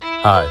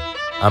Hi,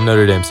 I'm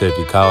Notre Dame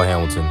safety Kyle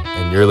Hamilton,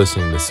 and you're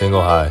listening to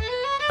Single High,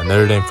 a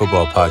Notre Dame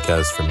football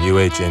podcast from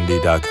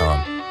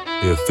UHND.com,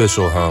 the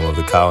official home of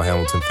the Kyle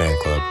Hamilton fan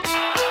club.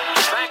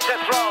 Back to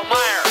throw,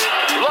 Meyer.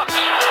 Looks,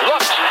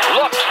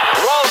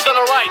 rolls to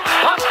the right.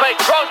 Pump fake,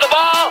 throws the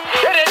ball.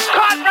 It is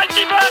caught,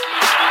 Reggie Brooks.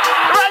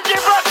 Reggie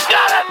Brooks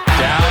got it.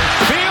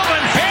 Downfield,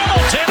 and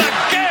Hamilton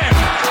again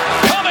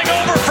coming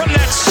over from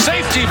that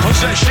safety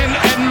position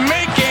and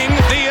making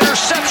the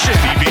interception.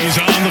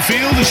 DB's on the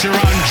field as Sharon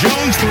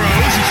Jones throws.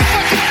 It's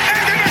deflected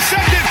and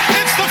intercepted.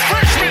 It's the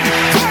freshman,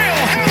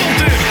 Kyle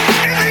Hamilton,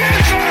 in the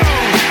end zone.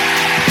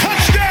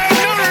 Touchdown,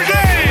 Notre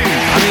Dame.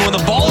 I mean, when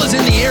the ball is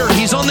in the air,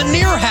 he's on the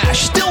near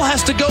hash. Still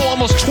has to go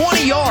almost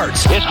 20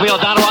 yards.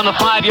 Isfield down around the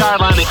 5-yard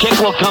line. The kick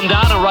will come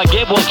down, and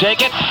Gabe will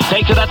take it.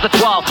 Takes it at the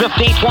 12,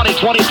 15, 20,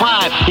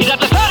 25. He's at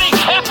the 30.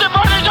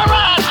 Afterburner's a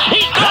run.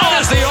 He's That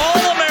is the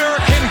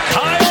All-American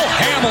Kyle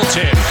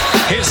Hamilton.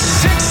 His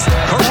 6th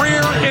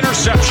career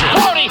interception.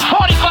 40,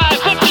 45,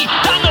 50,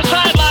 down the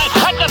sideline,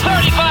 at the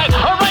 35,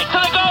 a race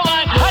to the goal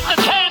line, at the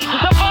 10,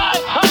 the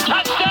 5, a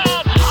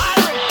touchdown,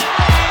 Irish.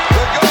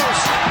 The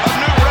ghost of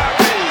New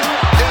Rockney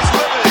is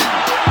living,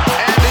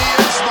 and he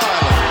is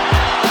smiling.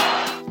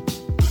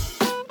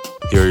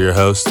 Here are your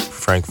hosts,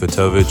 Frank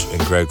Vitovich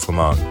and Greg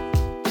Flamong.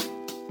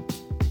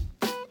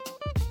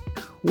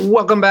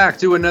 Welcome back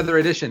to another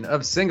edition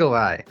of Single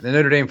Eye, the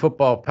Notre Dame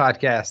football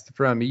podcast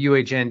from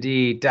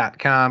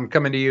UHND.com,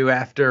 coming to you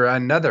after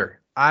another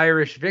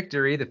Irish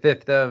victory, the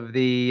fifth of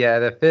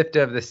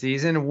the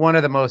season, one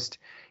of the most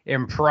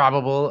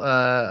improbable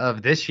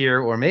of this year,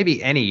 or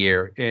maybe any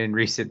year in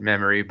recent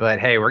memory. But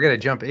hey, we're gonna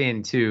jump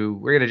into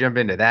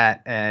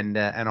that and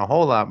a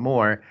whole lot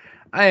more.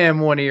 I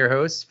am one of your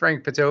hosts,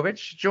 Frank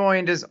Vitovich,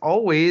 joined as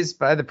always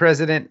by the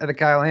president of the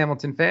Kyle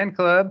Hamilton fan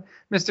club,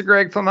 Mr.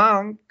 Greg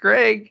Flamong.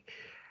 Greg,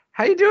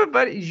 how you doing,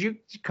 buddy? Did you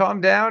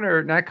calm down,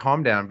 or not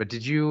calm down, but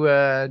did you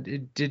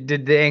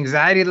did the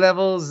anxiety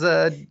levels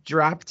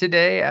drop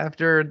today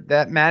after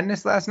that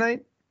madness last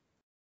night?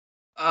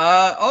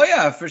 Oh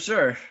yeah, for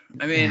sure.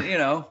 I mean,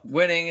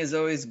 winning is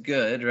always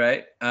good,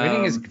 right?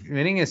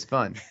 Winning is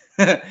fun.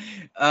 It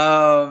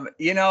was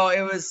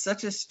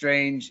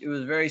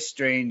a very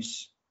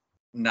strange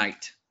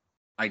night,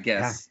 I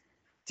guess,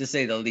 to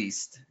say the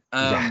least.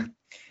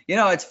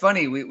 It's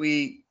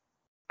funny.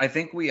 I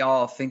think we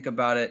all think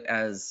about it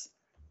as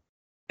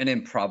an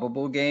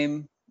improbable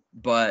game,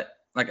 but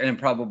like an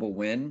improbable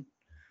win,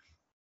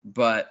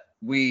 but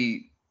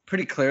we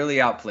pretty clearly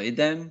outplayed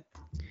them.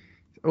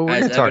 Oh, we're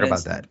going to talk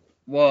about that.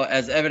 Well,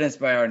 as evidenced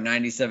by our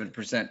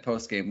 97%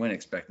 post-game win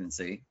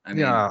expectancy. I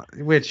mean, I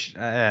don't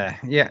know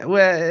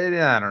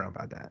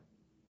about that,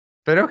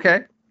 but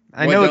okay.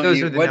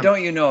 What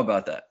don't you know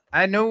about that?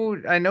 I know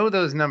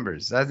those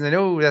numbers. I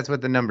know that's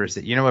what the numbers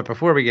say. You know what?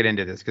 Before we get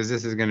into this, because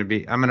this is going to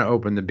be, I'm going to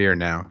open the beer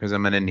now because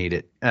I'm going to need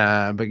it.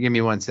 But give me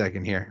 1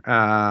 second here.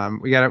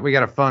 We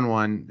got a fun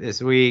one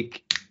this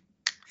week,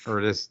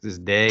 or this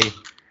day.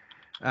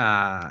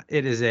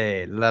 It is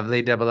a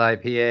lovely double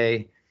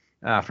IPA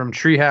from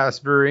Treehouse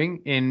Brewing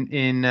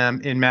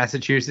in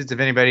Massachusetts.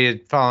 If anybody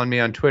had followed me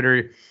on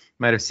Twitter,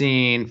 might have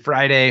seen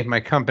Friday.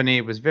 My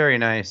company was very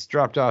nice.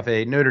 Dropped off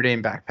a Notre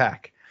Dame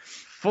backpack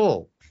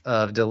full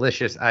of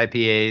delicious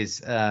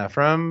IPAs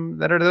from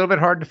that are a little bit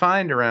hard to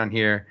find around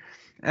here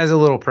as a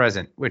little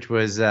present, which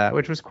was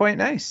quite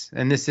nice.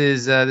 And this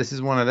is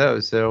one of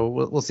those. So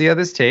we'll see how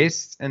this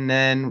tastes, and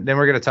then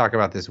we're going to talk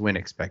about this win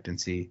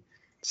expectancy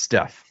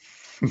stuff.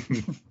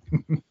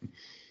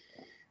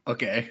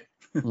 Okay.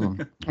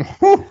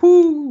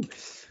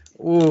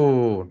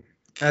 Ooh,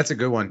 that's a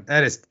good one.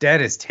 That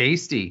is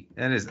tasty.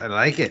 I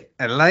like it.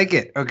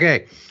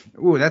 Okay.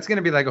 Ooh, that's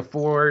gonna be like a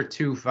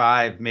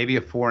 4.25, maybe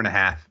a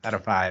 4.5 out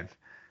of 5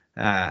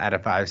 out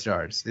of 5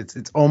 stars.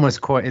 It's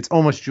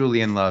almost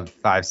Julian Love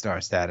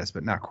 5-star status,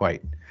 but not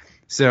quite.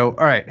 So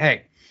all right,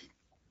 hey.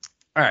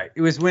 All right,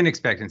 it was win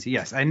expectancy.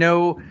 Yes, I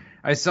know.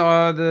 I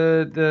saw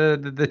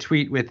the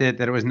tweet with it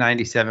that it was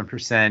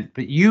 97%.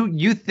 But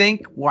you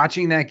think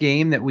watching that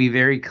game that we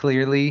very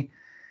clearly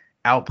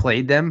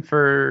outplayed them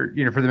for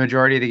the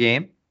majority of the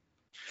game?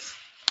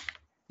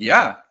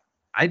 Yeah,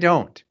 I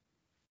don't.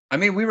 I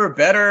mean, we were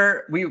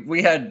better.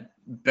 We had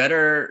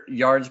better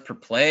yards per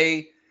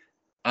play.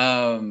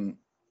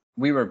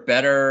 We were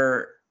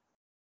better.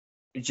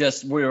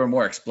 We were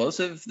more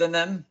explosive than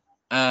them.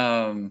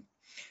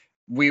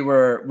 We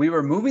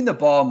were moving the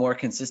ball more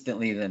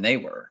consistently than they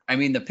were. I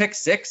mean, the pick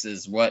six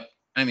is what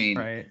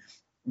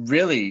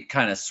really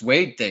kind of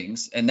swayed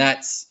things, and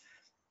that's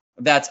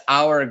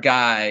our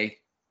guy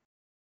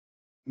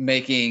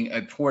making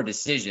a poor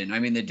decision. I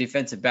mean, the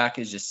defensive back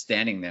is just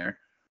standing there.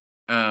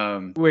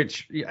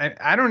 Which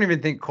I don't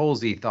even think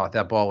Colsey thought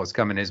that ball was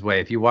coming his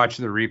way. If you watch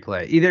the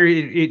replay, either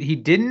he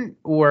didn't,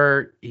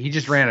 or he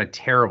just ran a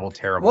terrible.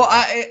 Well,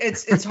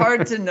 it's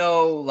hard to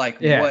know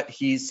what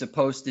he's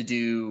supposed to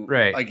do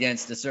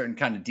against a certain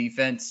kind of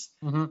defense.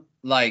 Mm-hmm.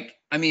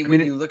 When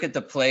you look at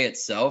the play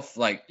itself,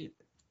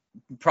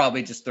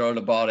 probably just throw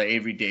the ball to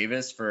Avery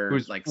Davis for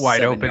who's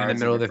wide open in the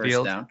middle of the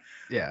field. Down.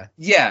 Yeah.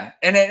 Yeah,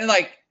 and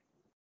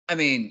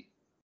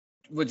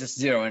we'll just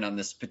zero in on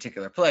this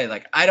particular play.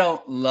 Like, I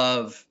don't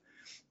love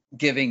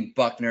giving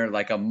Buckner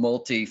like a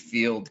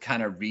multi-field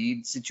kind of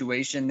read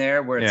situation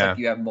there where it's like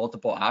you have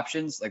multiple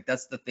options. Like,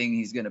 that's the thing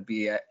he's going to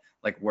be at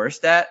like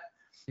worst at.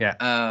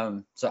 Yeah.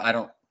 So I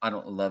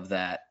don't love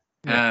that.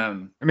 Yeah. I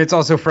mean, it's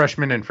also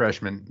freshman and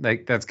freshman.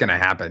 Like, that's going to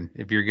happen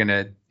if you're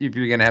gonna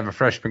have a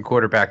freshman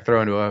quarterback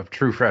thrown to a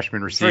true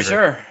freshman receiver. For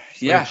sure.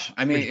 Yeah.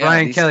 Which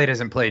Brian Kelly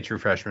doesn't play true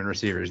freshman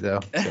receivers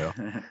though. So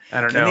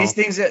I don't know.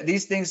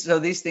 These things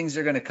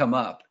are going to come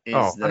up is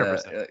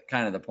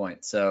kind of the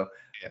point. So,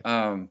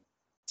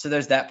 so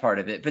there's that part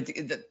of it, but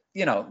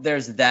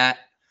there's that.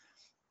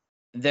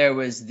 There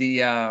was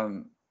the,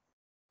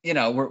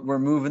 we're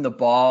moving the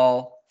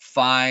ball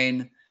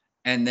fine.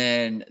 And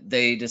then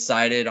they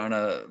decided on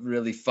a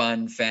really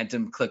fun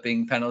phantom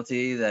clipping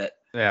penalty that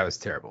it was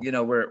terrible.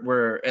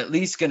 We're at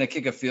least going to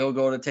kick a field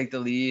goal to take the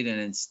lead. And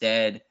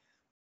instead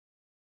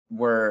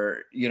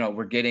we're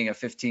getting a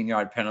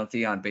 15-yard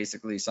penalty on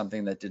basically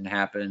something that didn't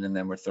happen. And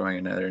then we're throwing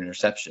another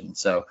interception.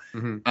 So,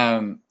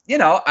 I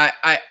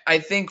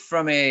think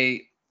from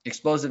a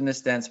explosiveness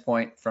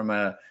standpoint,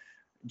 from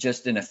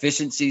just an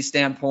efficiency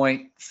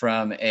standpoint,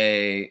 from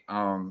a,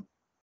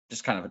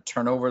 just kind of a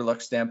turnover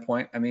luck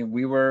standpoint, I mean,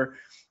 we were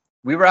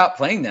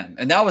outplaying them.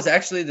 And that was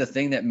actually the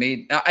thing that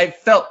I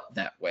felt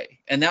that way.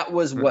 And that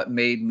was what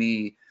made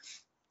me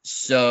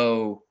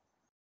so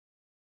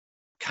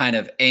kind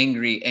of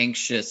angry,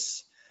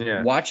 anxious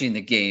watching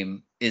the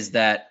game, is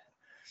that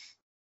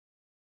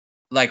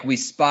like we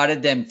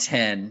spotted them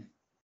 10.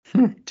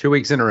 2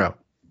 weeks in a row.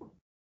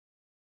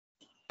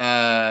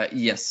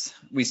 Yes,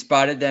 we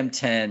spotted them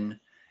 10.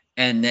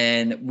 And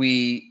then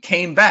we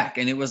came back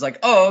and it was like,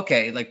 oh,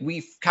 okay. Like,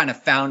 we've kind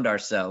of found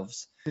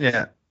ourselves.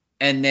 Yeah.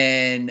 And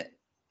then,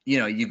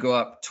 you go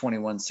up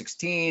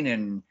 21-16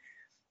 and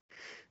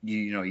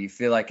you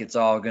feel like it's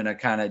all going to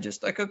kind of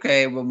just like,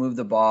 okay, we'll move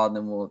the ball and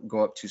then we'll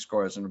go up 2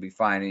 scores and it'll be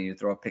fine. And you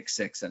throw a pick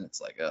 6 and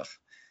it's like, oh,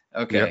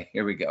 okay,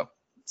 Here we go.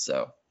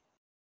 So.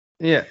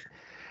 Yeah.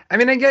 I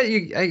mean, I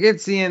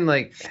get seeing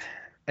like,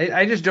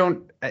 I just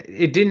don't,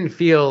 it didn't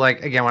feel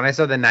like, again, when I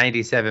saw the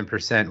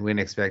 97% win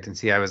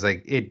expectancy, I was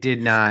like, it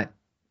did not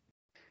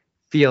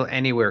feel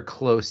anywhere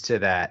close to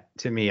that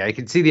to me. I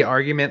could see the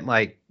argument,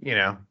 like,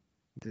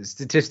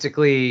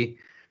 statistically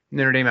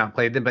Notre Dame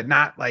outplayed them, but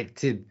not like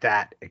to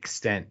that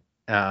extent.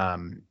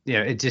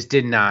 It just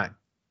did not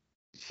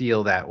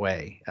feel that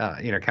way,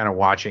 kind of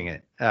watching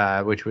it,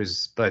 which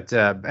was, but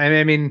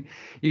I mean,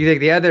 you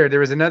can take there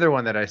was another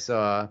one that I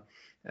saw.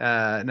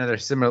 Another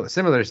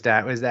similar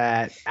stat was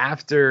that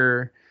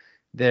after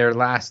their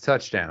last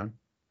touchdown,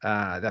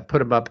 that put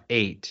them up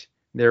 8,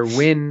 their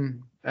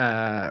win,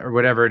 or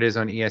whatever it is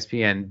on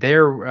ESPN,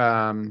 their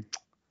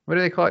what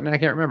do they call it? And I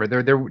can't remember.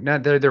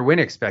 Their win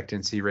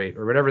expectancy rate,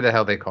 or whatever the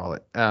hell they call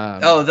it.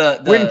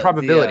 The win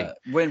probability.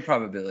 Win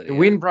probability. The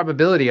win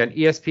probability on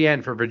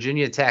ESPN for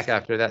Virginia Tech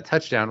after that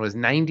touchdown was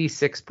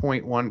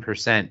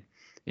 96.1%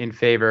 in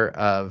favor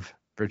of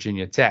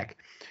Virginia Tech.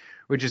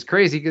 Which is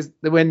crazy because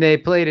when they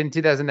played in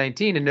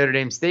 2019 in Notre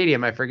Dame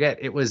Stadium, I forget,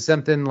 it was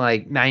something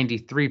like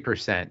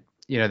 93%.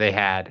 They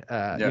had, they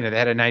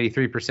had a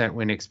 93%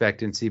 win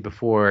expectancy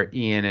before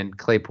Ian and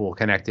Claypool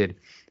connected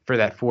for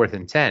that 4th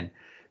and 10,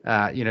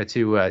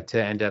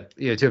 to end up,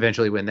 to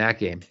eventually win that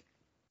game.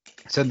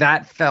 So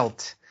that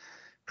felt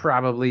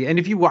probably, and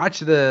if you watch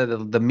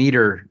the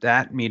meter,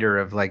 that meter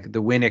of like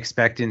the win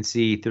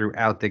expectancy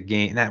throughout the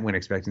game, that win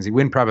expectancy,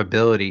 win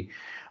probability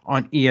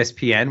on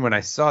ESPN, when I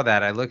saw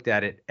that, I looked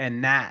at it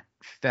and that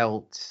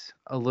felt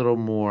a little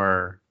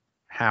more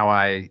how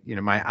my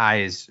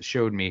eyes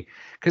showed me,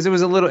 because it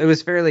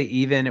was fairly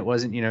even. It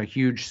wasn't,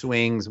 huge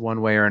swings one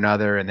way or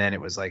another. And then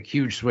it was like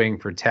huge swing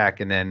for Tech.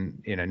 And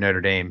then,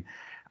 Notre Dame,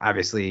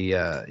 obviously,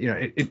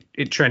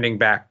 it trending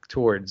back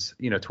towards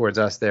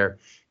us there,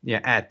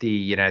 at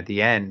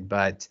the end.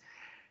 But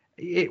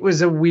it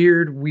was a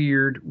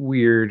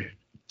weird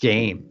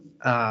game.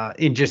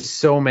 In just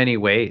so many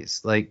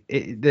ways. Like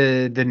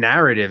the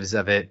narratives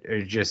of it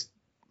are just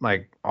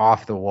like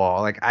off the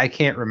wall. Like, I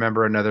can't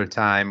remember another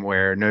time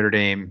where Notre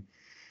Dame,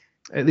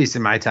 at least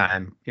in my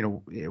time,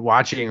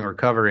 watching or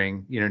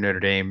covering,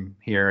 Notre Dame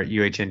here at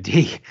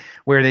UHND,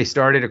 where they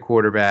started a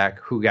quarterback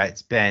who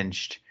gets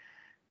benched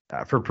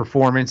for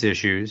performance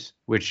issues,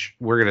 which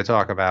we're going to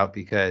talk about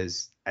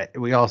because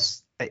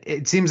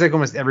it seems like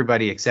almost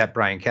everybody except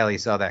Brian Kelly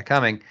saw that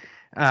coming.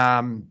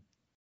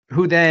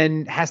 Who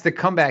then has to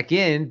come back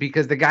in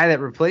because the guy that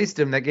replaced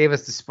him, that gave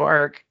us the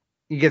spark,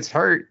 he gets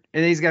hurt,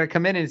 and then he's got to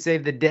come in and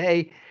save the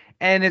day.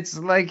 And it's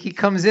like he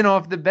comes in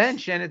off the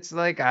bench, and it's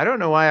like, I don't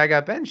know why I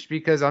got benched,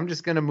 because I'm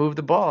just going to move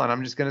the ball, and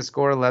I'm just going to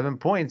score 11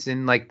 points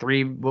in like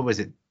what was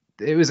it?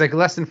 It was like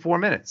less than 4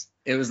 minutes.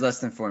 It was less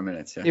than 4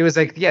 minutes. Yeah. It was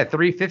like,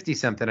 350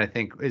 something, I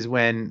think, is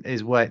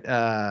what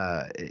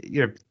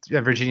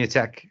Virginia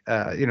Tech,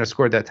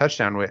 scored that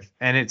touchdown with.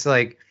 And it's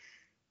like,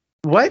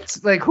 what?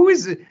 Like, who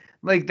is it?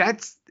 Like,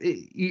 that's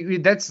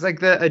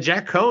like a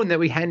Jack Cohn that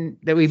we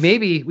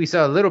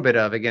saw a little bit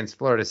of against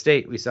Florida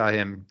State. We saw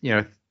him,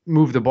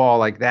 move the ball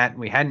like that, and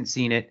we hadn't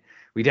seen it.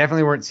 We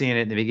definitely weren't seeing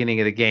it in the beginning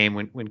of the game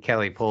when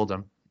Kelly pulled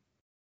him.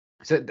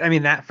 So I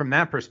mean that from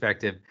that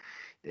perspective,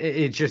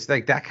 it's just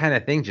like that kind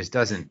of thing just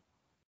doesn't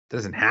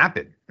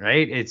happen,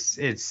 right?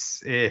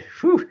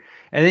 Whew.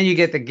 And then you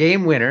get the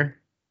game winner,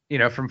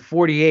 from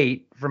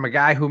 48 from a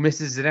guy who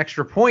misses an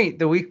extra point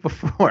the week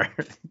before.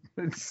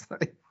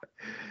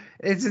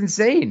 It's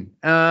insane.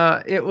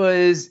 It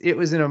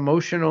was an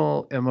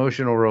emotional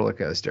roller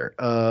coaster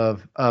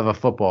of a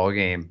football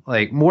game,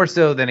 like more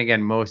so than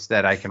again most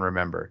that I can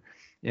remember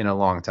in a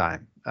long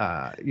time.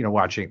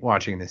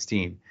 Watching this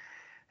team,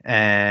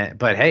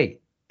 but hey,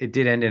 it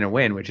did end in a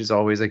win, which is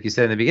always, like you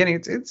said in the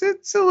beginning,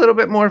 it's a little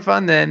bit more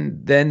fun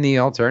than the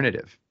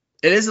alternative.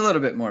 It is a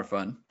little bit more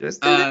fun.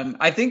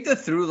 I think the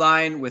through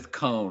line with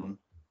Cone,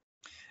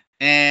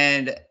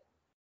 and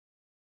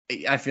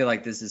I feel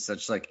like this is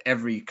such like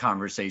every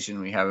conversation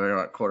we have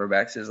about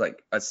quarterbacks is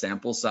like a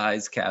sample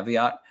size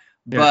caveat.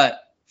 Yeah.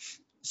 But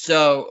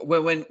so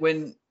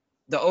when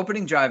the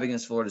opening drive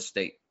against Florida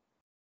State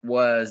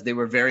they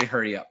were very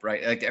hurry up,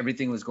 right? Like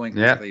everything was going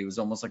quickly. Yeah. It was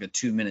almost like a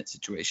 2-minute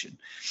situation.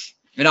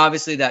 And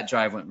obviously that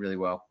drive went really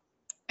well.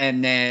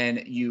 And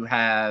then you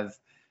have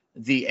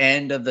the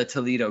end of the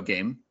Toledo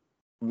game,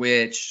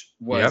 which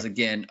was,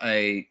 again,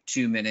 a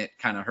 2-minute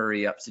kind of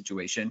hurry up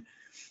situation.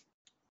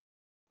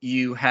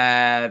 You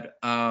had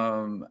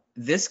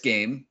this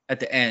game at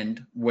the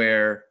end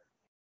where,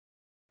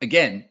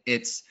 again,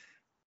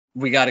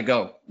 we got to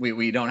go.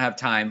 We don't have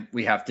time.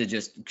 We have to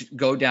just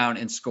go down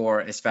and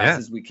score as fast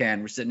as we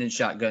can. We're sitting in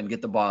shotgun,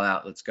 get the ball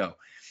out. Let's go.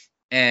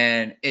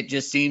 And it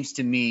just seems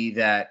to me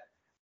that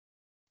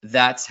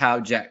that's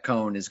how Jack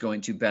Cohn is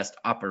going to best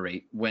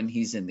operate when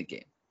he's in the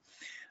game.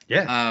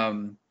 Yeah.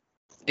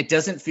 It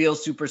doesn't feel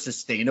super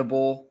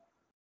sustainable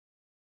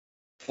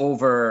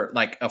over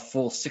like a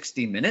full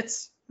 60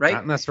 minutes,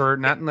 right?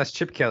 Not unless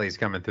Chip Kelly's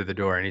coming through the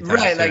door anytime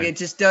right, soon. Like it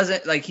just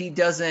doesn't, like he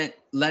doesn't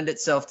lend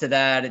itself to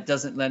that. It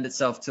doesn't lend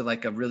itself to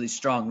like a really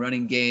strong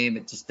running game.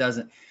 It just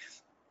doesn't.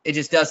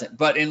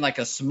 But in like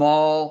a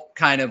small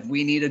kind of,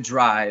 we need a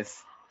drive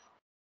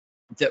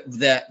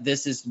that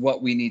this is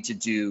what we need to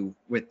do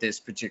with this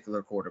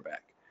particular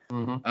quarterback.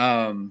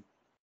 Mm-hmm.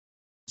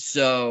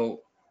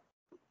 So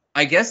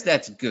I guess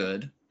that's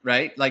good,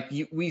 right? Like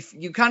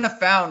you kind of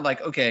found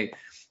like, okay,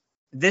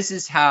 this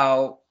is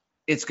how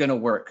it's going to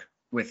work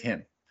with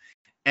him.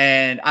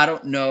 And I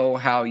don't know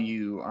how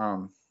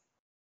I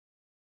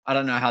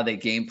don't know how they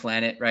game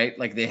plan it, right?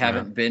 Like they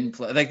haven't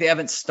they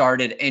haven't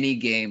started any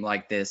game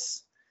like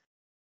this.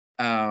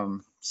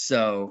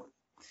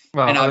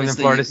 Well, and other than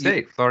Florida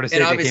State,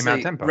 they came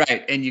out tempo.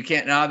 Right. And you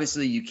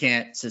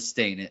can't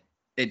sustain it.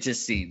 It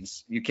just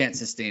seems you can't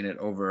sustain it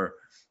over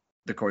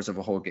the course of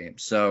a whole game.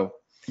 So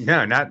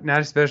no, not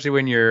especially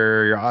when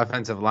your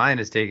offensive line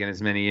has taken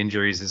as many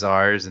injuries as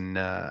ours. And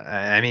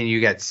I mean,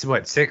 you got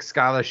 6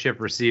 scholarship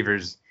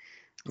receivers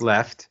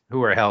left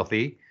who are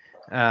healthy.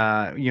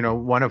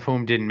 One of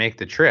whom didn't make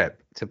the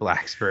trip to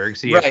Blacksburg.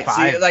 So you have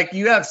 5. So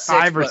you have 6,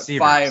 5 but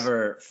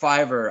receivers.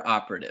 5 are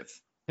operative.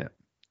 Yeah.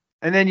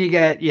 And then you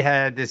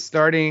had this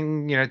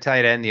starting,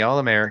 tight end, the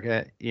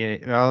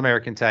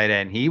All-American tight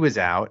end. He was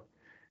out.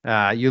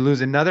 You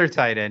lose another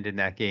tight end in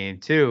that game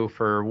too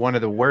for one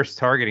of the worst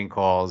targeting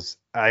calls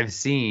I've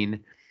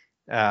seen,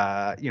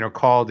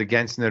 called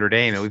against Notre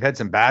Dame. And we've had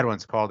some bad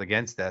ones called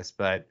against us,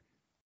 but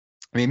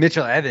I mean,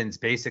 Mitchell Evans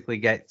basically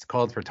gets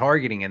called for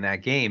targeting in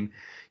that game,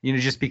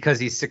 just because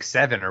he's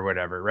 6'7" or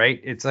whatever,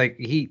 right? It's like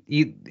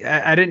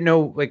I didn't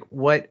know like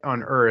what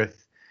on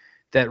earth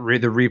that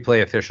the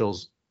replay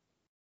officials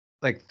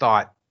like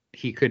thought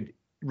he could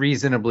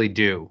reasonably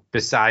do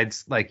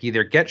besides like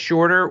either get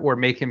shorter or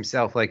make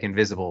himself like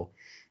invisible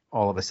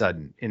all of a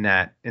sudden in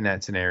that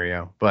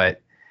scenario.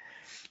 But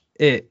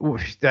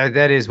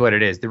that is what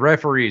it is. The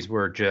referees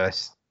were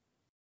just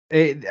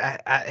the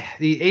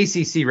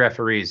ACC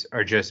referees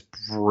are just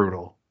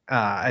brutal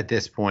at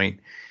this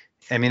point.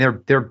 I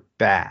mean, they're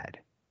bad.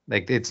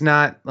 Like it's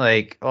not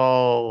like,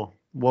 oh,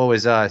 woe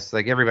is us.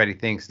 Like everybody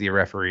thinks the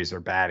referees are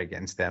bad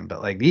against them,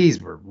 but like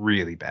these were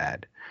really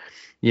bad.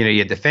 You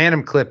had the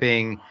phantom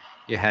clipping,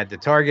 you had the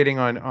targeting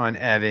on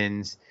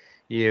Evans,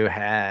 you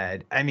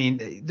had, I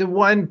mean, the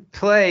one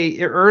play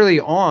early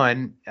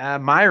on,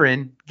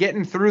 Myron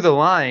getting through the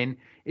line,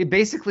 it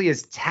basically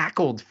is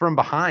tackled from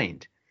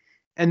behind,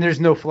 and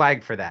there's no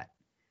flag for that.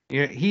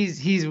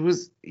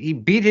 He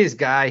beat his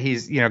guy.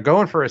 He's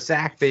going for a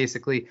sack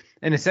basically,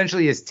 and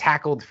essentially is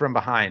tackled from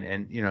behind,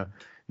 and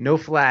no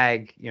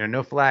flag,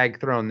 no flag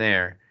thrown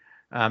there.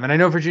 And I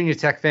know Virginia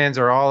Tech fans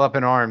are all up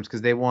in arms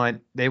because they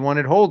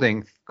wanted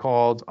holding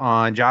called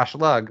on Josh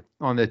Lugg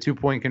on the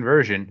 2-point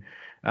conversion,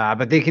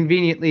 but they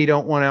conveniently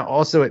don't want to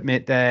also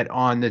admit that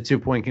on the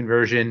 2-point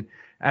conversion,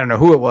 I don't know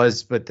who it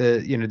was, but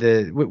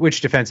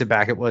which defensive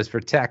back it was for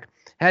Tech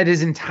had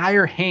his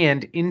entire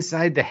hand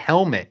inside the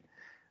helmet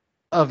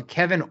of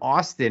Kevin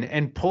Austin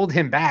and pulled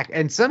him back,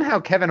 and somehow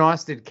Kevin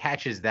Austin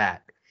catches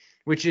that,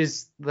 which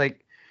is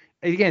like,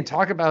 again,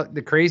 talk about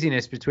the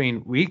craziness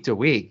between week to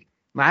week.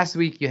 Last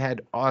week you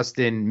had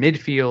Austin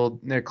midfield,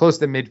 they're close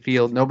to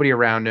midfield, nobody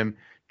around him,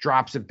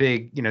 drops a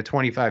big,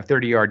 25,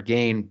 30 yard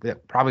gain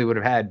that probably would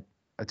have had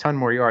a ton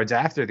more yards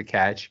after the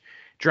catch,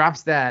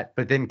 drops that,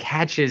 but then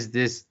catches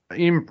this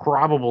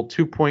improbable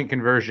 2-point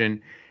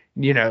conversion.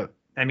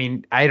 I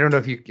mean, I don't know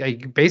if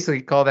you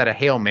basically call that a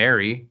Hail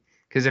Mary,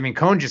 because, I mean,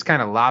 Cone just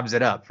kind of lobs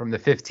it up from the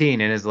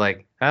 15 and is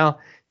like, well,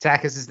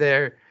 Takis is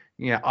there.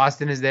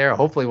 Austin is there.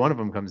 Hopefully one of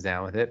them comes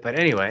down with it. But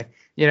anyway,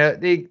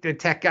 the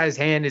Tech guy's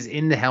hand is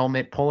in the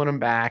helmet, pulling him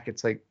back.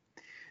 It's like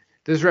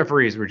those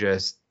referees were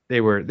just, I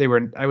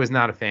was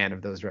not a fan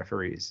of those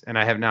referees. And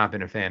I have not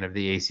been a fan of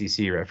the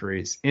ACC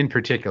referees in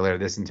particular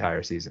this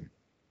entire season.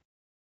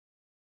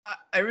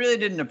 I really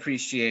didn't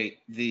appreciate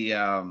the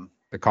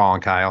call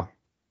on Kyle.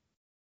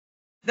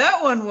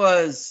 That one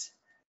was,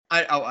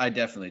 I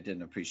definitely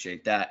didn't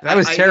appreciate that. That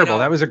was terrible.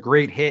 That was a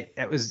great hit.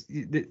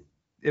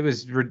 It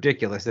was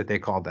ridiculous that they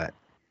called that.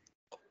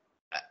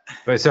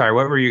 But sorry,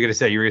 what were you going to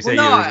say? You were going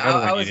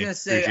to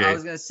say I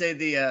was going to say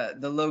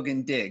the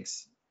Logan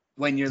Diggs,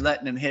 when you're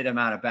letting him hit him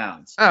out of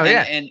bounds. Oh,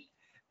 yeah.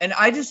 And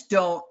I just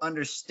don't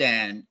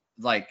understand,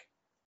 like,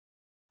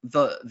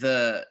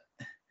 the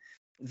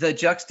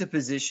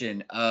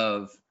juxtaposition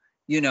of,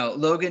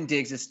 Logan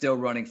Diggs is still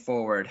running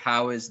forward.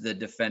 How is the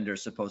defender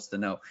supposed to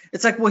know?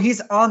 It's like, well,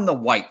 he's on the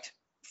white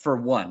for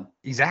one.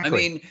 Exactly. I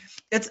mean,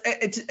 it's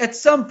at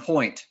some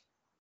point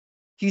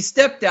he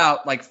stepped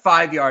out like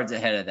 5 yards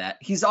ahead of that.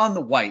 He's on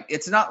the white.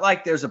 It's not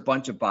like there's a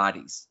bunch of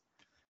bodies.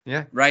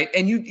 Yeah. Right.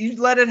 And you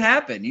let it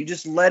happen. You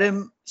just let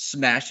him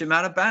smash him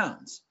out of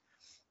bounds.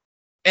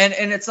 And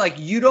it's like,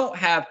 you don't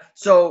have,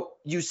 so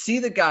you see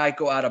the guy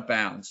go out of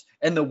bounds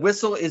and the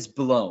whistle is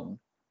blown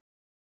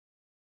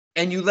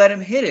and you let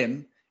him hit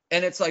him.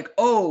 And it's like,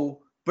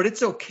 oh, but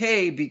it's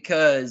okay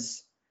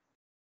because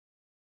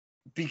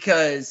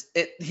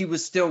he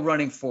was still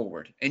running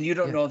forward and you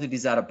don't know that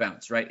he's out of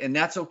bounds. Right. And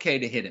that's okay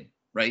to hit him.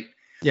 Right.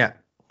 Yeah.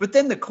 But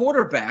then the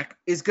quarterback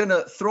is going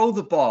to throw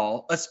the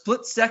ball a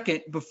split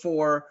second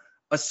before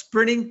a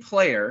sprinting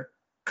player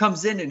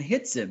comes in and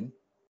hits him.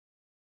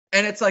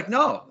 And it's like,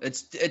 no,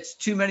 it's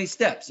too many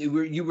steps.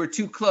 You were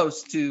too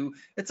close to.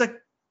 It's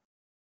like,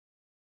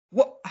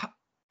 what?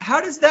 How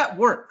does that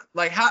work?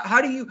 Like,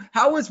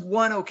 how is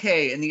one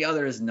okay and the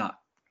other is not?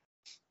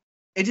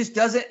 It just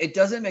doesn't. It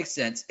doesn't make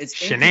sense. It's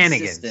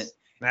shenanigans. Inconsistent.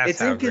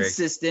 It's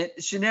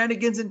inconsistent.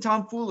 Shenanigans and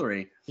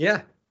tomfoolery.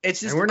 Yeah. It's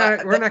just, and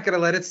we're not going to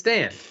let it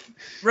stand.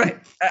 Right.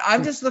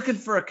 I'm just looking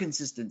for a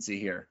consistency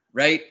here.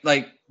 Right.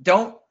 Like,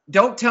 don't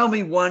tell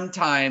me one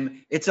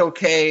time it's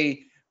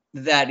okay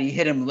that he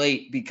hit him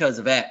late because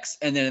of X.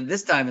 And then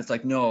this time it's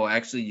like, no,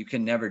 actually you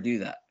can never do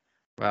that.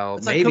 Well,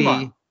 it's maybe,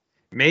 like,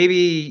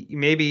 maybe,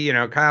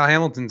 Kyle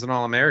Hamilton's an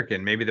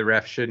All-American. Maybe the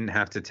ref shouldn't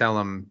have to tell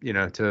him,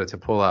 to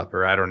pull up,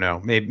 or I don't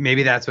know.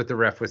 Maybe that's what the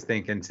ref was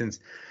thinking,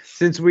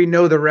 since we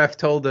know the ref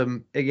told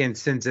him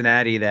against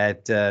Cincinnati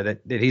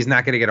that he's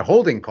not going to get a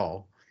holding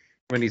call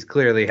when he's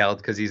clearly held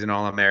because he's an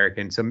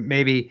All-American. So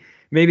maybe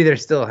they're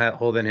still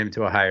holding him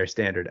to a higher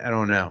standard. I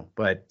don't know,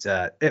 but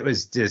it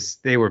was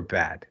just, they were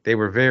bad. They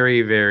were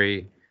very,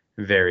 very,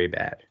 very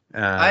bad.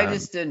 I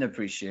just didn't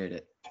appreciate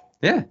it.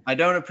 Yeah, I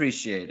don't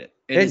appreciate it.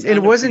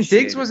 It wasn't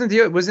Diggs, wasn't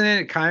it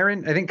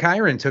Kyron? I think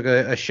Kyron took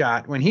a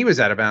shot when he was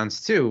out of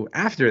bounds too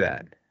after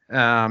that.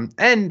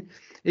 And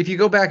if you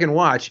go back and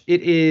watch,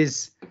 it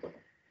is,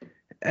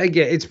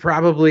 again,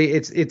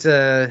 it's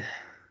a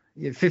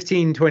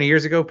 15, 20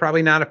 years ago,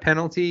 probably not a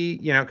penalty,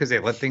 because they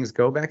let things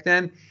go back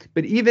then.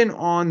 But even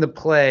on the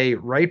play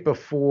right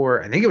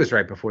before, I think it was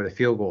right before the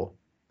field goal,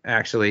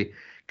 actually,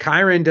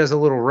 Kyron does a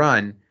little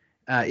run.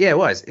 It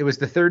was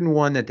the 3rd and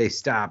 1 that they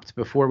stopped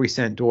before we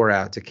sent Dorr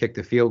out to kick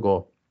the field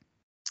goal.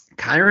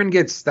 Kyron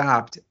gets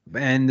stopped,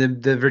 and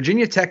the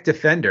Virginia Tech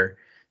defender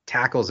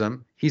tackles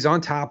him. He's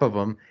on top of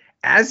him.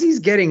 As he's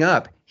getting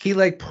up, he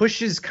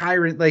pushes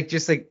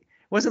Kyron,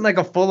 wasn't like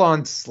a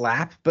full-on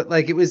slap, but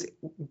it was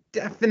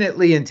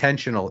definitely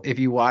intentional. If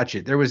you watch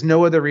it, there was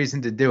no other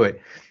reason to do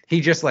it.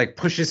 He just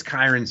pushes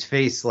Kyron's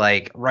face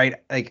right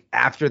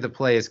after the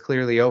play is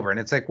clearly over, and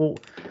it's like, well,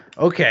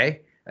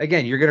 okay.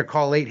 Again, you're gonna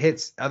call late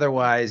hits.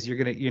 Otherwise, you're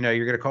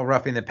gonna call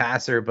roughing the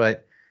passer.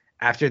 But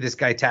after this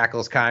guy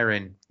tackles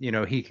Kyron,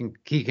 he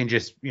can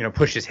just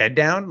push his head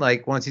down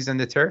once he's on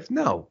the turf.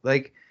 No,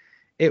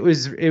 it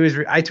was.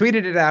 I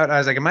tweeted it out. I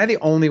was like, am I the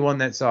only one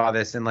that saw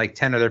this? And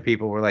 10 other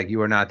people were like,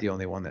 you are not the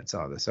only one that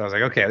saw this. So I was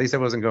like, okay, at least I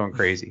wasn't going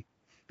crazy.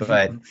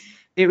 But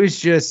it was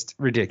just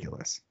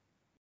ridiculous.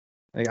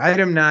 I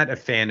am not a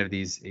fan of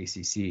these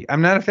ACC.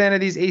 I'm not a fan of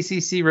these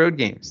ACC road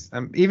games.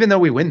 Even though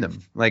we win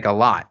them a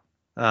lot.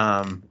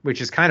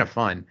 Which is kind of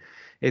fun.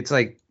 It's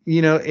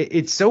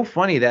it's so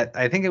funny that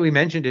I think that we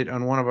mentioned it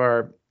on one of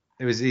our,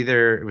 I think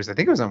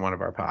it was on one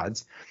of our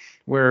pods,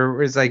 where it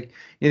was the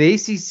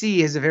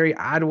ACC has a very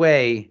odd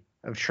way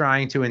of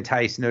trying to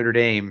entice Notre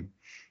Dame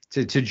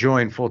to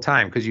join full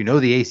time, because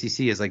the ACC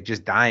is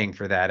just dying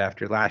for that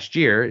after last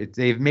year.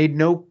 They've made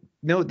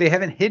they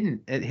haven't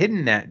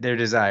hidden that their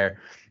desire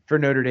for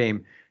Notre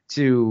Dame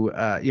to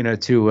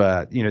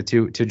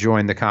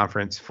join the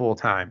conference full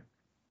time.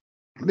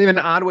 They have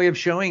an odd way of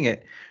showing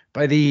it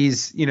by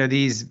these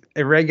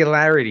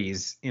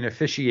irregularities in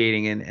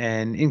officiating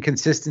and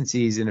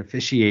inconsistencies in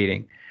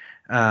officiating.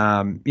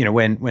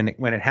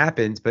 when it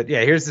happens. But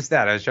yeah, here's the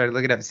stat. I was trying to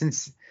look it up.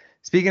 Since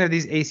speaking of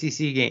these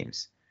ACC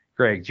games,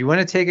 Greg, do you want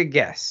to take a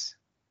guess?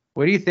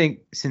 What do you think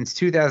since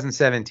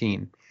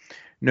 2017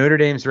 Notre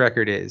Dame's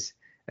record is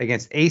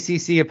against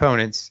ACC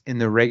opponents in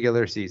the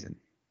regular season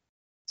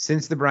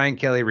since the Brian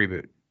Kelly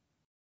reboot?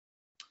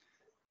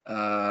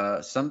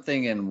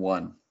 Something in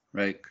 1,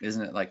 right?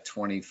 Isn't it like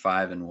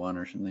 25-1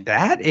 or something?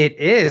 That it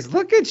is.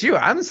 Look at you.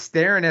 I'm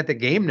staring at the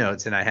game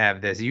notes and I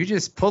have this. You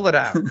just pull it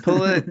out.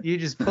 You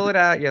just pull it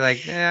out. You're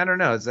like, I don't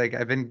know. It's like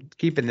I've been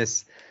keeping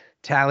this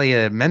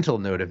a mental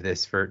note of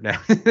this for now.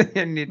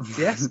 And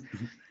yes,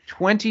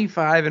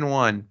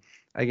 25-1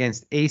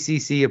 against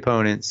ACC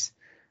opponents.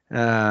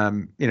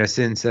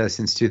 Since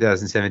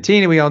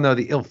 2017, and we all know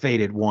the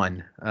ill-fated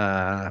one,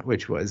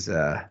 which was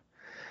that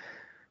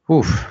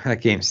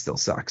game still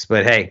sucks.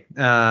 But hey,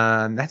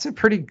 that's a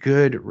pretty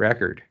good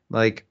record.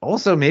 Like,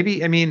 also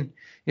maybe, I mean,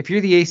 if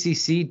you're the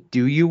ACC,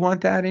 do you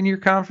want that in your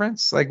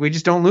conference? Like, we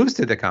just don't lose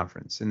to the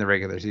conference in the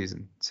regular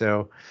season.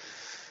 So,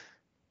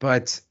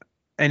 but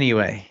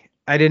anyway,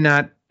 I did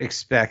not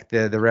expect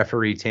the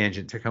referee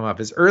tangent to come up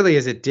as early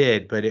as it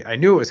did, but I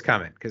knew it was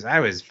coming because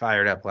I was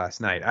fired up last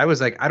night. I was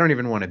like, I don't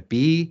even want to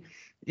be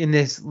in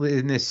this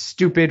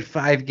stupid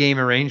 5-game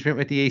arrangement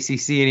with the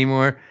ACC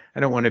anymore. I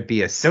don't want to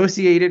be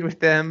associated with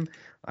them.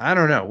 I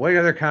don't know. What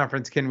other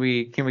conference can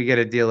we get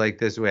a deal like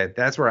this with?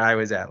 That's where I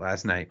was at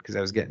last night because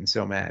I was getting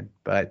so mad.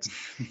 But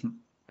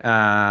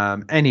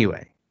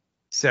anyway,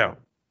 so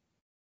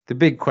the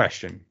big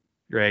question,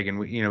 Greg, and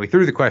we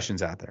threw the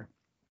questions out there.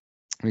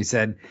 We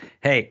said,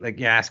 hey, like,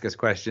 you ask us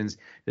questions.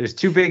 There's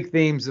 2 big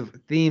themes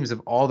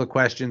of all the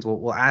questions.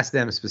 We'll ask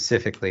them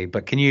specifically,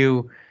 but can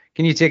you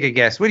take a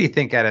guess? What do you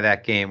think out of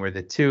that game were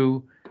the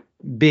 2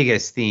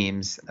 biggest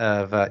themes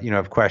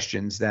of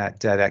questions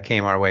that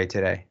came our way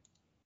today?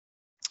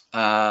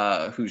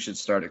 Who should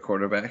start at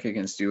quarterback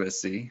against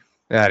USC?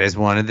 That is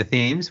one of the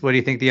themes. What do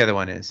you think the other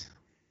one is?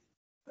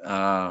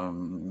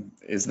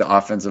 Is the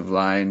offensive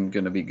line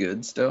going to be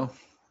good still?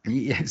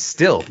 Yeah,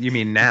 still, you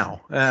mean now?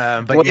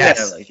 But well,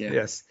 yes, yeah.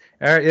 Yes,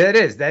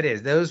 that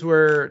is. Those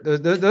were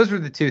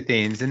the 2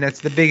 themes, and that's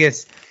the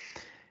biggest.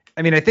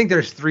 I mean, I think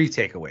there's 3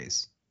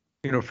 takeaways,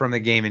 from the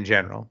game in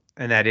general,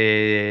 and that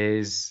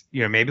is,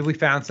 maybe we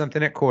found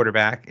something at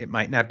quarterback. It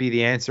might not be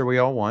the answer we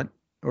all want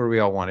or we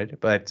all wanted,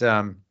 but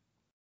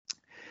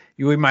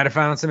we might have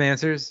found some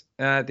answers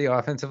at the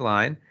offensive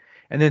line.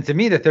 And then to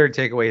me, the third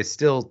takeaway is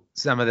still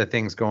some of the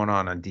things going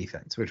on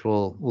defense, which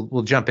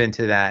we'll jump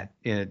into that.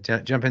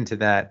 Jump into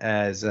that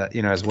as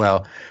as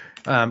well.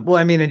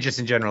 And just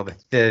in general,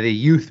 the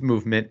youth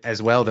movement as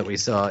well that we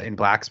saw in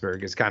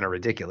Blacksburg is kind of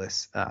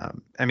ridiculous. At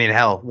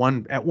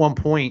one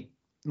point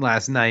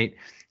last night,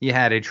 you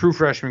had a true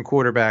freshman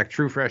quarterback,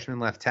 true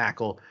freshman left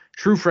tackle,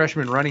 true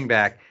freshman running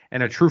back,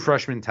 and a true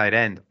freshman tight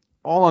end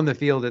all on the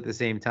field at the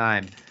same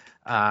time,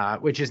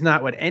 which is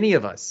not what any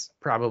of us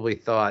probably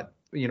thought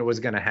was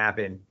going to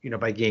happen,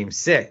 by game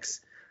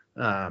 6.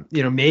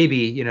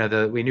 Maybe,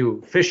 we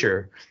knew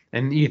Fisher,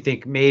 and you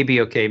think maybe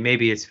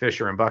it's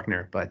Fisher and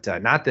Buckner, but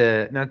not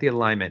the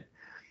alignment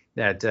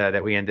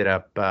that we ended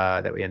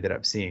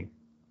up seeing.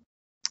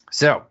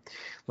 So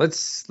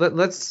let's you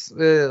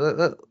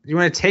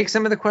want to take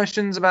some of the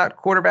questions about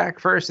quarterback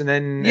first, and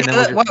then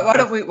why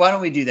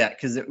don't we do that?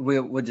 Because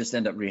we'll just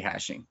end up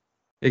rehashing.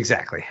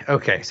 Exactly.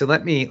 Okay. So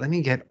let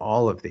me get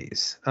all of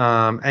these.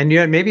 And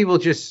maybe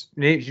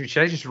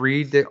should I just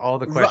read all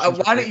the questions?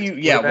 Why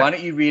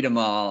don't you read them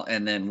all,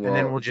 and then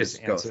we'll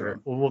just go answer.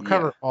 through. We'll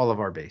cover all of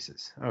our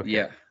bases. Okay.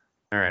 Yeah.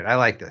 All right. I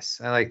like this.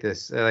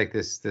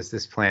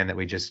 This plan that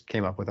we just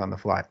came up with on the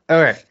fly.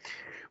 All right.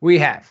 We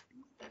have.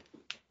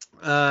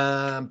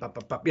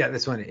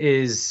 This one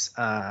is.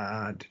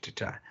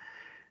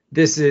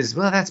 This is,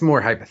 that's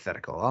more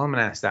hypothetical. I'm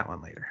going to ask that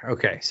one later.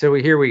 Okay, so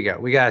here we go.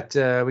 We got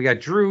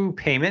Drew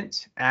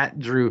Payment at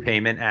Drew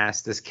Payment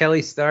asked, does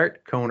Kelly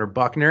start Cohn or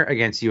Buckner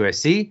against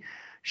USC?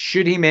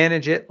 Should he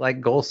manage it like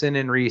Golson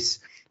and Reese,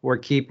 or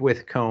keep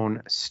with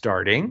Cohn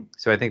starting?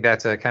 So I think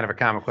that's a kind of a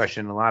common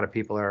question a lot of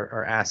people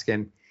are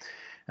asking.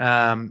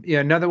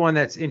 Another one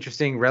that's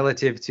interesting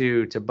relative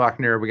to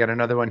Buckner. We got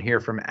another one here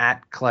from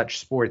at Clutch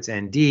Sports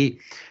ND.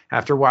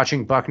 After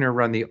watching Buckner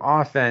run the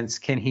offense,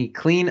 can he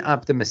clean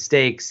up the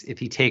mistakes if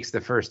he takes the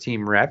first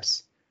team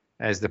reps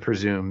as the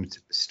presumed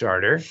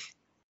starter?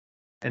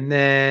 And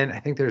then I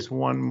think there's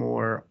one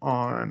more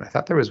on. I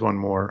thought there was one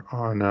more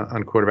on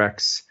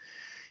quarterbacks.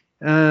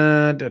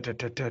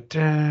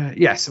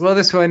 Yes. Well,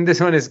 this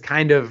one is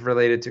kind of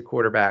related to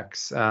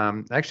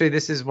quarterbacks. Actually,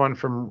 this is one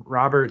from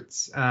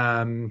Roberts.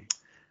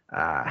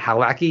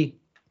 Halicki.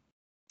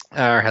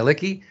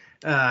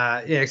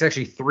 It's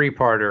actually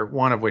 3-parter.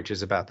 One of which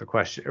is about the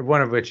question.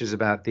 One of which is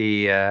about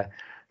the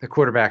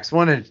quarterbacks.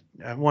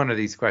 One of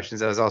these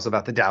questions that was also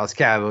about the Dallas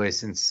Cowboys,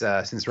 since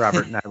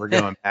Robert and I were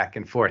going back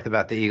and forth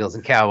about the Eagles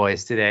and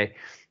Cowboys today.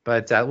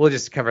 But we'll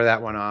just cover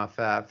that one off.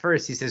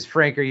 First, he says,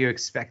 Frank, are you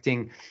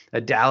expecting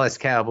a Dallas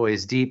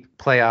Cowboys deep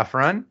playoff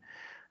run?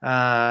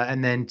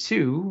 And then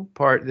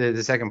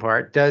the second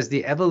part, does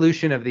the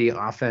evolution of the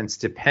offense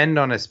depend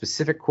on a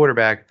specific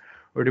quarterback,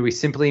 or do we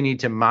simply need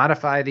to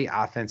modify the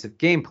offensive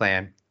game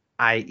plan,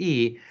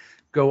 i.e.,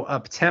 go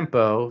up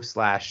tempo /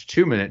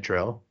 2-minute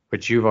drill,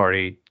 which you've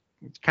already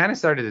kind of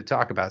started to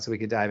talk about, so we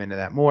could dive into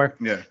that more.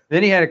 Yeah.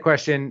 Then he had a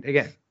question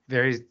again.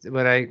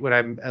 What I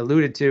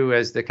alluded to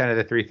as the kind of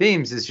the three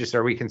themes is just,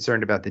 are we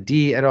concerned about the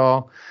D at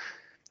all?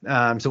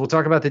 So we'll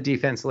talk about the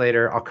defense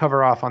later. I'll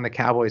cover off on the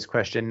Cowboys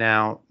question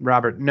now.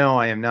 Robert, no,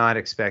 I am not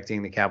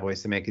expecting the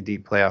Cowboys to make a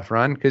deep playoff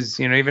run because,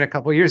 even a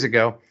couple of years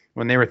ago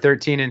when they were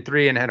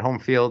 13-3 and had home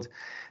field,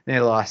 they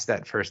lost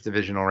that first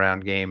divisional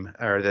round game,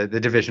 or the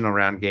divisional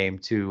round game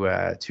to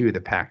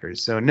the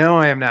Packers. So no,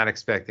 I am not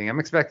expecting. I'm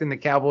expecting the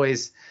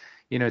Cowboys,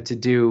 to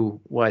do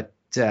what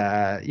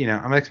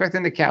I'm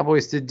expecting the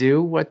Cowboys to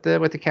do what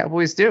the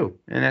Cowboys do,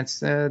 and that's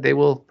they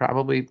will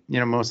probably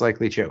most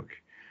likely choke.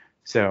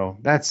 So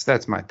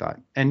that's my thought.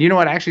 And you know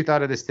what? I actually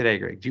thought of this today,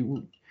 Greg.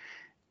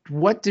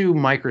 What do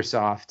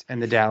Microsoft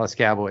and the Dallas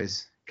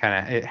Cowboys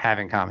kind of have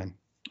in common?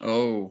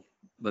 Oh,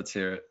 let's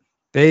hear it.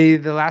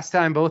 The last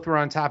time both were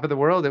on top of the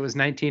world, it was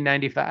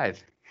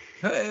 1995.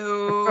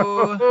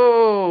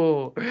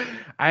 Oh,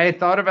 I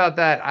thought about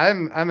that.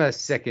 I'm a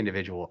sick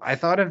individual. I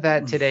thought of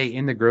that today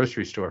in the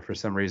grocery store for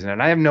some reason,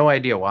 and I have no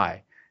idea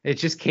why. It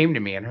just came to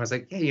me, and I was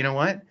like, hey, you know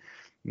what?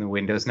 The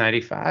Windows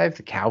 95,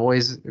 the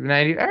Cowboys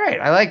 90. All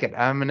right, I like it.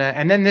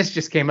 And then this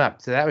just came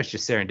up, so that was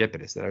just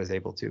serendipitous that I was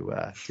able to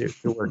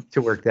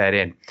work that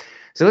in.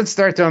 So let's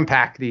start to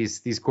unpack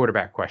these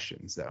quarterback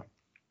questions, though.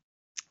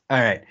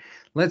 All right.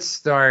 Let's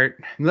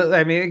start.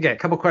 Again, a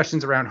couple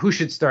questions around who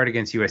should start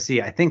against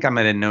USC. I think I'm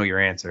going to know your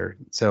answer.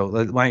 So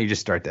why don't you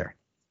just start there?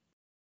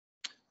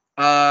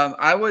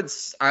 I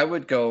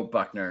would go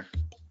Buckner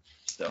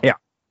still. Yeah,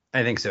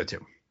 I think so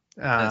too.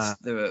 That's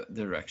the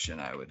direction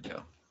I would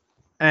go.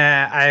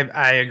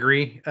 I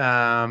agree.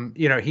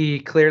 He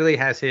clearly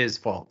has his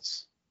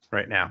faults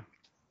right now,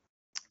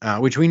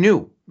 which we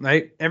knew.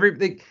 Right?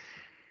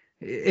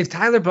 If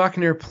Tyler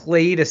Buckner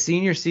played a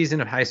senior season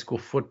of high school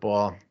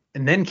football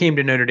and then came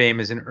to Notre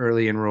Dame as an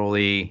early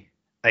enrollee,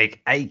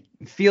 I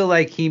feel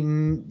like he,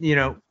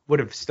 would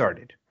have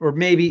started, or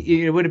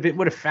maybe it would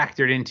have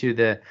factored into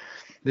the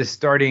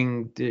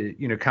starting,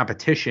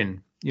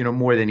 competition,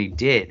 more than he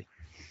did.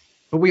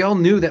 But we all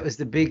knew that was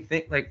the big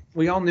thing. Like,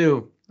 we all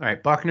knew, all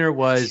right, Buckner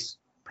was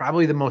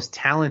probably the most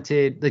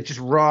talented, just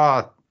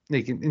raw,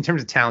 in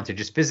terms of talented,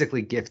 just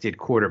physically gifted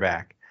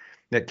quarterback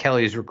that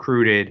Kelly's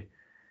recruited.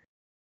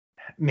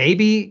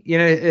 Maybe,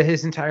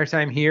 his entire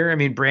time here. I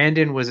mean,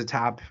 Brandon was a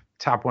top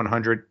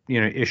 100,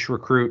 ish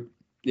recruit.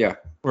 Yeah.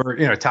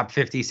 Or, top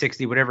 50,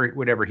 60,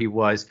 whatever he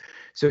was.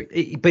 So,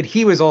 but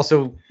he was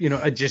also,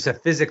 just a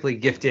physically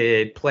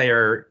gifted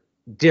player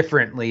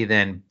differently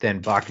than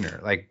Buckner.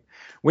 Like,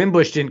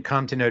 Wimbush didn't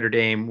come to Notre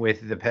Dame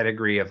with the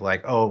pedigree of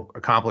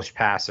accomplished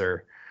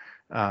passer,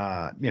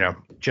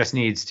 just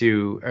needs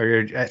to,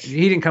 or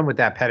he didn't come with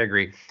that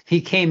pedigree.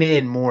 He came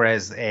in more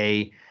as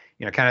a,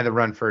 kind of the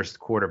run first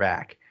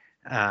quarterback.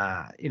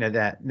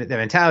 That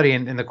mentality,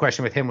 and the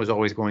question with him was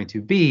always going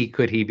to be,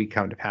 could he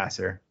become a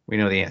passer? We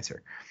know the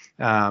answer.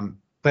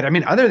 But I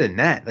mean, other than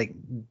that,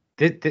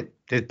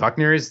 did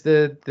Buckner is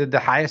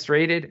the highest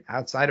rated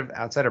outside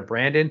of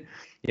Brandon.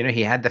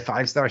 He had the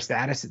 5-star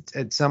status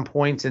at some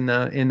points in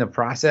the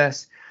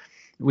process.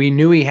 We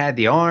knew he had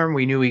the arm.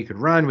 We knew he could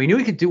run. We knew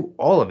he could do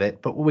all of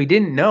it. But what we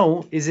didn't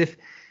know is if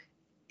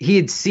he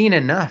had seen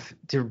enough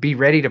to be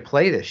ready to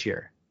play this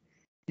year.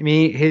 I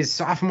mean, his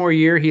sophomore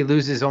year, he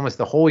loses almost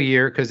the whole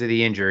year because of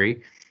the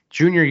injury.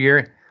 Junior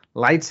year,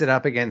 lights it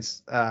up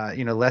against,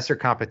 lesser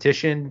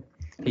competition.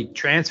 He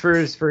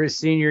transfers for his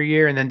senior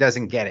year and then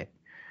doesn't get it.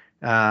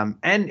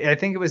 And I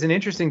think it was an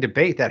interesting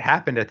debate that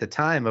happened at the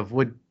time of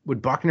would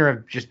Buckner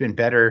have just been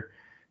better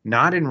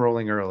not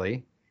enrolling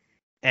early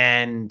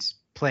and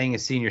playing a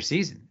senior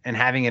season and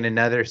having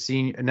another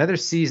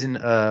season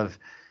of,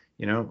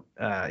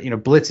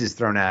 blitzes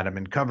thrown at him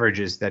and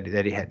coverages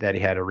that he had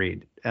to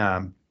read.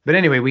 But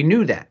anyway, we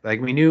knew that.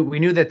 We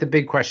knew that the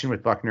big question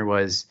with Buckner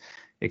was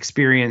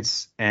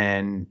experience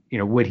and,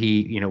 would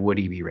he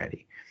be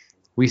ready?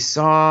 We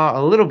saw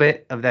a little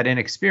bit of that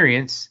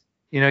inexperience,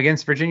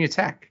 against Virginia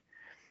Tech.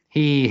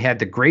 He had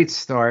the great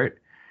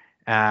start,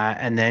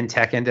 and then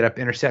Tech ended up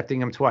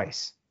intercepting him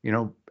twice,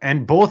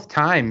 and both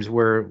times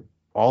were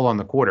all on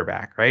the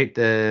quarterback, right?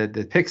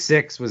 The pick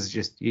six was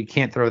just, you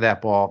can't throw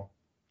that ball.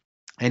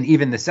 And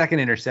even the second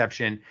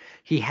interception,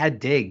 he had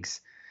Diggs.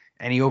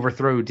 And he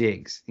overthrew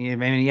Diggs.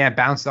 It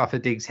bounced off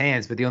of Diggs'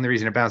 hands, but the only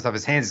reason it bounced off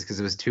his hands is because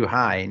it was too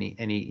high,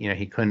 and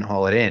he couldn't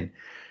haul it in.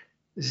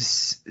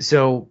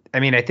 So,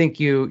 I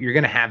think you're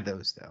going to have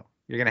those, though.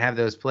 You're going to have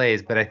those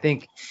plays, but I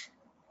think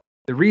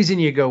the reason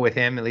you go with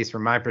him, at least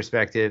from my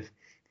perspective,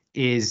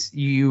 is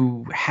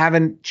you have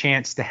a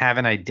chance to have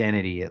an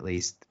identity, at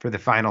least for the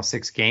final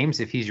 6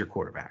 games, if he's your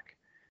quarterback.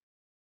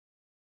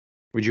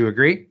 Would you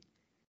agree?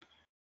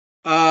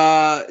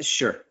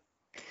 Sure.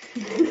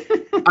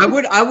 I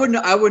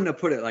wouldn't have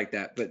put it like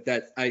that, but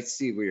that I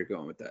see where you're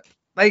going with that.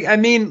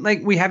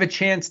 We have a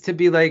chance to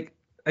be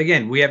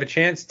we have a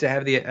chance to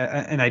have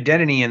an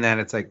identity in that.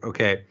 It's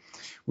okay,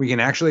 we can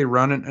actually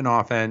run an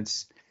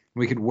offense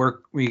We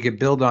could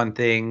build on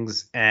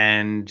things,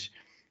 and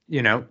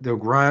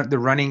the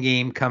running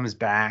game comes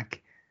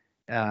back,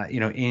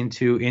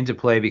 into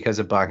play because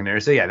of Buckner.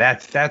 So yeah,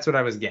 that's what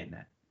I was getting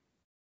at.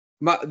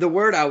 The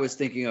word I was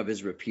thinking of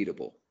is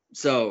repeatable.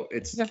 So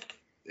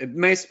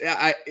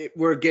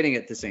we're getting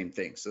at the same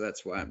thing. So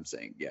that's why I'm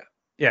saying, yeah.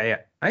 Yeah.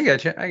 I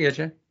get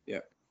you.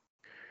 Yeah.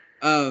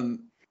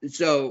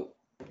 So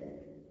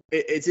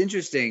it's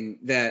interesting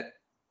that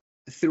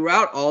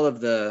throughout all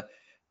of the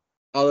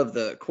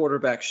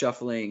quarterback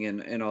shuffling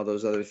and all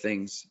those other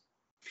things,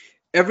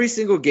 every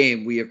single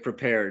game we have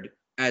prepared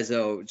as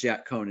though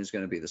Jack Coan is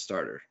going to be the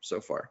starter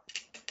so far.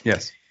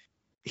 Yes.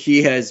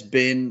 He has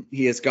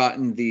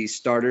gotten the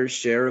starter's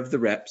share of the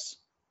reps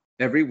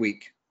every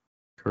week.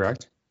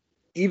 Correct.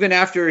 Even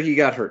after he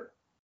got hurt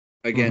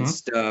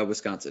against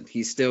Wisconsin,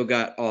 he still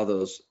got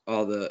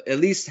at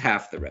least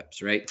half the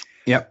reps, right?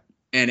 Yep.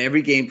 And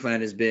every game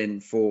plan has been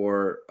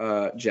for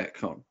Jack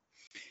Coan.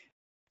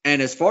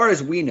 And as far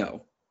as we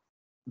know,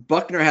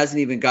 Buckner hasn't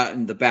even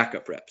gotten the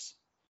backup reps.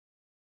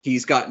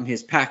 He's gotten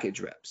his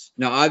package reps.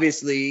 Now,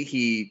 obviously,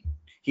 he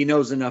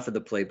knows enough of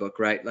the playbook,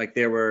 right? Like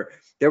there were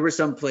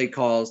some play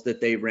calls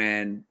that they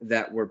ran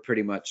that were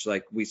pretty much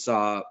like we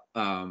saw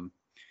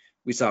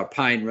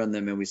Pine run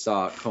them and we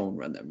saw Coan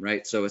run them,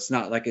 right? So it's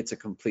not like it's a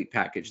complete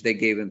package. They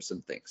gave him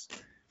some things.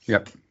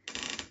 Yep.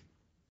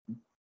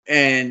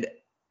 And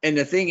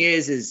the thing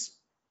is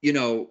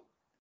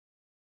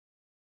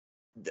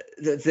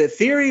the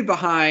theory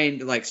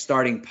behind like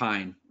starting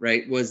Pine,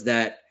 right, was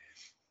that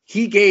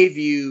he gave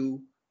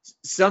you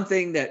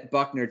something that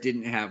Buckner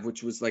didn't have,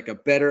 which was like a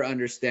better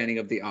understanding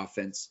of the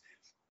offense,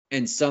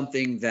 and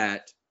something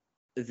that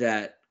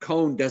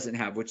Coan doesn't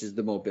have, which is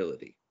the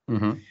mobility.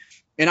 Mm-hmm.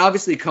 And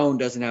obviously Coan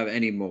doesn't have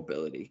any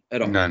mobility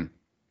at all. None.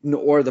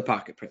 Or the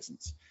pocket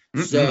presence.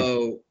 Mm-mm.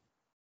 So,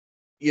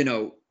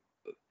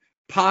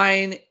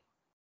 Pine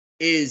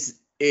is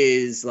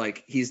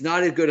like, he's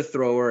not as good a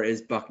thrower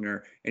as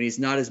Buckner, and he's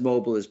not as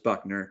mobile as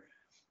Buckner.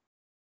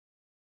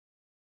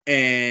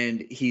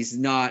 And he's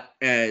not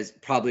as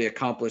probably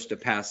accomplished a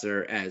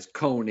passer as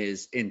Coan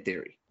is in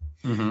theory.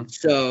 Mm-hmm.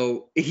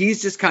 So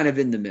he's just kind of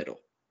in the middle.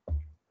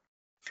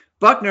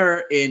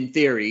 Buckner, in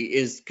theory,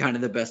 is kind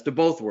of the best of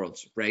both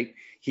worlds, right?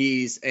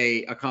 He's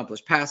a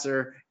accomplished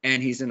passer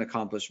and he's an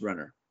accomplished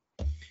runner.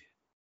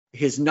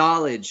 His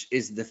knowledge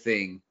is the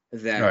thing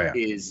that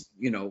is,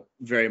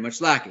 very much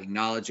lacking.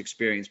 Knowledge,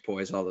 experience,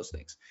 poise, all those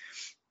things.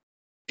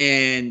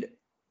 And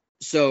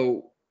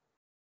so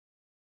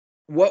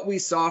what we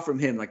saw from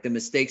him, like the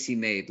mistakes he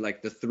made,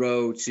 like the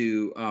throw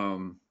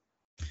to,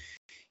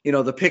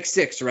 the pick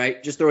six,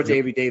 right? Just throw it to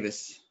Avery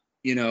Davis.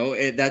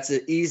 That's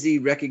an easy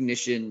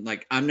recognition.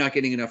 Like, I'm not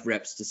getting enough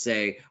reps to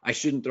say I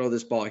shouldn't throw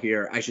this ball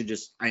here.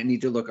 I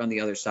need to look on the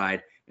other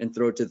side and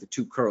throw it to the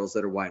two curls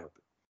that are wide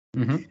open.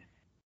 Mm-hmm.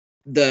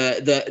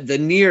 The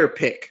near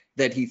pick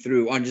that he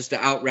threw on just an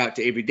out route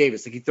to Avery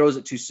Davis, like he throws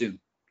it too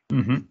soon.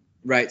 Mm-hmm.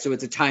 Right. So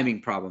it's a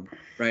timing problem,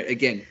 right?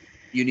 Again,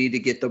 you need to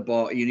get the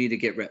ball. You need to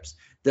get reps.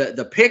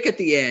 The pick at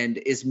the end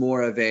is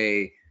more of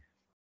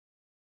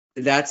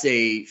that's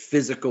a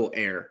physical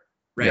error,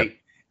 right?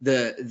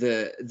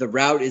 Yep. The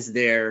route is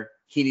there.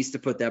 He needs to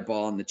put that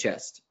ball on the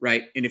chest,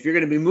 right? And if you're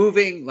going to be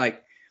moving,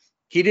 like,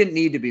 he didn't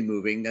need to be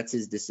moving. That's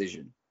his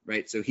decision,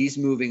 right? So he's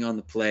moving on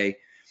the play,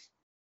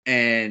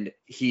 and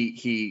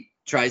he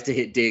tries to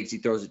hit Diggs. He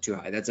throws it too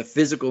high. That's a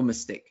physical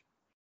mistake,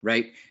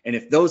 right? And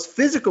if those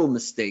physical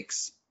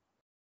mistakes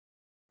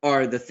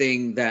are the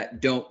thing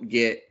that don't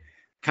get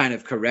kind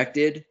of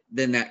corrected,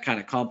 then that kind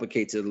of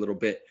complicates it a little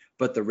bit.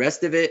 But the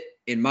rest of it,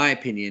 in my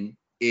opinion,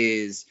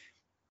 is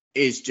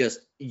just,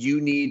 you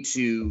need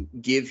to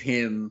give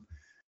him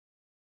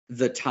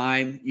the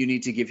time. You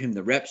need to give him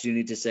the reps. You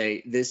need to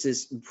say, this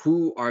is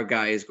who our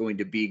guy is going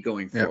to be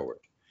going forward.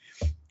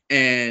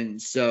 And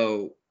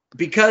so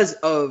because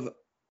of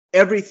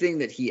everything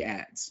that he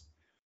adds,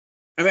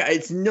 I mean,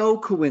 it's no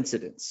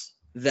coincidence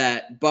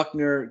that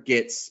Buckner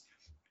gets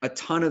a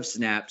ton of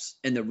snaps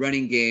and the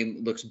running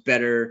game looks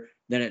better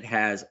than it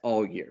has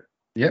all year.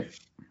 Yep.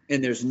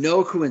 And there's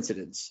no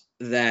coincidence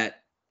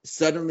that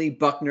suddenly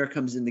Buckner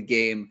comes in the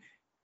game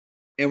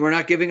and we're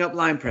not giving up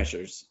line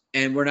pressures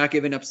and we're not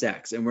giving up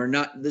sacks and we're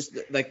not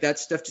that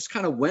stuff just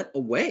kind of went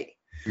away.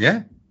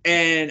 Yeah.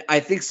 And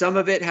I think some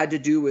of it had to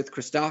do with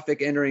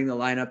Kristofic entering the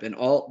lineup and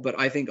all, but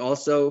I think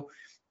also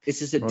it's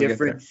just a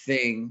different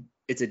thing.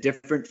 It's a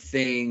different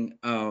thing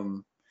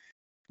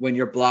when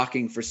you're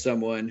blocking for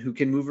someone who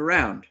can move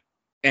around,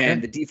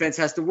 and the defense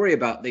has to worry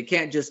about. They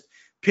can't just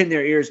pin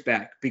their ears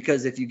back,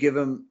 because if you give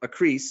them a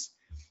crease,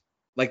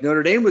 like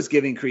Notre Dame was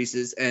giving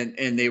creases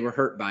and they were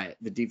hurt by it.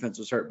 The defense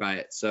was hurt by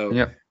it.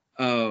 So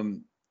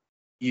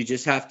you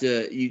just have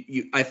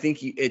to, I think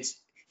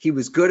he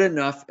was good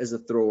enough as a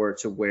thrower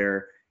to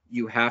where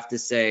you have to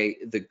say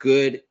the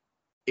good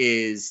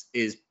is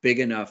big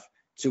enough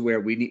to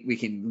where we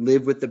can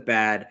live with the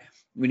bad.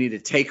 We need to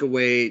take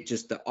away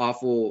just the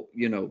awful,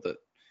 the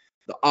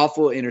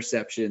awful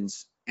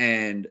interceptions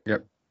and,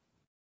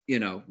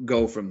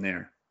 go from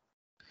there.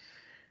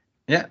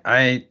 Yeah,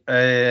 I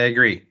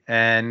agree.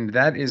 And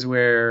that is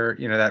where,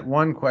 that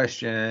one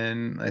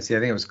question, let's see, I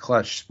think it was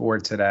Clutch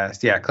Sports had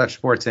asked. Yeah, Clutch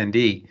Sports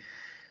ND.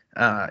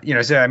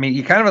 So I mean,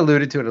 you kind of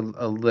alluded to it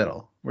a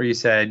little, where you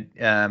said,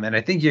 and I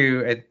think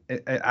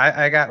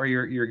I got where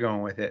you're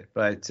going with it,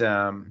 but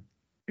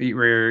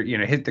where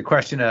hit the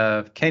question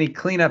of, can he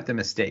clean up the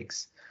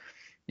mistakes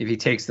if he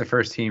takes the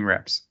first team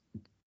reps?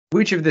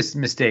 Which of the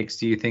mistakes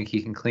do you think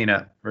he can clean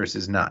up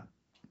versus not?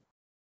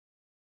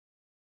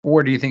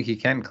 Or do you think he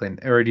can clean,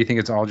 or do you think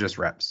it's all just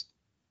reps?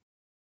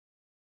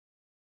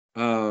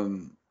 Well,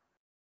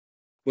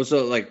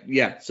 so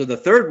the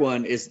third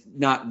one is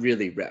not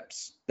really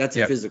reps. That's a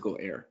Yep. physical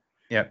error.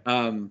 Yeah.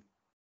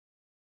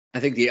 I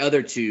think the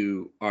other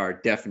two are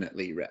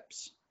definitely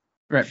reps.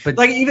 Right. But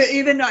Like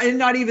even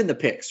not even the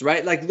picks,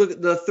 right? Like look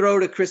at the throw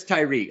to Chris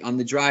Tyree on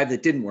the drive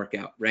that didn't work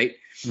out, right?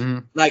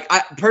 Mhm. Like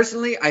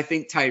I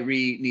think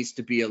Tyree needs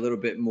to be a little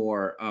bit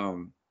more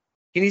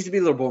he needs to be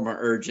a little bit more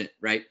urgent,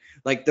 right?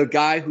 Like the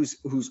guy who's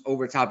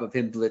over top of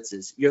him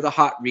blitzes. You're the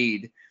hot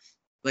read.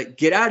 Like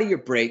get out of your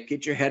break,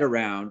 get your head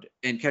around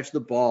and catch the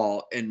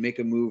ball and make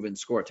a move and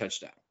score a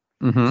touchdown.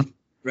 Mhm.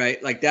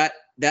 Right? Like that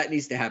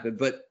needs to happen,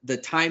 but the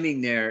timing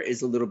there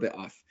is a little bit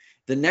off.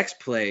 The next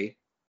play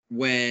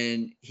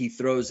when he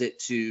throws it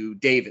to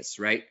Davis,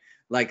 right?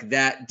 Like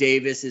that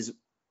Davis is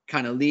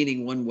kind of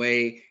leaning one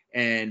way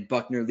and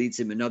Buckner leads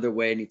him another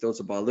way and he throws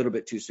the ball a little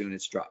bit too soon,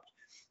 it's dropped.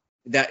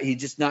 That he's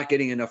just not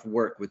getting enough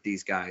work with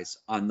these guys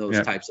on those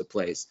types of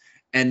plays.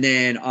 And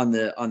then on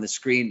the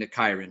screen to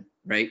Kyron,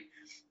 right?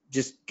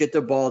 Just get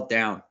the ball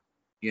down,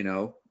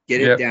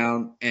 get it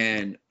down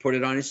and put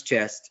it on his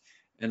chest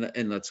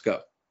and let's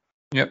go.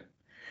 Yep.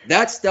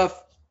 That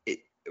stuff,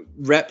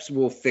 reps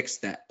will fix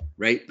that,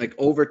 right? Like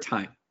over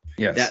time,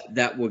 Yes.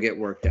 that will get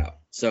worked out.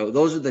 So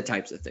those are the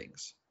types of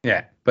things.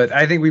 Yeah, but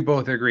I think we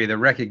both agree the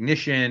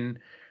recognition,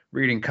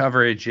 reading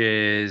coverage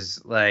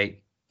is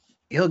like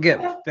he'll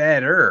get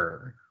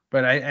better.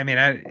 But I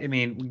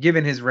mean,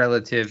 given his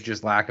relative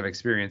just lack of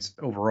experience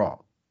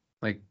overall,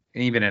 like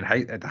even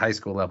at the high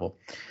school level,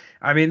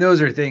 I mean,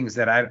 those are things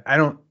that I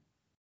don't.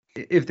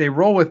 If they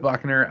roll with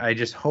Buckner, I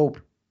just hope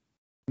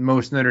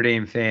most Notre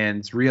Dame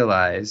fans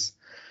realize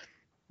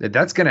that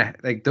that's gonna,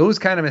 like, those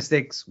kind of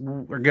mistakes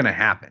are gonna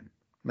happen,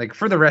 like,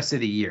 for the rest of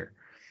the year.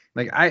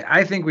 Like,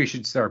 I think we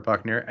should start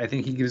Buckner. I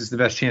think he gives us the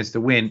best chance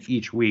to win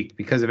each week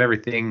because of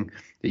everything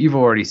that you've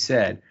already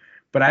said.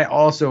 But I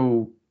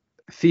also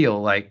feel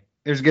like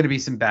there's going to be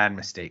some bad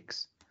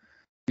mistakes.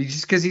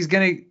 Just because he's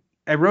going to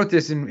 – I wrote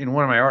this in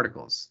one of my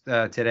articles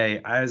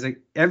today. I was like,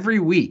 every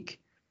week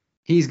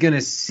he's going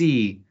to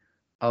see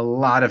a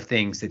lot of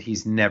things that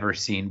he's never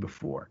seen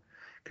before.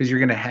 Because you're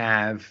going to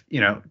have –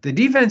 the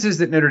defenses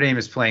that Notre Dame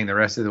is playing the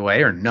rest of the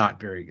way are not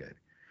very good,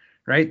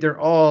 right? They're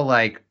all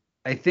like –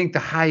 I think the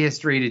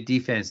highest rated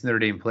defense Notre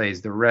Dame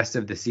plays the rest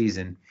of the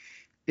season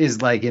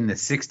is like in the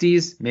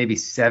 60s, maybe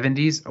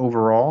 70s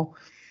overall.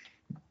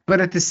 But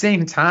at the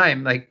same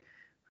time, like,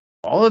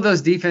 all of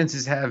those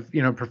defenses have,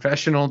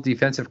 professional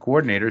defensive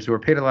coordinators who are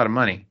paid a lot of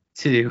money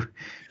to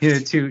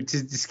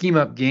scheme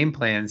up game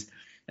plans.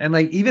 And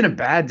like even a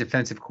bad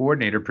defensive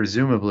coordinator,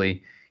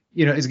 presumably,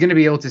 is going to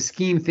be able to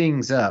scheme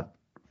things up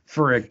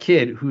for a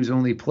kid who's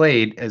only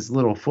played as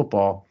little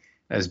football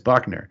as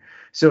Buckner.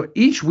 So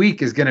each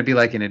week is going to be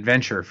like an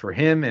adventure for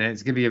him, and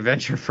it's going to be an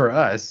adventure for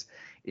us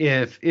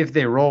if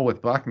they roll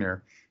with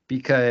Buckner,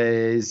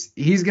 because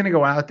he's going to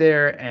go out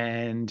there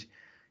and,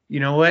 you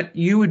know what,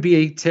 you would be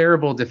a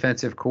terrible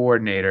defensive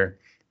coordinator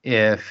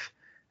if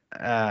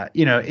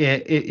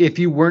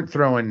you weren't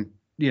throwing,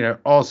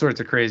 all sorts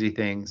of crazy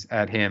things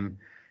at him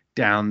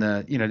down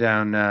the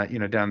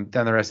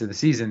rest of the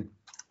season,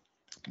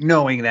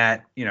 knowing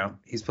that,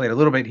 he's played a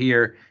little bit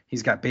here.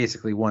 He's got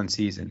basically one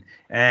season.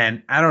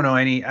 And I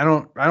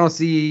don't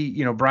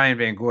see, Brian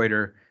Van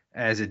Goyder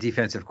as a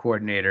defensive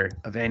coordinator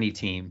of any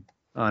team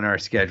on our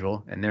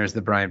schedule. And there's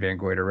the Brian Van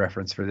Goyder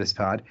reference for this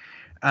pod.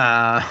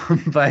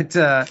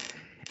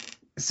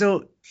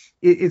 So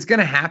it's going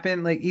to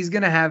happen. Like, he's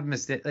going to have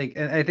mistakes. Like,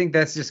 and I think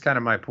that's just kind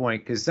of my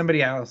point, because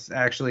somebody else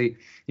actually,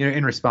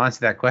 in response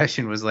to that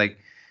question was like,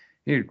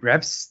 dude,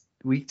 reps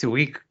week to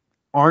week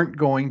aren't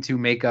going to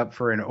make up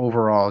for an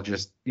overall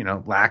just,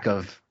 lack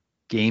of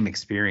game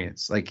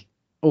experience, like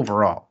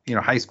overall,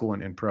 high school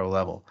and pro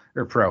level,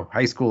 or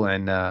high school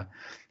and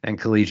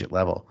collegiate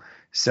level.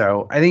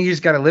 So I think you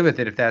just got to live with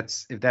it. If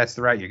that's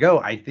the route you go,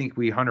 I think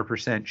we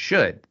 100%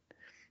 should.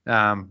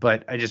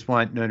 But I just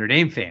want Notre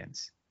Dame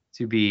fans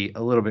to be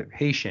a little bit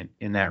patient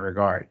in that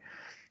regard,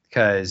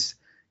 because,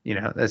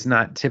 that's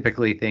not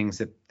typically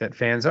things that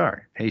fans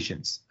are,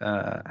 patience.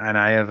 And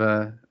I have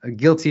a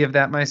guilty of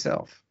that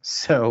myself.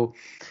 So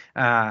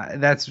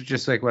that's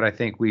just like what I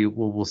think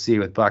we'll see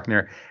with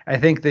Buckner. I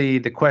think the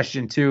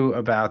question too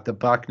about the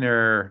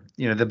Buckner,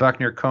 the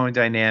Buckner Cohn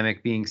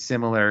dynamic being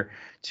similar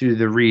to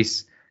the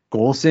Reese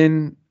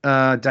Golson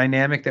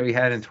dynamic that we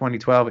had in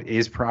 2012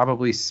 is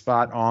probably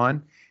spot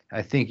on.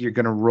 I think you're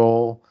going to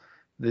roll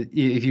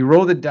if you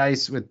roll the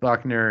dice with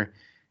Buckner,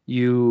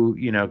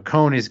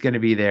 Cohn is going to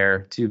be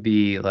there to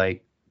be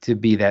like to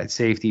be that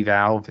safety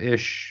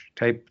valve-ish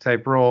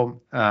type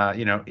role.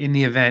 In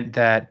the event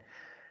that,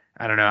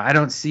 I don't know, I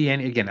don't see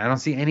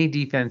any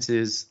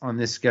defenses on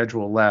this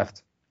schedule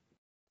left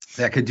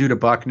that could do to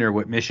Buckner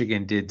what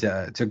Michigan did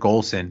to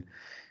Golson.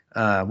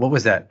 What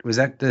was that? Was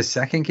that the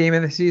second game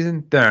of the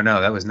season?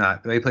 No, that was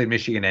not. They played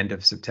Michigan end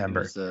of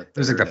September. It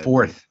was like the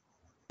fourth.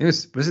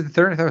 Was it the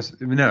third? I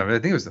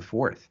think it was the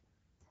fourth.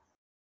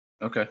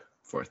 Okay,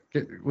 fourth.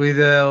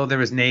 There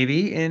was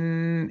Navy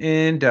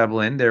in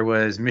Dublin. There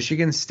was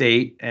Michigan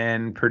State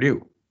and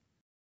Purdue.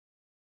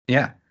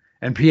 Yeah,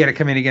 and he had to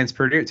come in against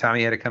Purdue.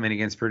 Tommy had to come in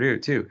against Purdue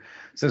too.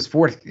 So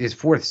his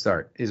fourth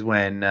start is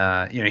when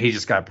he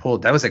just got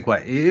pulled. That was like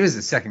what? It was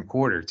the second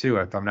quarter too,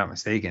 if I'm not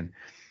mistaken.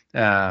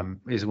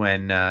 Is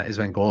when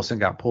Golson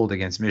got pulled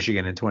against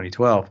Michigan in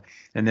 2012,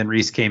 and then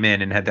Reese came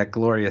in and had that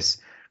glorious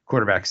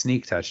quarterback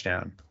sneak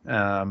touchdown.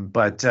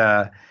 But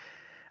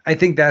I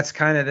think that's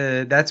kind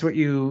of that's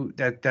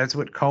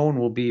what Cohn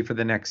will be for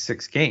the next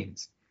 6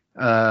 games.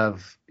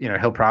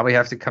 He'll probably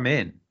have to come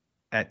in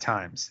at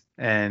times,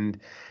 and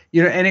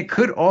it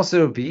could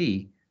also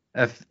be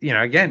if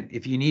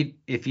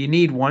you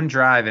need one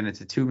drive and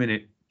it's a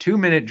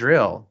 2-minute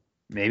drill,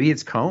 maybe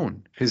it's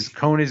Cohn, because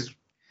Cohn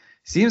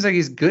seems like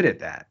he's good at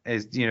that,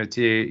 as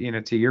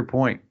to your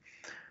point.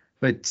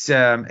 But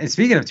and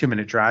speaking of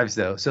 2-minute drives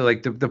though, so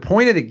like the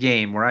point of the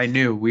game where I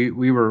knew we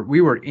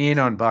were in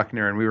on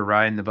Buckner and we were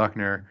riding the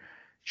Buckner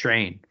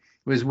train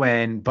was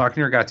when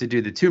Buckner got to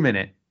do the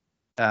 2-minute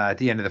at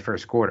the end of the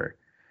first quarter,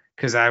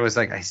 because I was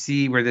like, I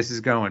see where this is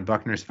going.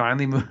 Buckner's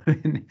finally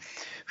moving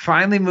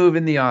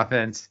the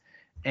offense,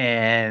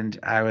 and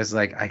I was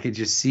like, I could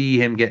just see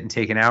him getting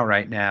taken out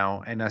right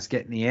now and us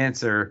getting the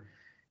answer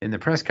in the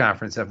press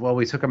conference of, well,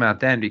 we took him out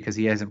then because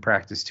he hasn't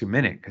practiced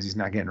 2-minute because he's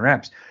not getting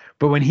reps.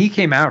 But when he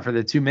came out for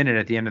the 2-minute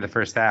at the end of the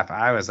first half,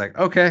 I was like,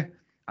 okay,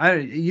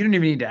 you didn't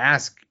even need to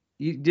ask.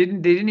 They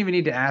didn't even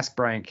need to ask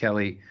Brian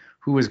Kelly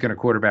who was going to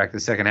quarterback the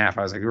second half.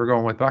 I was like, we're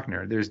going with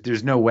Buckner.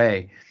 There's no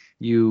way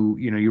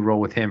you roll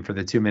with him for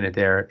the 2-minute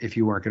there if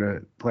you weren't going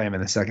to play him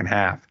in the second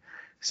half.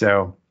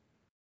 So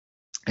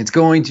it's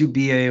going to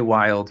be a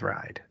wild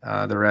ride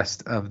the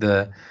rest of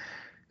the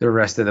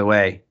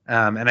way.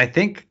 And I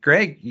think,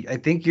 Greg, I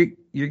think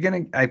you're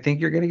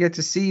gonna get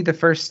to see the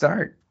first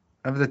start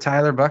of the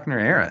Tyler Buckner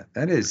era.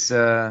 That's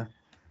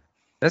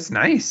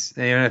nice.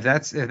 If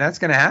that's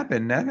gonna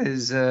happen,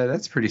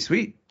 that's pretty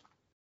sweet.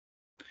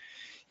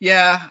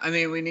 Yeah, I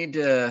mean, we need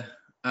to.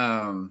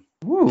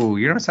 Ooh,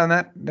 you don't sound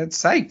that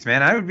psyched,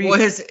 man. I would be. Well,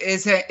 his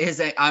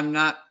I'm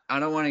not. I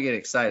don't want to get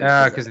excited.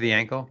 Because of the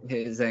ankle.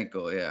 His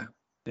ankle, yeah.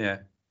 Yeah.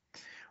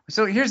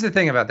 So here's the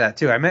thing about that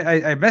too. I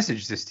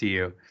messaged this to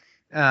you.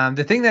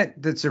 The thing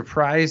that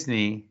surprised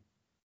me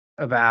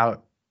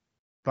about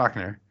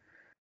Buckner,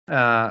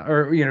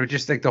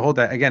 just like the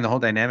whole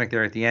dynamic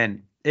there at the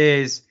end,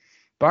 is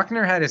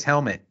Buckner had his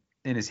helmet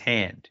in his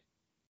hand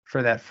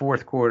for that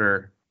fourth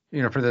quarter.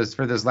 For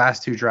those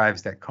last 2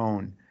 drives that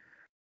Cohn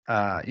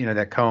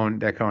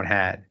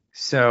had.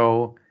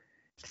 So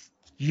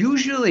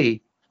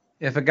usually,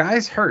 if a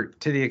guy's hurt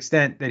to the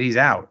extent that he's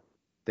out,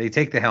 they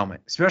take the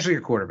helmet, especially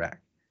a quarterback.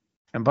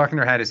 And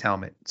Buckner had his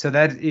helmet. So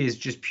that is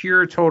just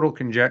pure total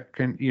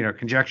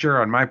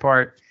conjecture on my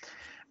part.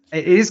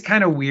 It is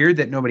kind of weird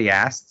that nobody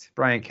asked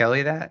Brian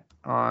Kelly that,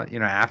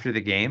 after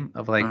the game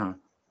of like,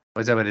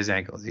 what's up with his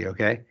ankle? Is he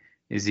okay?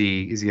 Is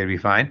he going to be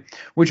fine?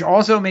 Which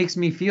also makes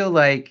me feel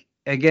like,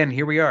 again,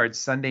 here we are. It's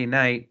Sunday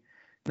night.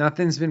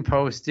 Nothing's been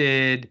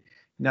posted.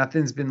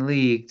 Nothing's been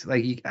leaked.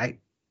 Like,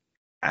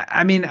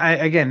 I mean,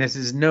 this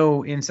is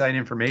no inside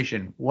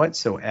information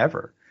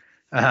whatsoever.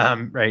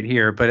 Right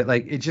here, but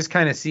it just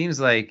kind of seems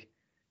like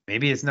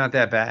maybe it's not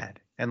that bad,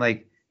 and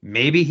like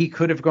maybe he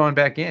could have gone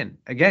back in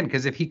again,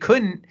 because if he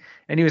couldn't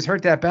and he was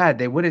hurt that bad,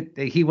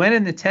 he went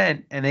in the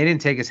tent and they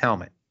didn't take his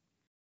helmet.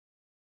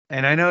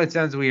 And I know it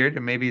sounds weird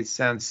and maybe it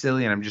sounds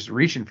silly and I'm just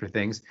reaching for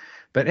things,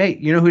 but hey,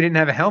 who didn't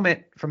have a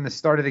helmet from the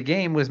start of the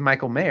game was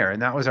Michael Mayer,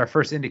 and that was our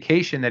first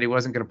indication that he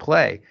wasn't going to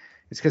play.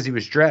 It's because he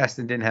was dressed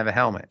and didn't have a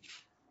helmet.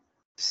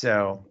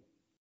 So,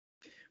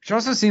 which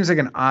also seems like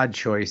an odd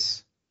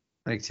choice.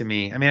 Like, to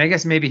me, I mean, I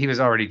guess maybe he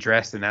was already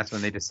dressed and that's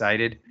when they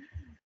decided.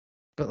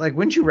 But like,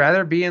 wouldn't you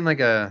rather be in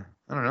like a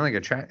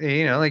track,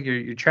 like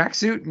your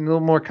tracksuit and a little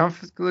more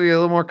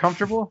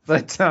comfortable?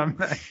 But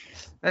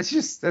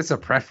that's a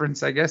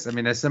preference, I guess. I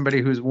mean, as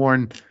somebody who's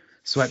worn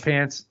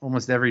sweatpants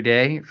almost every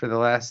day for the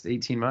last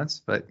 18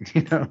 months, but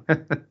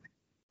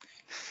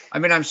I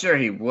mean, I'm sure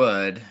he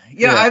would.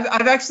 Yeah.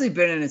 I've actually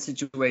been in a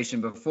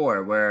situation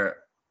before where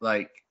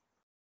like,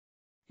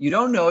 you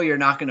don't know you're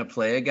not going to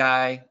play a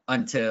guy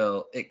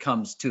until it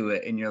comes to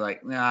it, and you're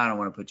like, nah, I don't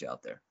want to put you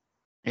out there.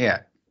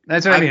 Yeah,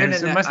 that's what I mean.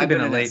 It must have been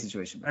a late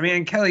situation. I mean,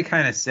 and Kelly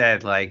kind of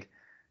said, like,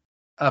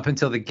 up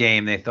until the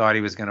game, they thought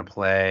he was going to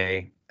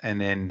play, and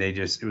then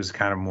it was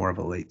kind of more of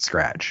a late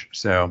scratch.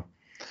 So,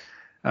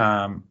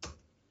 yeah.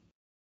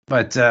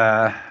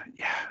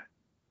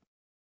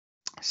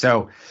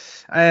 So,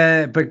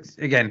 but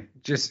again,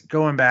 just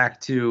going back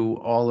to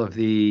all of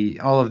the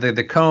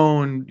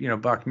Cone,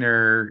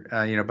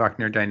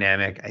 Buckner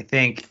dynamic. I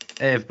think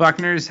if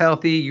Buckner's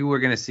healthy, you are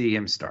going to see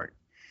him start.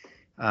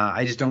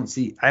 I don't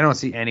see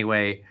any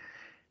way,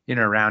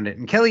 around it.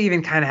 And Kelly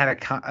even kind of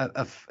had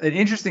an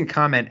interesting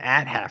comment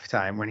at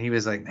halftime when he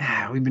was like,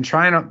 we've been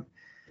trying to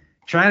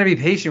be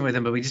patient with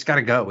him, but we just got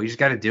to go. We just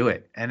got to do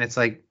it. And it's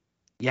like,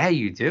 yeah,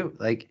 you do.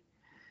 Like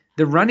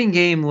the running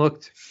game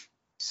looked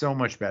so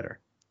much better.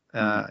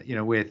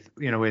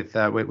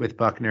 With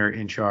Buckner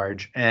in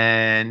charge.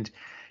 And,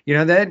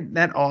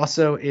 that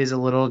also is a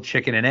little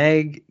chicken and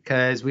egg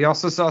because we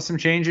also saw some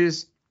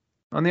changes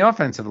on the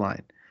offensive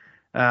line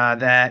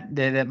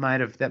that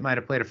might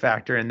have played a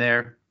factor in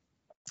there.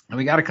 And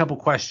we got a couple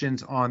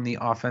questions on the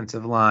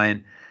offensive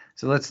line.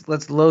 So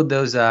let's load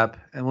those up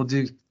and we'll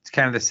do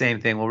kind of the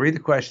same thing. We'll read the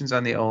questions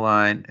on the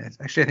O-line.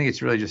 Actually, I think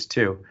it's really just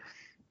two.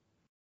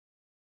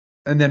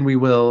 And then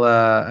we'll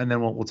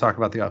talk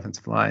about the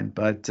offensive line.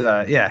 But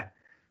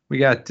we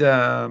got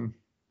Joe.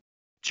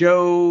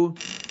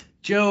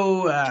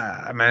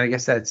 I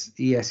guess that's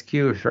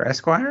ESQ for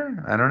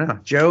Esquire. I don't know.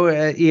 Joe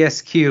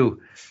ESQ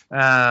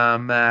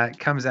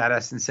comes at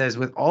us and says,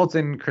 with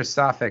Alton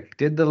Kristofik,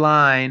 did the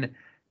line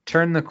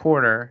turn the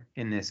corner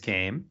in this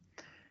game?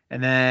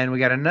 And then we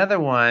got another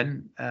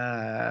one.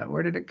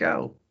 Where did it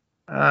go?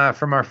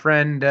 From our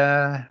friend.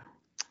 Man,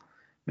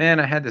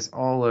 I had this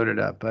all loaded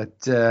up,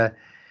 but.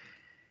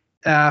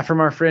 From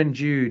our friend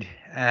Jude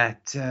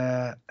at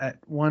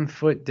 1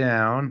 foot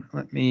down.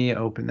 Let me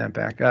open that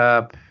back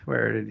up.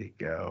 Where did it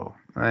go?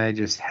 I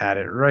just had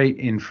it right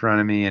in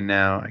front of me, and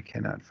now I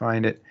cannot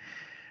find it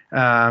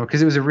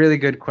because it was a really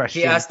good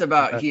question. He asked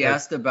about.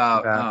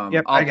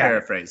 I'll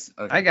paraphrase.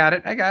 Okay. I got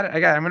it. I'm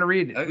going to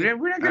read it. Okay.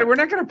 We're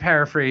not going to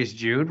paraphrase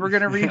Jude. We're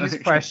going to read his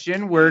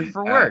question word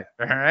for word.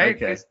 All right.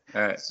 Okay.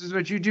 All right. This is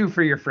what you do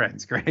for your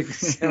friends, Greg.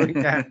 So we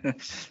got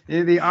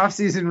the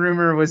offseason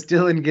rumor was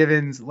Dylan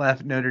Givens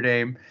left Notre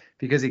Dame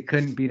because he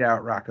couldn't beat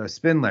out Rocco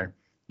Spindler.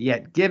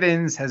 Yet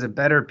Givens has a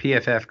better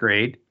PFF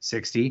grade,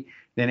 60,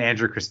 than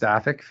Andrew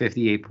Kristofik,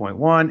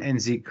 58.1, and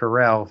Zeke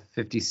Correll,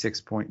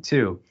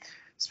 56.2.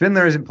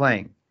 Spindler isn't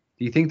playing.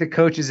 Do you think the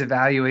coach's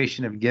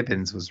evaluation of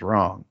Gibbons was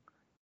wrong?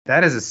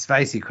 That is a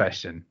spicy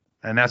question.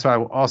 And that's why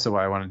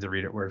I wanted to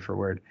read it word for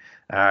word,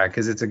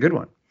 because it's a good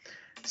one.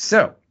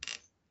 So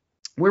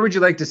where would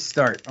you like to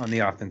start on the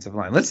offensive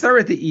line? Let's start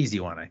with the easy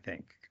one, I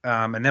think.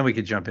 And then we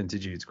could jump into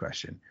Jude's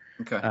question.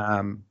 Okay.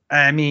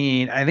 I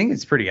think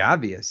it's pretty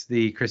obvious.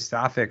 The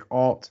Kristofik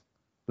alt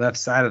left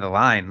side of the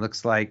line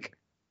looks like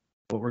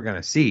what we're going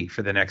to see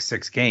for the next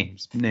 6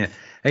 games.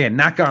 Again,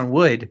 knock on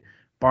wood,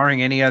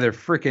 barring any other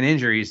freaking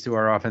injuries to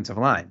our offensive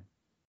line.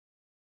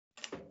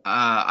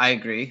 I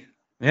agree.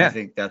 Yeah. I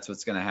think that's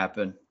what's going to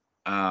happen.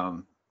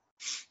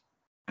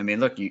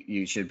 Look,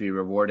 you should be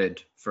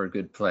rewarded for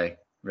good play,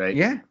 right?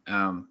 Yeah.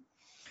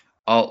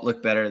 Alt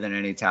looked better than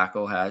any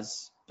tackle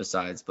has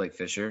besides Blake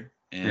Fisher.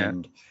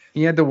 And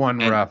he had the one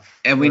rough.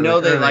 And we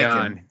know they like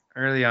him.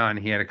 Early on,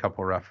 he had a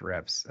couple rough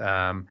reps,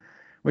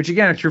 which,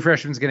 again, a true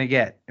freshman's going to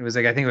get. It was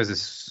like, I think it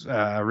was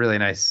a really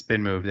nice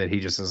spin move that he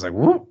just was like,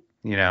 whoop,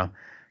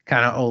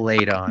 kind of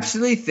olayed on. I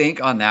actually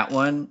think on that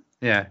one,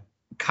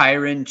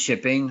 Kyron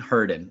chipping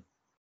hurt him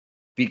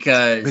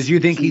because you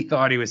think he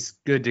thought he was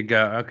good to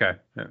go. Okay.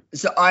 Yeah.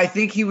 So I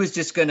think he was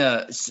just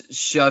gonna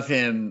shove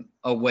him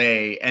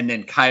away, and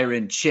then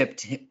Kyron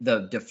chipped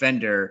the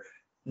defender,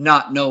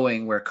 not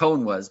knowing where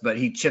Cone was, but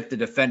he chipped the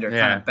defender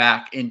kind of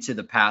back into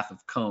the path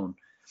of Cone.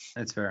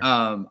 That's fair.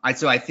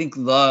 I think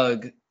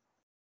Lug.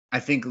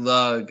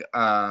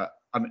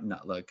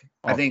 Not Lug.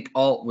 I think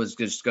Alt was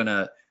just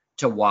gonna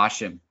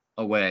wash him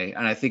away,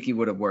 and I think he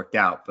would have worked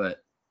out,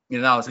 but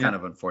that was kind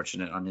of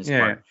unfortunate on his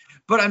part.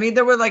 But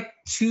there were like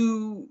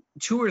two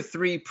or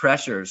three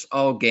pressures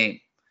all game,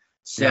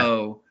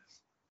 so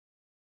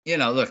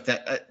look,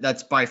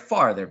 that's by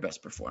far their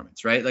best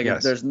performance, right? Like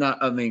there's not,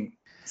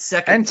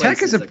 second. And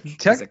Tech is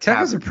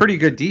a pretty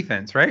good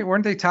defense, right?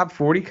 Weren't they top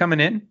 40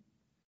 coming in?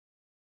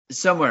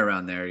 Somewhere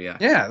around there, yeah.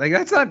 Yeah, like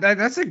that's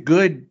a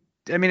good.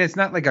 It's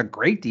not like a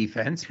great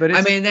defense, but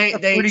it's they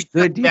pretty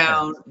good defense.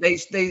 Down.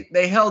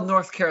 They held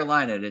North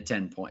Carolina to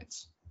 10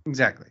 points.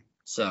 Exactly.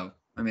 So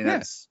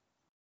that's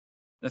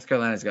North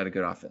Carolina's got a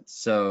good offense.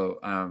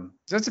 So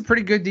that's a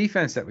pretty good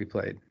defense that we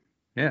played.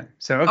 Yeah.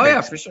 So okay. Oh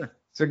yeah, for sure.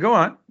 So go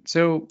on.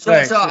 So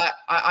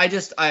I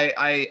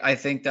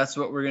think that's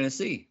what we're gonna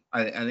see.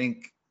 I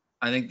think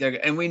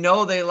they're, and we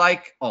know they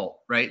like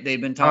Alt, right?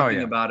 They've been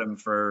talking about him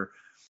for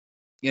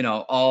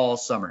all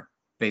summer.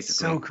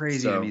 Basically. So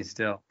crazy to me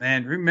still,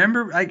 man.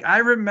 I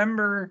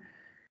remember,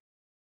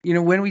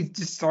 when we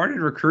just started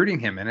recruiting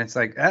him, and it's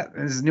like,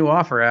 there's a new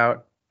offer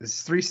out,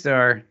 this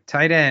 3-star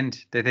tight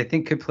end that they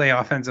think could play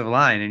offensive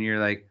line, and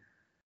you're like,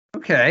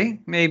 okay,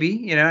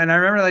 maybe, And I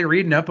remember like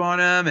reading up on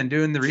him and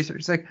doing the research.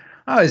 It's like,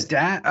 oh, his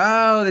dad.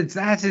 Oh,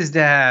 that's his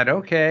dad.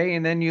 Okay,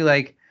 and then you're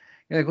like,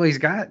 well, he's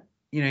got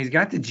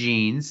the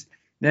genes.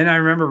 Then I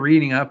remember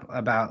reading up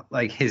about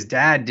like his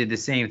dad did the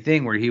same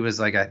thing where he was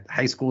like a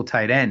high school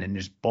tight end and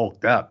just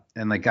bulked up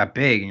and like got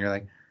big. And you're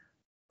like,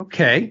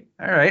 Okay.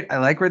 All right. I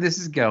like where this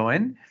is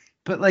going.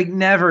 But like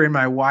never in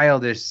my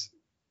wildest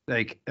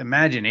like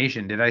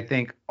imagination did I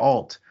think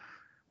Alt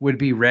would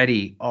be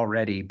ready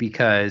already,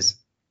 because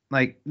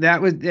like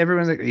that was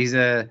everyone's like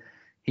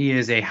he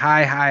is a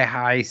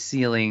high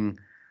ceiling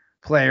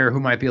player who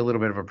might be a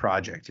little bit of a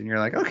project. And you're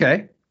like,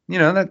 okay,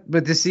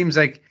 but this seems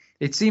like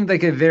it seemed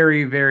like a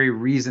very, very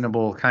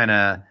reasonable kind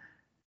of,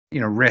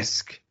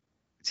 risk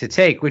to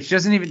take, which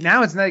doesn't even,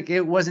 now it's like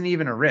it wasn't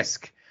even a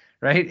risk,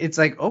 right? It's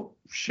like, oh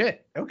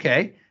shit,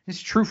 okay,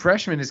 this true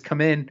freshman has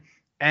come in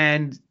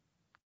and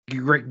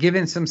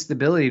given some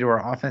stability to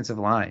our offensive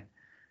line,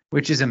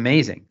 which is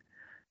amazing.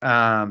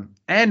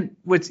 And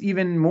what's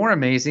even more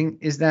amazing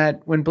is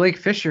that when Blake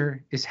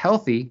Fisher is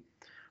healthy,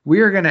 we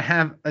are going to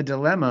have a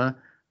dilemma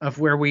of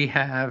where we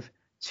have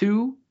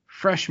two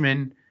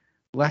freshman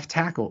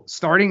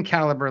starting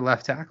caliber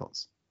left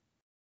tackles.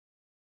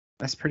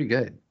 That's pretty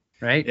good,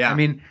 right? Yeah. I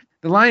mean,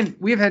 the line,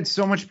 we've had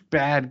so much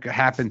bad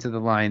happen to the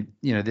line,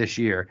 this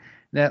year,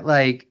 that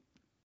like,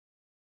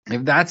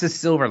 if that's a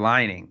silver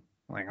lining,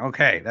 like,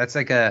 okay, that's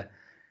like that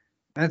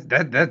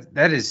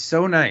is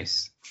so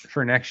nice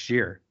for next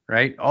year,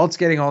 right? Alt's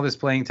getting all this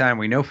playing time.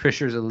 We know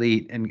Fisher's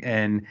elite,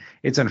 and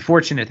it's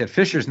unfortunate that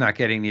Fisher's not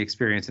getting the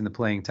experience in the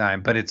playing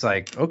time, but it's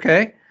like,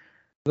 okay,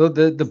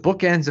 the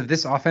bookends of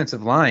this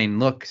offensive line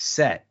look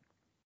set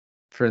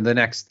for the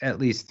next at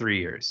least 3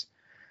 years.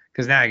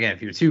 Because now again,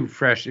 if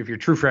you're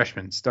true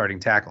freshmen starting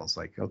tackles,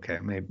 like, okay,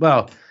 maybe,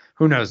 well,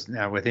 who knows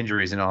now with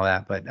injuries and all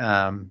that, but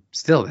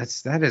still,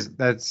 that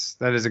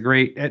is a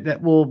great,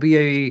 that will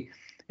be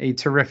a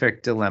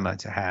terrific dilemma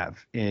to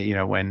have,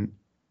 when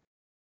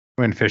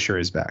Fisher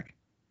is back.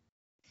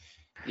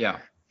 Yeah.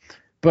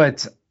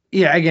 But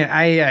yeah, again,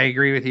 I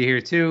agree with you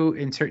here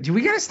too. Do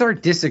we got to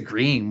start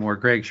disagreeing more,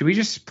 Greg? Should we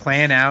just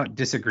plan out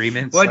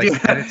disagreements? What do you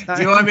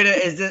want me to?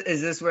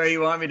 Is this where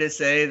you want me to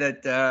say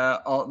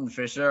that Alt and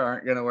Fisher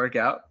aren't going to work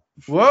out?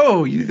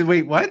 Whoa!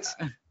 Wait, what?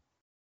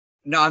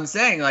 No, I'm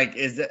saying like,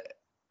 is it?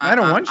 I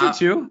don't want you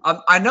to.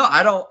 I know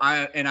I don't.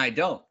 I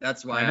don't.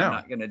 That's why I'm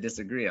not going to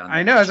disagree on that.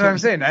 I know. That's what I'm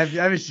saying.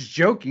 I was just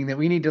joking that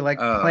we need to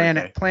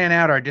plan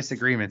out our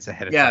disagreements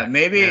ahead of time.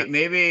 Maybe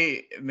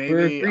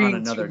We're on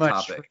another too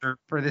much topic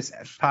for this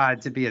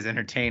pod to be as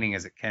entertaining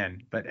as it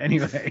can. But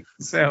anyway,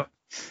 so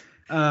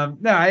no,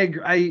 I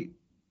agree.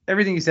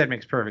 Everything you said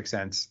makes perfect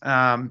sense.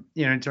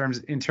 In terms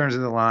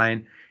of the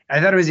line,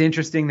 I thought it was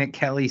interesting that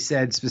Kelly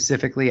said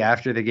specifically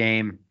after the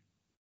game,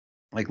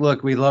 like,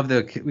 look, we love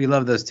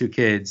those two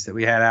kids that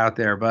we had out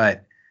there,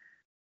 but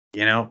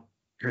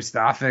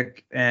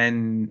Kristofek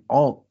and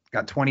Alt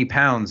got 20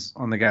 pounds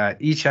on the guy.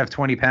 Each have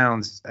 20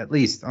 pounds at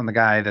least on the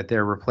guy that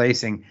they're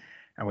replacing,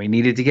 and we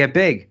needed to get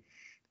big.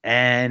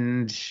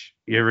 And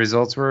your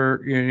results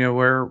were,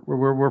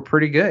 were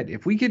pretty good.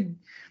 If we could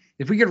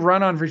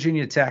run on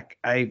Virginia Tech,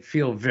 I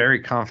feel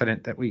very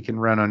confident that we can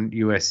run on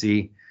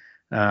USC,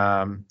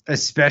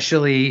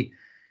 especially.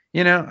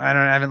 I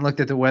haven't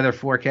looked at the weather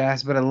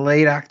forecast, but a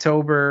late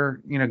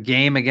October,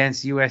 game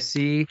against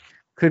USC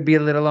could be a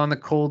little on the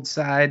cold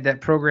side.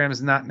 That program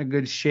is not in a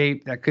good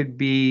shape. That could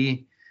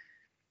be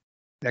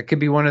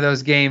one of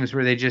those games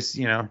where they just,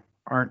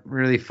 aren't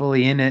really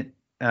fully in it,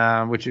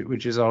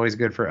 which is always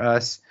good for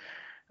us.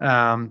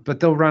 But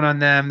they'll run on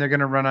them. They're going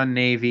to run on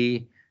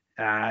Navy.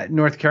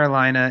 North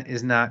Carolina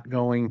is not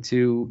going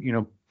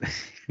to,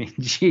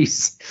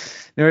 geez.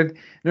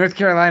 North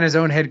Carolina's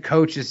own head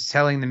coach is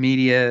telling the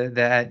media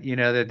that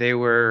that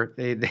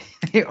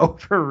they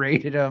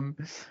overrated him,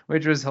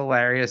 which was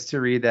hilarious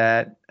to read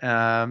that. Who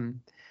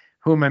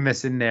am I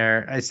missing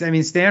there? I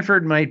mean,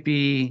 Stanford might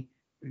be,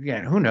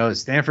 again, who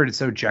knows? Stanford is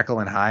so Jekyll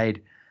and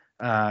Hyde,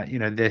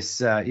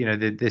 this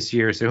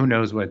year. So who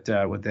knows what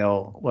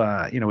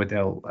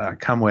they'll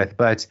come with?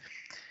 But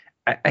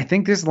I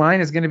think this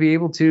line is going to be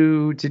able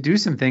to do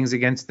some things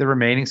against the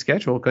remaining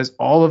schedule, because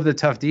all of the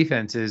tough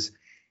defenses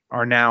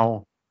are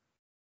now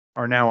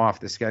off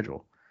the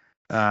schedule.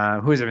 Who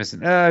was I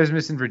missing? I was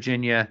missing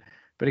Virginia,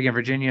 but again,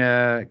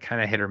 Virginia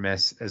kind of hit or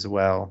miss as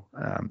well.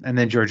 And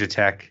then Georgia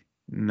Tech,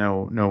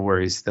 no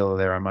worries, still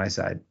there on my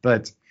side.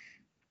 But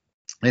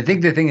I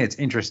think the thing that's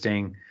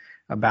interesting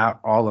about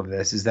all of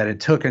this is that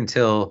it took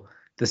until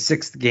the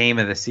 6th game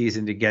of the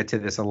season to get to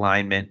this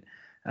alignment,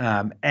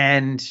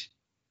 and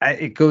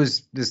it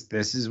goes.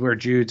 This is where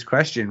Jude's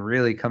question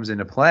really comes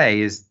into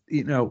play. Is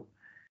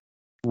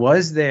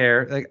was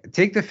there,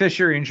 take the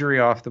Fisher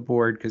injury off the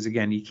board, because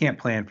again, you can't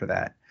plan for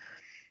that.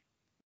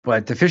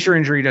 But the Fisher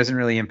injury doesn't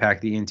really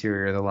impact the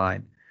interior of the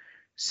line.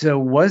 So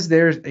was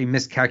there a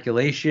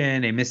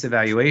miscalculation, a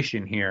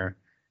misevaluation here,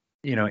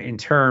 in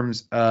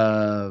terms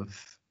of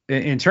the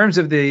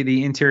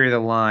interior of the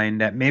line,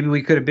 that maybe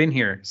we could have been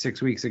here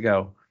 6 weeks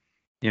ago?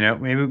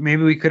 Maybe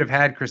we could have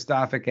had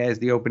Kristofek as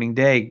the opening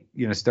day,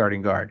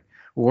 starting guard,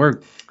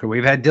 or could we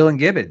have had Dylan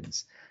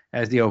Gibbons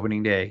as the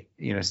opening day,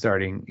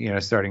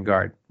 starting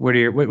guard?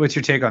 What's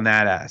your take on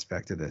that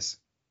aspect of this?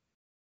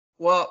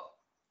 Well,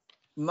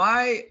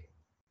 my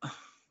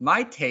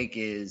take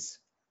is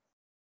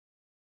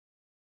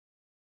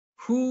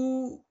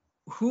who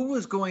who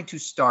was going to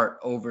start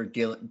over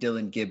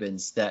Dylan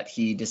Gibbons that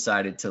he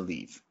decided to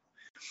leave?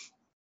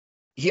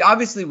 He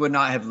obviously would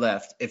not have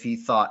left if he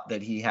thought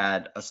that he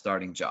had a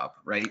starting job,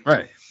 right?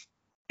 Right.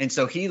 And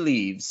so he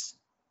leaves,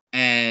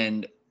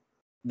 and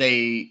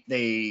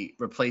they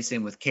replace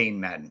him with Kane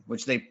Madden,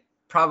 which they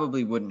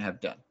probably wouldn't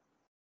have done.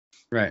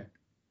 Right.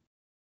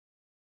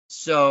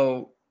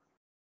 So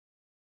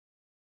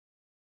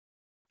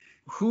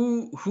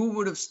who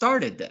would have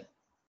started then?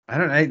 I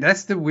don't know.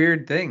 That's the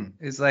weird thing.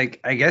 Is like,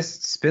 I guess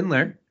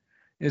Spindler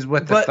is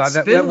what the But thought.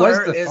 That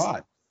was the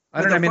thought.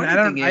 I don't know. I mean,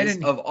 I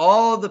didn't. Of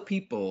all the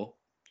people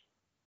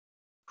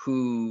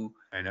who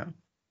I know.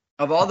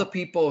 Of all the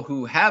people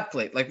who have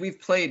played, like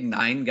we've played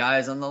 9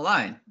 guys on the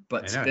line,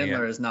 but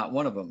Spindler is not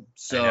one of them.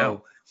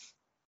 So,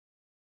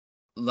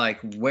 like,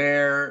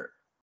 what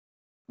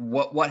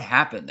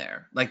happened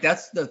there? Like,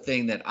 that's the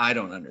thing that I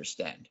don't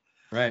understand.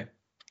 Right.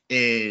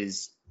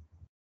 Is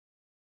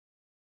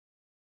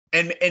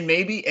and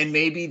maybe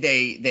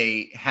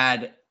they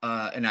had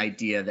an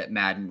idea that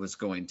Madden was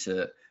going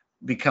to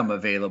become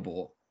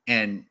available,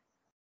 and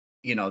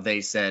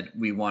they said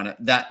we want to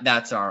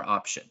that's our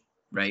option.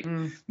 Right.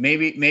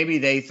 Maybe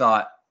they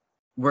thought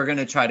we're going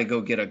to try to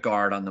go get a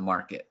guard on the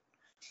market.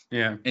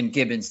 Yeah. And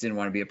Gibbons didn't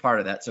want to be a part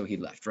of that. So he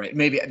left. Right.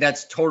 Maybe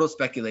that's total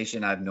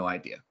speculation. I have no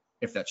idea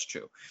if that's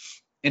true.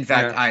 In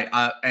fact,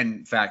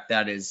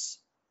 that is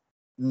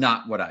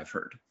not what I've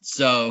heard.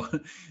 So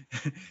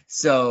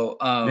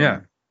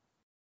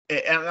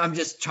I'm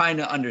just trying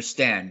to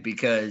understand,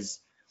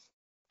 because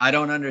I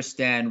don't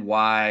understand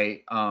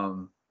why,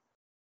 I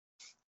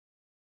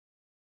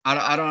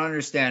don't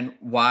understand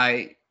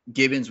why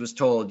Gibbons was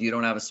told you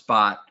don't have a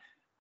spot,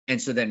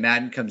 and so then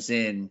Madden comes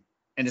in,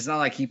 and it's not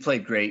like he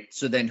played great.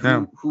 So then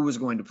who was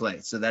going to play?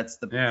 So that's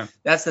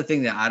the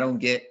thing that I don't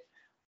get.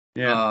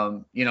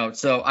 Yeah.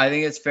 So I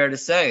think it's fair to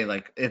say,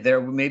 like, if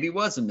there maybe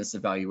was a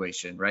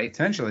misevaluation, right?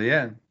 Potentially,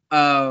 yeah.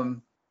 I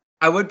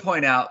would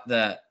point out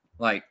that,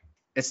 like,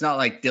 it's not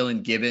like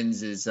Dylan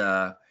Gibbons is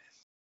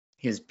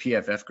his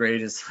PFF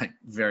grade is like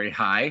very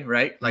high,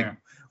 right? Like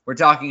we're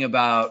talking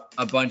about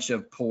a bunch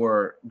of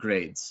poor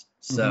grades.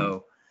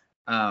 So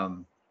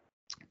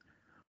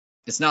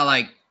it's not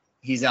like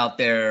he's out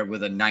there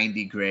with a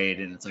 90 grade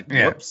and it's like,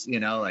 whoops,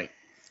 like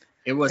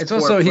it was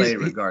poor play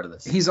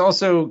regardless. He's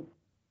also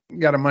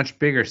got a much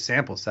bigger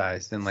sample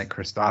size than like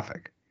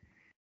Kristofik.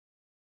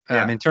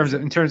 In terms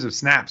of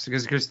snaps,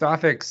 because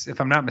Kristofik's, if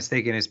I'm not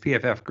mistaken, his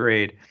PFF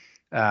grade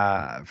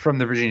from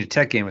the Virginia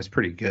Tech game was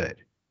pretty good.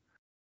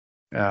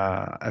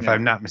 If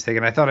I'm not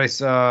mistaken, I thought it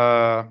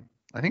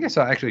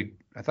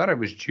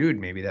was Jude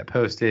maybe that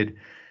posted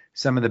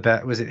some of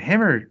the was it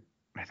him or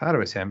I thought it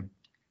was him,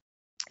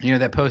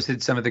 that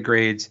posted some of the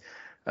grades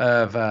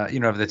of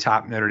of the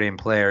top Notre Dame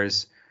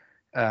players,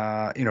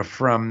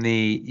 from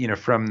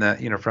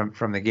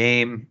the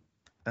game.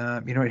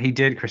 What he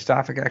did,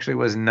 Kristofik actually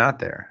was not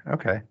there.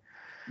 Okay.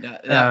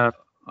 Yeah.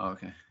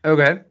 Okay.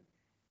 Okay.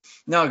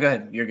 No, go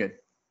ahead. You're good.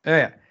 Oh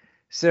yeah.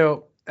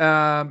 So,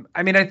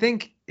 I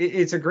think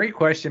it's a great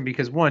question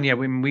because one,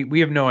 we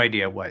have no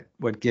idea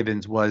what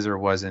Gibbons was or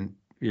wasn't,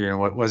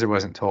 what was or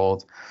wasn't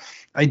told.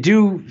 I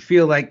do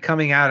feel like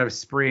coming out of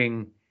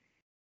spring,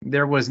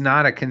 there was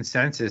not a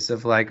consensus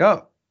of like,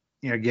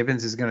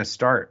 Gibbons is going to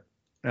start.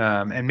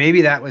 And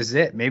maybe that was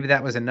it. Maybe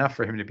that was enough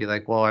for him to be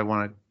like, well, I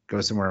want to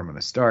go somewhere. I'm going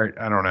to start.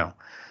 I don't know.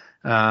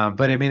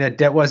 But I mean,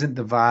 that wasn't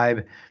the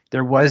vibe.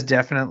 There was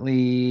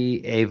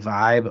definitely a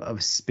vibe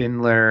of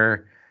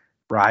Spindler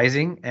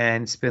rising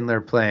and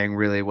Spindler playing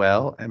really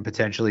well and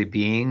potentially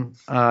being,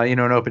 an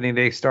opening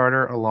day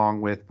starter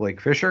along with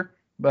Blake Fisher.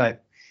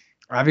 But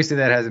obviously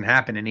that hasn't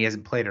happened and he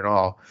hasn't played at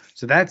all.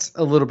 So that's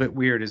a little bit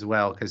weird as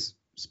well, because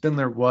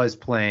Spindler was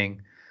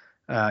playing,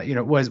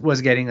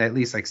 was getting at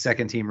least like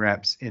second team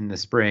reps in the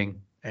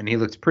spring, and he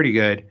looked pretty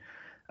good,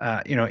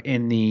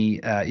 in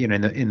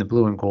the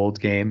blue and gold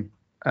game.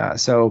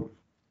 So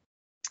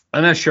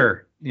I'm not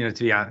sure, to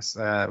be honest.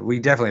 We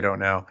definitely don't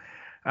know.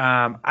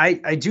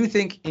 I do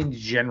think in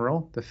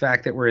general, the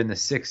fact that we're in the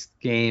 6th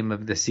game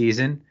of the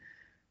season,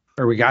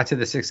 or we got to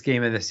the 6th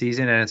game of the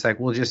season, and it's like,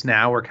 well, just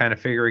now we're kind of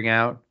figuring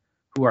out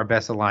who our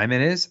best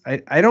alignment is.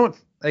 I don't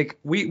like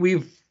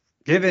we've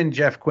given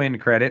Jeff Quinn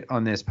credit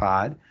on this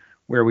pod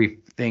where we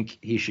think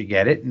he should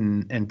get it,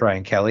 and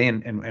Brian Kelly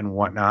and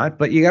whatnot,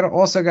 but you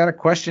also got to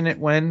question it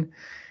when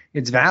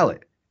it's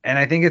valid. And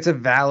I think it's a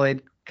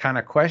valid kind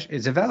of question.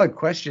 It's a valid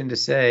question to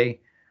say,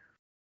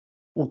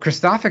 well,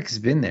 Kristofik has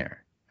been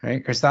there,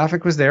 right?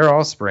 Kristofik was there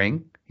all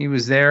spring. He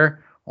was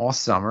there all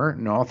summer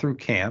and all through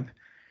camp.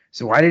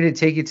 So why did it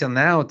take you till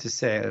now to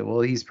say, well,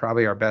 he's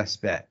probably our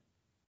best bet?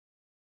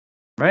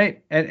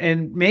 Right.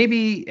 And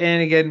maybe,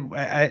 and again,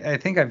 I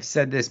think I've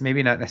said this,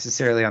 maybe not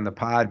necessarily on the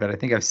pod, but I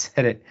think I've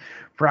said it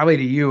probably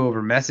to you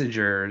over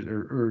Messenger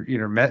or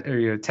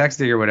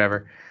texting or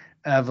whatever,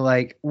 of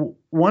like,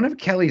 one of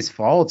Kelly's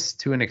faults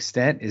to an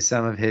extent is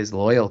some of his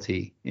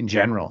loyalty in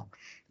general.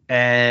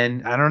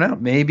 And I don't know,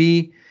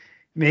 maybe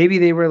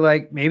they were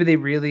like, maybe they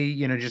really,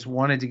 just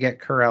wanted to get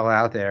Currell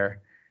out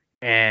there,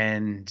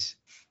 and,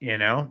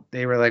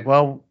 they were like,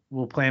 well,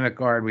 we'll play him at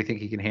guard. We think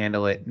he can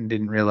handle it, and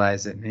didn't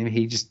realize it. And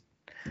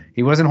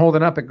he wasn't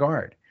holding up at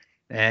guard,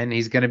 and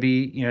he's going to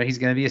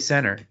be a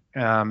center.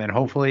 And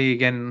hopefully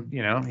again,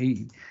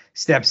 he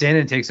steps in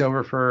and takes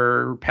over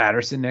for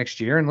Patterson next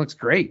year and looks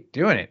great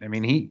doing it. I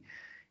mean,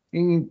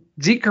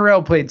 Zeke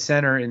Correll played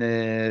center in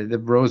the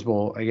Rose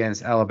Bowl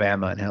against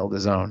Alabama and held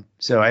his own.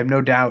 So I have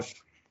no doubt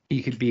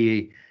he could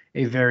be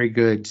a very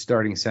good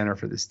starting center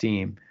for this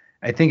team.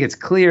 I think it's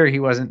clear he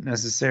wasn't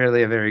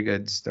necessarily a very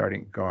good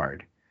starting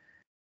guard.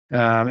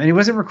 And he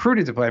wasn't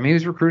recruited to play. I mean, he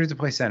was recruited to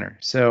play center.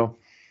 So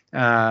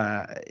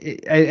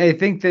I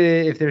think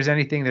that if there's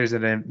anything, there's a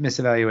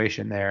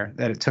misevaluation there,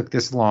 that it took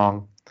this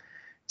long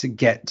to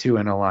get to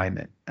an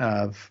alignment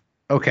of,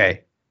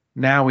 okay,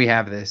 now we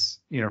have this,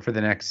 for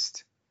the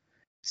next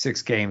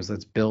 6 games,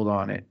 let's build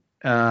on it.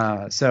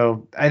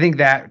 So I think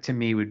that to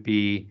me would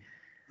be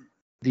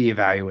the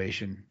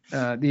evaluation,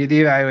 the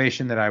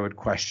evaluation that I would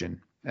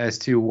question as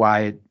to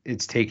why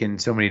it's taken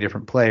so many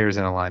different players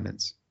and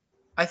alignments.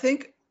 I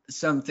think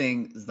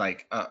something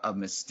like a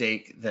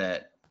mistake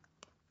that,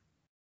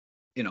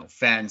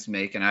 fans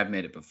make, and I've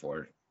made it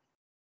before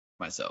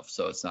myself,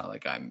 so it's not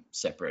like I'm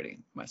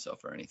separating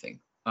myself or anything.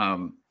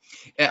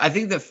 I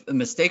think the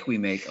mistake we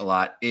make a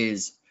lot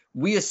is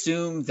we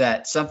assume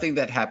that something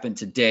that happened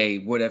today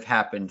would have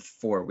happened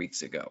 4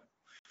 weeks ago.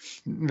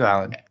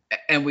 Valid.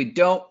 And we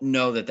don't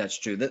know that that's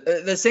true.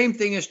 The same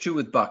thing is true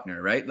with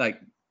Buckner, right?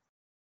 Like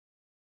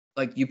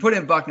you put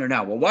in Buckner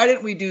now. Well, why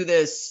didn't we do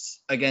this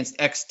against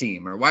X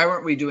team? Or why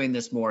weren't we doing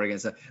this more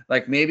against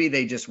maybe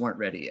they just weren't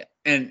ready yet.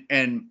 And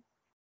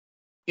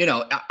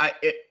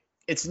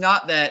it's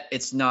not that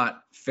it's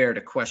not fair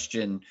to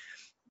question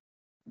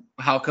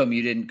how come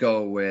you didn't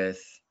go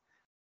with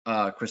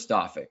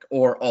Kristofic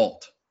or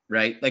Alt,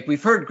 right? Like,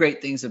 we've heard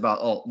great things about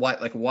Alt.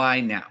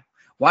 Why now?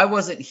 Why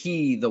wasn't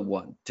he the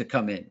one to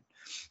come in?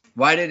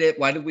 Why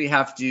did we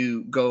have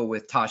to go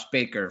with Tosh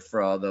Baker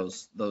for all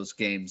those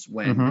games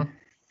when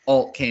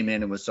Alt came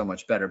in and was so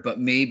much better? But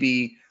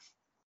maybe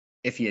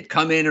if he had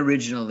come in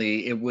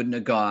originally, it wouldn't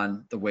have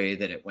gone the way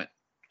that it went.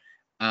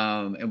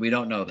 And we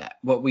don't know that.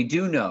 What we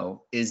do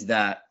know is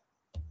that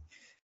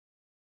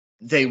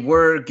they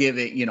were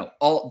giving,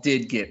 Alt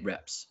did get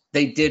reps.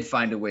 They did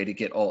find a way to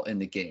get Alt in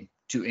the game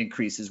to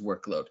increase his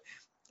workload.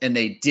 And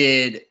they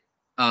did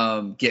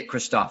get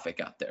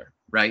Kristofic out there,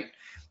 right?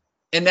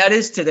 And that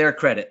is to their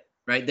credit,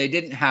 right? They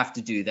didn't have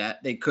to do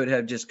that. They could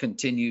have just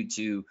continued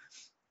to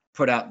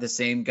put out the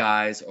same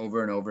guys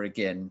over and over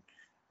again.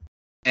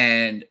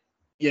 And,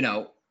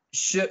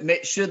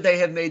 should they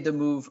have made the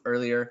move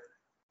earlier?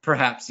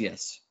 Perhaps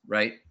yes,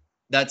 right?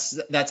 That's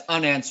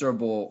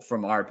unanswerable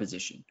from our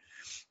position.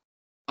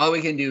 All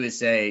we can do is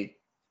say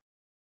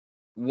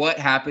what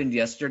happened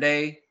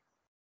yesterday.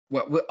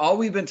 All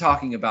we've been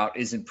talking about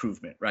is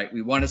improvement, right?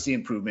 We want to see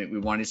improvement. We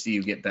want to see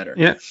you get better.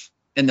 Yeah.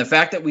 And the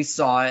fact that we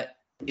saw it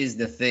is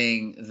the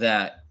thing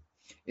that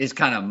is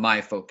kind of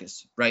my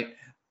focus, right?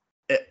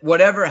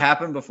 Whatever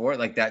happened before,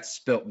 that's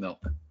spilt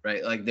milk,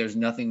 right? Like, there's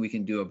nothing we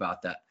can do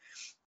about that.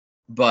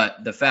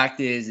 But the fact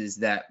is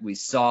that we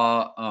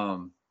saw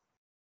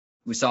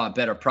a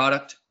better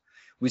product.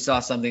 We saw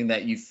something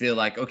that you feel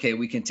like, okay,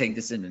 we can take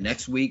this into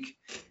next week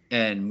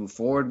and move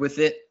forward with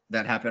it.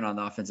 That happened on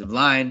the offensive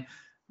line.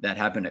 That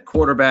happened at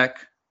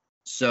quarterback.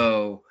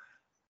 So,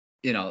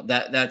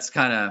 that's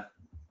kind of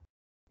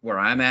where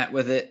I'm at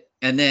with it.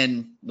 And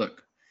then,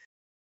 look,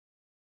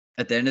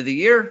 at the end of the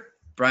year,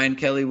 Brian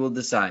Kelly will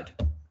decide.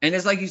 And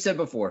it's like you said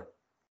before,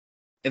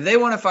 if they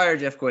want to fire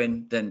Jeff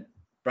Quinn, then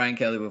Brian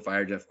Kelly will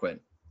fire Jeff Quinn,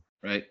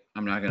 right?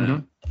 I'm not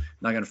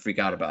gonna freak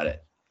out about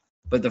it.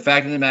 But the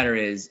fact of the matter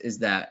is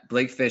that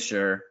Blake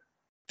Fisher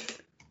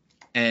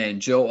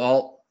and Joe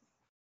Alt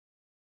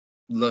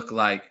look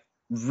like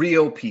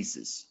real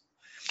pieces.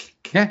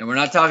 Yeah. And we're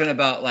not talking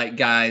about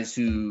guys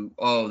who,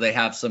 they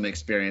have some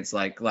experience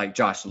like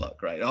Josh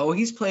Luck, right? Oh,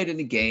 he's played in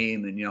the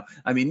game.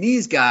 And,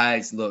 these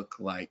guys look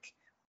like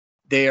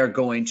they are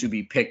going to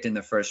be picked in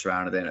the first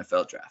round of the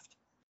NFL draft.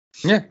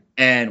 Yeah.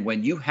 And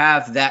when you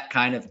have that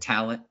kind of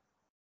talent.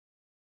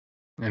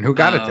 And who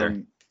got it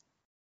there?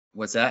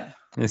 What's that?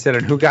 I said,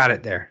 and who got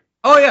it there?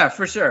 Oh, yeah,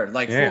 for sure.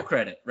 Full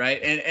credit,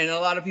 right? And a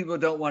lot of people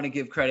don't want to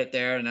give credit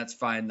there, and that's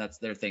fine. That's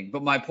their thing.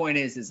 But my point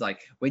is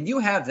when you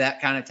have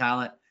that kind of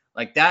talent,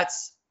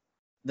 that's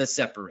the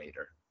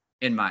separator,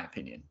 in my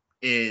opinion,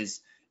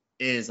 is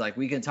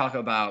we can talk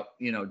about,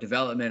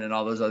 development and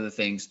all those other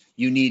things.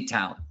 You need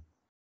talent.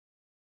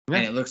 Yeah.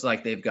 And it looks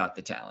like they've got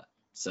the talent.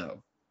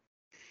 So.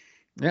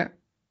 Yeah.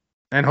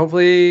 And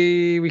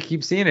hopefully we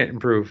keep seeing it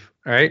improve,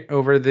 all right,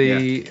 over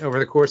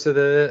the course of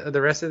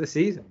the rest of the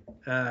season.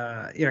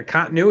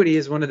 Continuity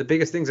is one of the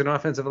biggest things an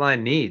offensive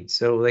line needs.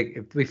 So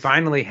if we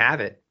finally have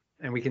it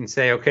and we can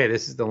say, okay,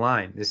 this is the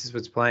line, this is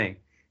what's playing.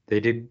 They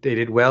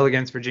did well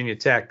against Virginia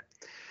Tech.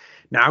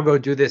 Now go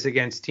do this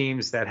against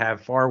teams that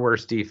have far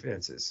worse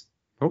defenses.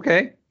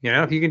 Okay,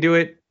 if you can do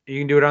it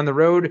on the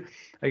road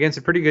against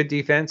a pretty good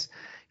defense.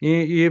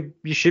 You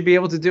should be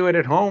able to do it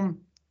at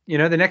home.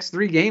 The next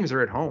 3 games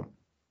are at home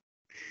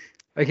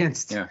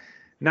against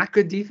not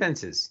good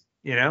defenses.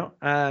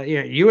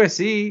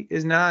 USC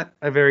is not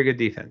a very good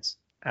defense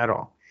at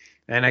all.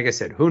 And like I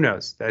said, who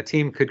knows? That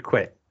team could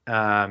quit.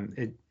 I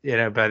mean,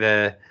 they're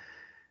going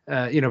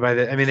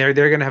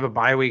to have a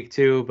bye week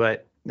too,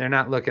 but they're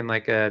not looking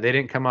like they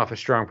didn't come off a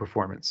strong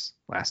performance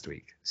last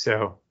week.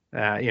 So, you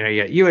got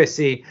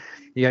USC,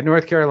 you got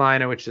North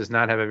Carolina, which does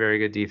not have a very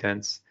good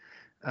defense,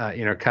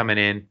 coming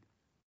in.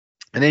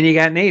 And then you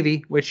got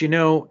Navy, which,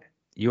 you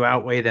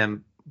outweigh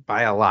them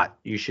by a lot.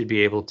 You should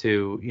be able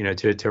to,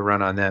 to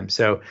run on them.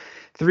 So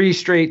 3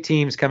 straight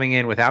teams coming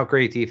in without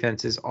great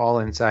defenses, all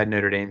inside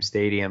Notre Dame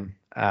Stadium.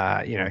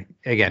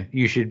 Again,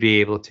 you should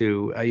be able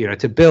to,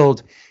 to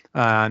build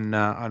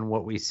on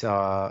what we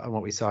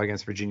saw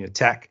against Virginia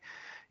Tech,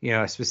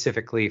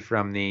 specifically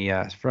from the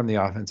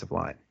offensive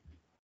line.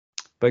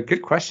 But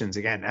good questions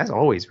again, as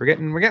always. We're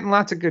getting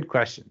lots of good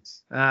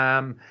questions.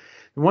 One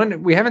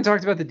we haven't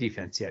talked about the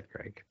defense yet,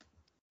 Greg.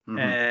 Mm-hmm.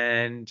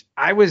 And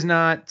I was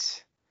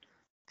not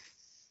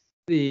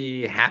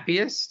the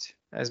happiest,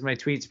 as my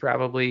tweets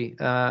probably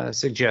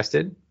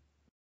suggested,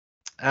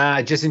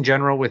 just in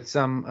general with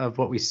some of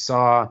what we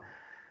saw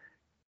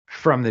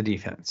from the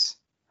defense.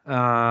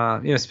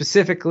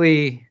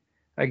 Specifically,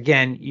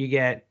 again, you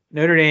get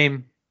Notre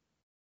Dame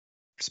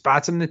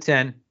spots them to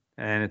 10,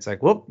 and it's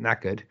like, whoop,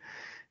 not good.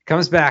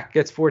 Comes back,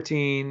 gets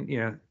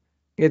 14,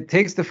 it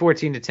takes the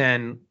 14 to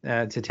 10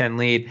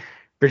 lead.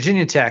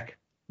 Virginia Tech,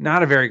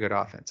 not a very good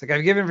offense. Like,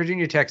 I've given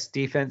Virginia Tech's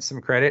defense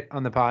some credit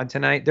on the pod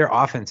tonight. Their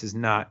offense is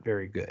not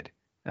very good.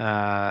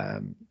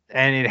 And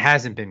it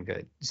hasn't been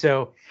good.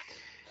 So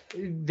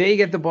they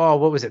get the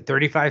ball,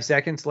 35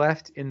 seconds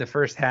left in the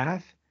first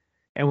half,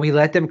 and we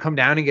let them come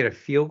down and get a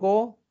field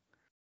goal.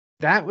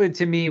 That would,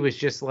 to me, was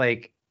just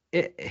like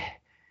it.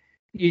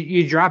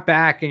 You drop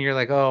back and you're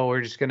like, oh,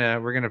 we're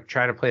gonna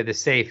try to play this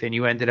safe, and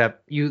you ended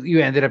up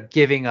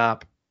giving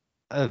up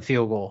a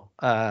field goal.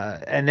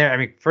 And there, I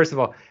mean, first of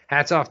all,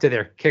 hats off to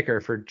their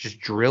kicker for just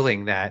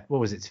drilling that.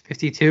 What was it,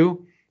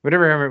 52?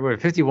 Whatever,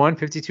 51,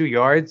 52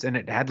 yards, and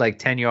it had like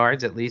 10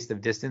 yards at least of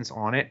distance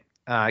on it.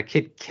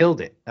 Kid killed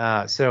it.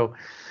 So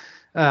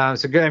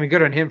good. I mean,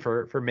 good on him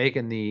for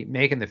making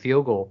the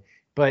field goal.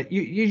 But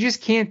you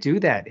just can't do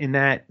that in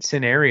that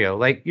scenario.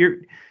 Like,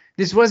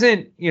 this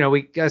wasn't,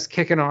 us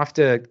kicking off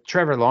to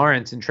Trevor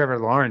Lawrence, and Trevor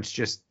Lawrence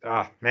just,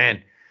 oh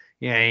man,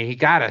 he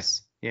got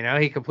us.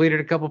 He completed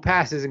a couple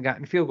passes and got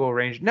in field goal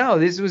range. No,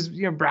 this was,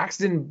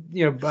 Braxton,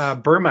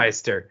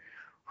 Burmeister,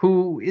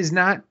 who is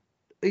not.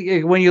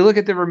 When you look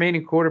at the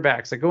remaining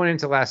quarterbacks, like going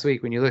into last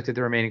week, when you looked at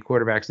the remaining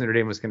quarterbacks Notre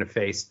Dame was going to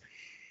face,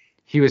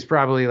 he was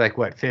probably like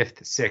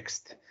fifth,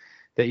 sixth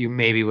that you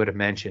maybe would have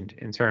mentioned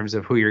in terms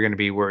of who you're going to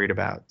be worried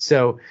about.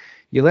 So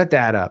you let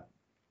that up,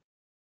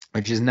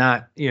 which is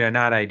not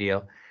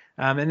ideal.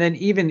 And then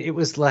even it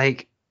was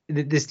like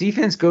this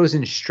defense goes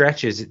in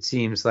stretches, it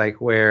seems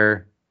like,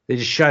 where they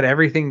just shut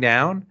everything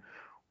down,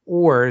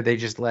 or they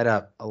just let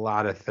up a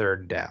lot of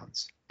third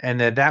downs.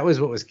 And that was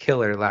what was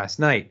killer last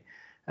night.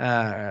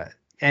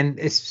 And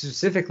it's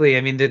specifically,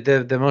 I mean,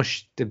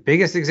 the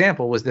biggest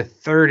example was the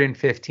 3rd and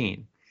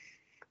 15,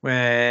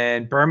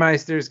 when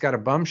Burmeister's got a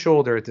bum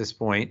shoulder at this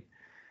point,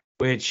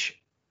 which,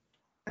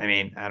 I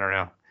mean, I don't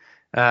know.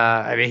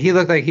 He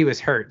looked like he was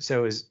hurt,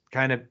 so it was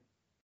kind of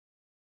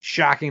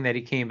shocking that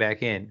he came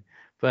back in.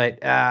 But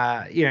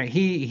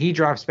he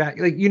drops back,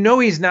 like,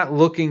 he's not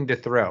looking to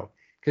throw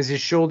because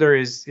his shoulder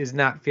is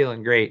not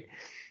feeling great.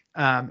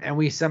 And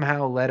we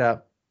somehow let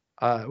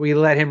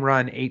him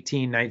run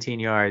 18, 19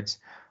 yards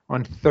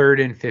on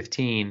 3rd and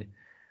 15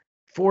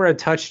 for a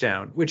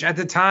touchdown, which at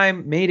the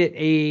time made it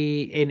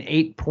an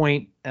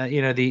 8-point,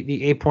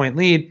 the 8-point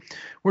lead,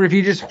 where if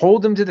you just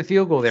hold them to the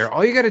field goal there,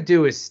 all you got to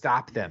do is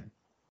stop them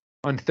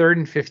on 3rd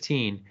and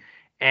 15.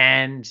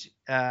 And,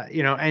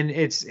 and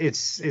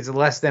it's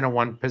less than a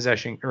one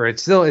possession, or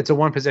it's a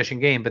one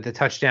possession game, but the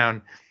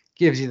touchdown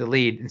gives you the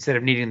lead instead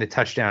of needing the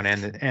touchdown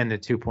and the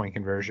 2-point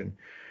conversion.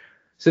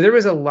 So there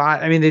was a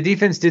lot. I mean, the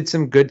defense did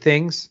some good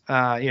things,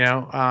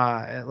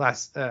 on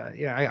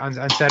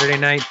Saturday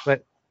night,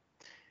 but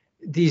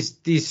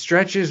these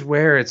stretches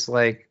where it's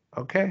like,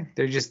 okay,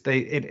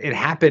 it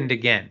happened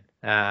again.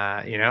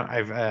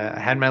 I've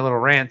had my little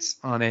rants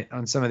on it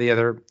on some of the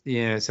other,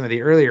 some of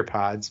the earlier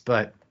pods,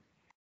 but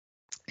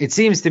it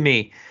seems to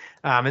me,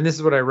 and this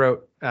is what I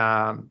wrote.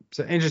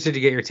 So interested to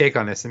get your take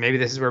on this, and maybe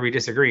this is where we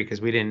disagree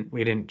because we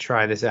didn't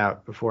try this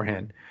out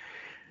beforehand.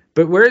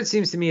 But where it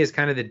seems to me is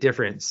kind of the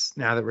difference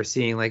now that we're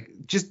seeing, like,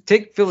 just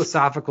take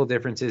philosophical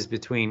differences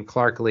between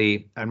Clark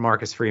Lea and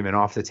Marcus Freeman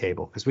off the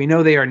table, because we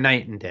know they are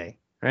night and day,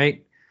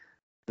 right?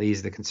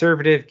 Lee's the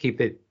conservative,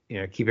 keep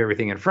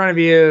everything in front of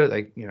you,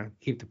 like,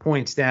 keep the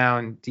points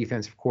down,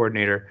 defensive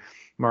coordinator.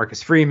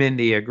 Marcus Freeman,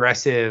 the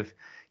aggressive,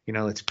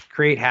 let's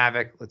create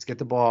havoc, let's get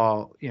the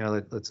ball,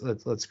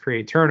 let's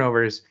create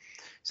turnovers.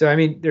 So I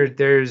mean,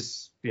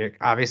 there's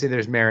obviously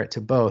there's merit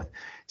to both.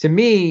 To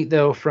me,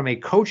 though, from a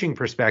coaching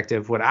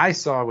perspective, what I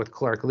saw with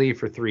Clark Lea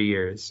for 3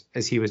 years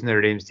as he was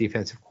Notre Dame's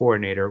defensive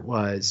coordinator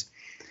was,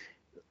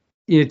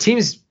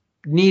 teams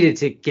needed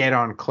to get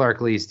on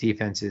Clark Lea's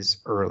defenses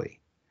early,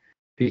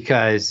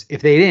 because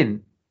if they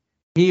didn't,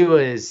 he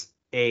was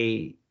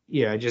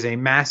just a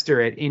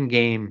master at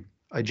in-game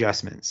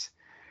adjustments.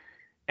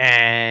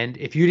 And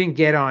if you didn't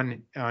get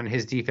on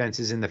his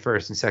defenses in the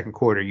first and second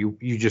quarter,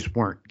 you just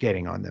weren't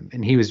getting on them.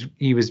 And he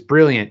was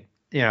brilliant,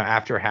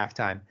 after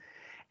halftime.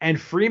 And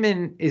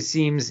Freeman is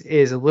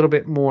a little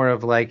bit more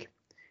of like,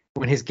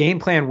 when his game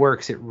plan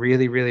works, it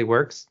really, really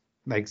works.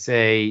 Like,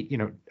 say,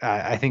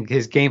 I think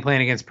his game plan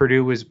against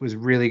Purdue was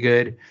really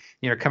good,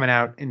 coming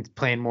out and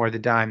playing more of the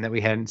dime that we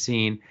hadn't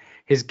seen.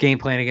 His game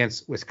plan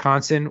against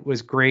Wisconsin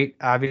was great.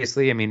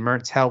 Obviously, I mean,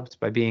 Mertz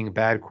helped by being a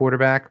bad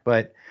quarterback,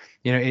 but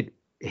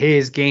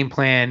his game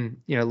plan,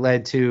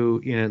 led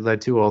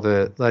to all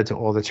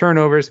the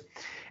turnovers.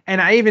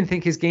 And I even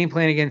think his game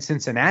plan against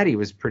Cincinnati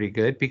was pretty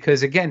good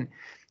because, again,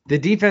 the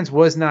defense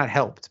was not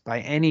helped by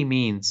any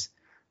means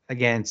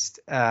against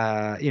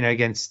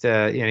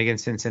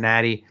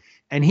Cincinnati.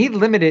 And he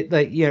limited,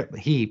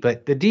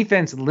 but the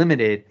defense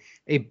limited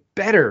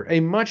a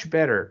much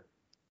better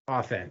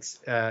offense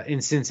in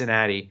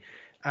Cincinnati,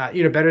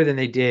 better than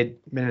they did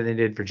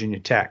Virginia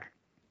Tech.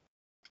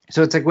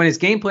 So it's like when his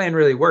game plan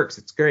really works,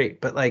 it's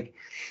great. But like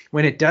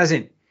when it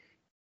doesn't,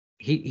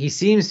 he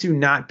seems to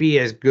not be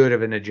as good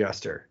of an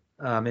adjuster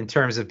in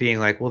terms of being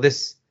like, well,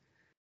 this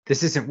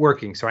isn't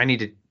working, so I need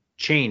to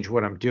change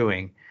what I'm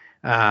doing.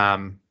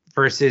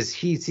 Versus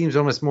he seems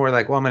almost more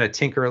like, well, I'm going to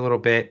tinker a little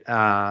bit.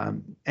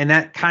 And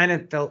that kind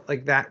of felt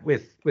like that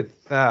with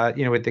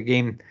the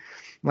game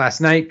last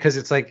night, because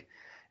it's like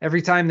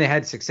every time they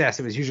had success,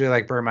 it was usually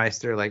like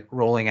Burmeister like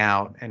rolling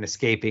out and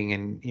escaping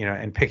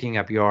and picking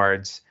up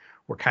yards,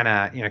 or kind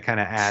of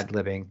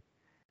ad-libbing.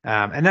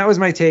 And that was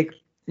my take,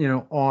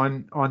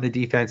 on the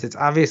defense. It's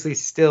obviously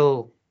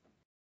still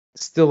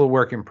a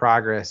work in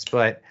progress,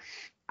 but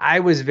I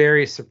was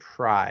very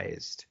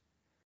surprised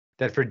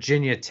that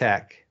Virginia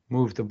Tech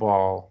moved the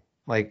ball.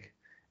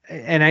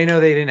 And I know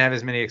they didn't have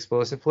as many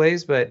explosive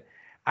plays, but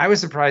I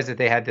was surprised that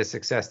they had the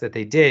success that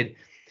they did,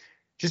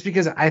 just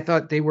because I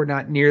thought they were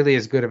not nearly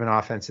as good of an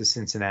offense as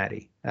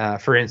Cincinnati,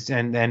 for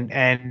instance,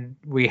 and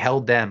we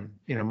held them,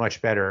 much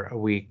better a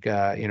week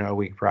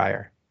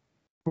prior.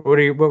 What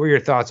were your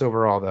thoughts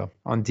overall though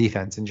on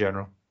defense in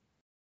general?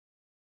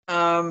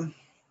 I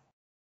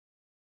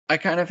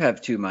kind of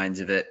have two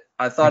minds of it.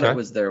 I thought it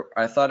was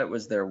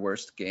their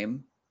worst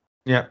game.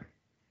 Yeah.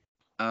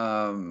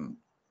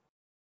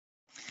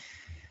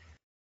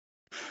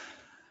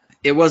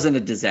 It wasn't a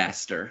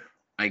disaster,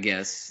 I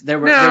guess. There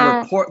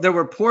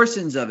were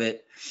portions of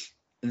it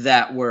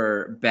that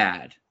were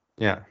bad.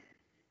 Yeah.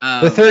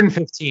 The 3rd and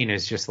 15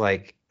 is just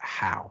like,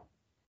 how?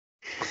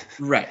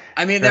 Right.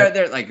 I mean,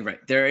 they're like, right.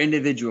 There are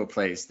individual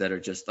plays that are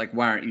just like,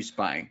 why aren't you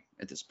spying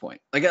at this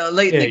point? Like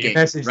late in the game,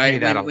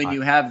 right? When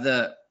you have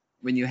the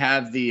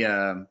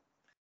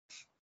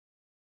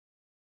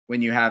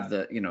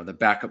the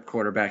backup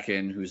quarterback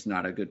in who's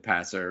not a good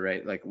passer,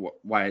 right? Like,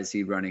 why is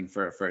he running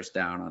for a first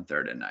down on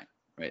 3rd and 9,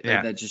 right?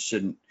 Yeah. That just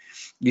shouldn't.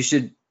 You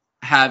should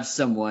have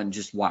someone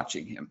just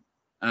watching him.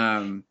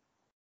 And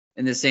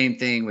the same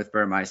thing with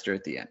Burmeister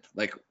at the end.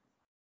 Like,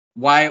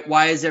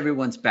 why is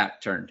everyone's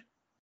back turned?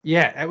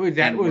 Yeah, that was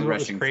what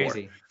was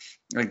crazy.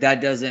 Like,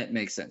 that doesn't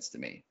make sense to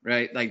me,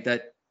 right? Like,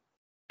 that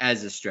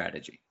as a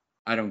strategy,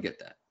 I don't get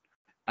that.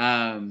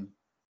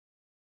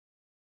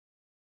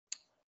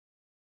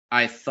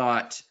 I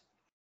thought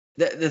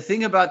the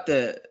thing about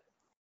the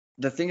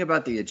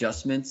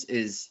adjustments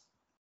is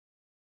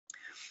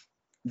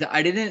that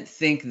I didn't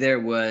think there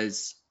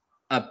was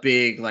a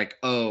big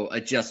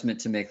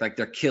adjustment to make. Like,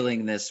 they're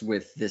killing this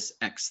with this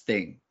X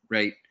thing,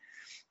 right?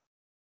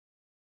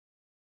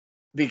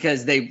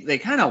 Because they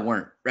kind of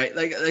weren't, right?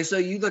 Like so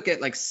you look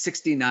at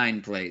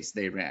 69 plays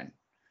they ran,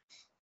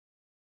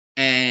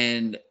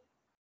 and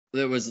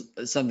there was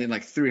something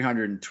like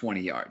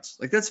 320 yards.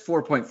 Like, that's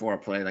 4.4 a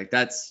play. Like,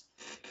 that's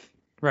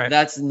right.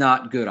 That's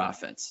not good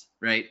offense,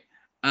 right?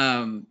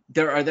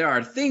 There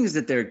are things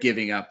that they're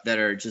giving up that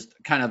are just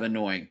kind of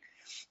annoying.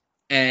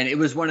 And it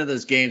was one of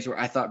those games where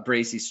I thought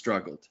Bracey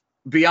struggled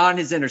beyond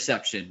his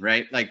interception,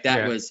 right? Like,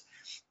 that was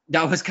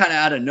kind of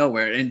out of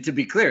nowhere. And to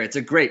be clear, it's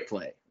a great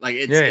play. Like,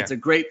 it's a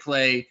great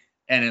play,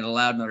 and it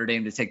allowed Notre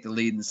Dame to take the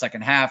lead in the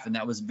second half, and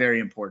that was very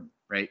important,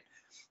 right?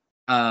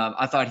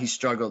 I thought he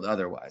struggled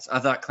otherwise. I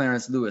thought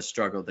Clarence Lewis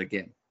struggled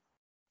again.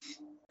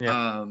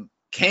 Yeah.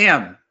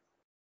 Cam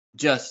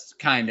just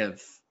kind of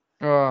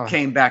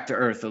came back to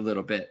earth a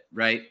little bit,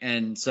 right?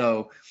 And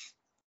so,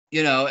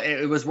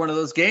 it was one of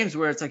those games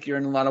where it's like you're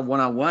in a lot of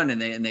one-on-one,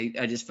 and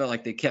I just felt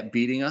like they kept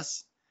beating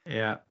us.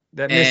 Yeah,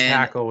 that missed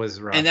tackle was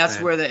rough. And that's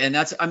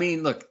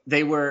look,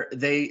 they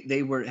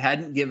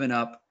hadn't given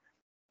up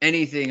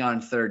anything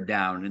on 3rd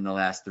down in the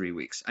last 3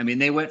 weeks. I mean,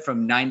 they went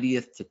from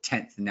 90th to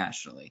 10th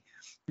nationally.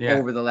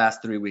 Over the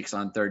last 3 weeks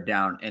on 3rd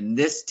down. And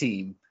this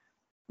team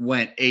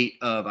went 8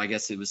 of, I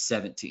guess it was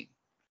 17.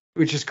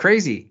 Which is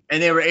crazy.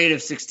 And they were 8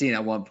 of 16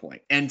 at one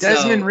point. And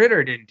Desmond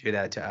Ridder didn't do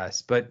that to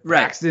us, but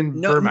Braxton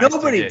Burmeister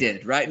nobody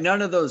did, right?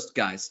 None of those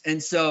guys.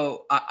 And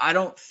so I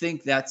don't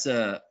think that's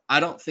a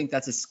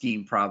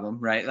scheme problem,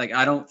 right? Like,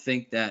 I don't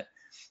think that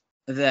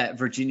that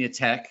Virginia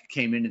Tech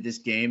came into this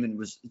game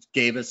and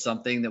gave us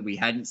something that we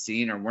hadn't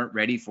seen or weren't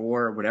ready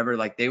for or whatever.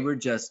 Like they were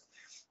just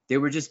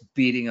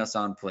beating us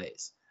on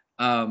plays.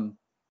 I've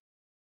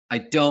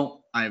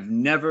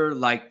never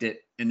liked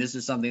it. And this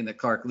is something that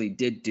Clark Lee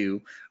did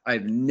do.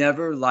 I've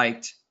never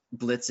liked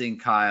blitzing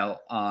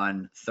Kyle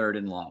on 3rd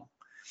and long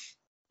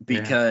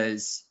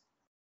because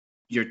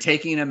you're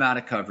taking him out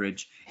of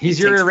coverage. He's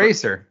your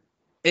eraser.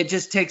 It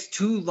just takes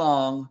too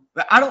long.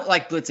 But I don't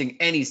like blitzing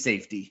any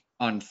safety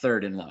on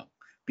 3rd and long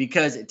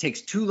because it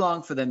takes too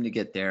long for them to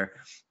get there.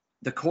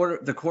 The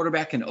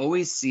quarterback can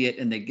always see it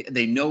and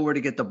they know where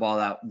to get the ball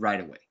out right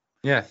away.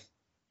 Yeah.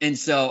 And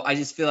so I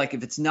just feel like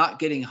if it's not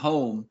getting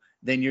home,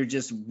 then you're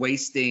just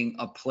wasting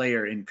a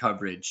player in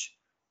coverage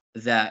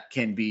that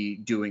can be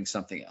doing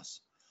something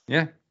else.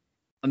 Yeah.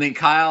 I mean,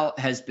 Kyle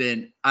has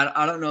been,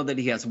 I don't know that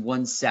he has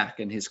 1 sack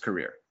in his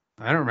career.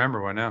 I don't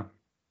remember one now.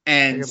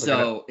 And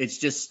so it's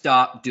just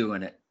stop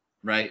doing it,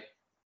 right?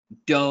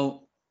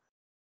 Don't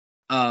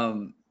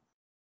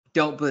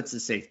blitz the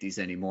safeties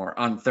anymore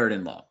on 3rd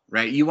and long,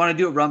 right? You want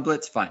to do a run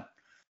blitz, fine.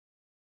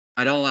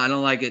 I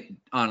don't like it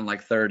on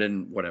like 3rd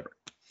and whatever.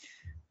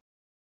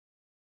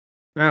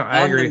 No, I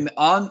agree.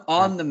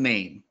 On the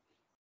main,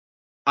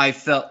 I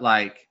felt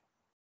like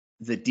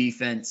the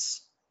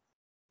defense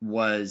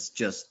was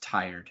just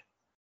tired.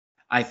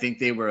 I think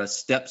they were a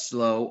step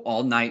slow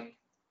all night.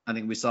 I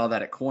think we saw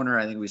that at corner.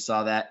 I think we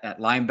saw that at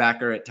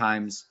linebacker at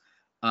times.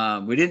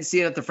 We didn't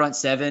see it at the front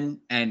 7.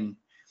 And,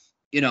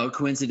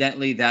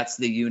 coincidentally, that's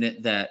the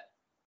unit that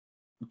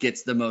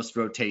gets the most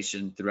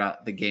rotation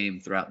throughout the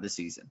game, throughout the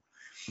season.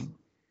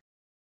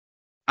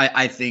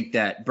 I think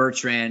that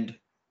Bertrand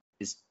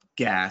is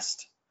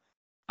gassed.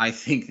 I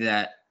think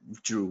that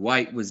Drew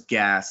White was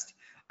gassed.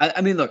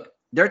 I mean, look,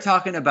 they're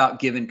talking about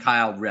giving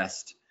Kyle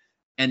rest,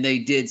 and they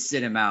did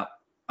sit him out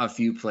a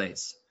few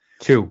plays.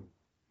 2.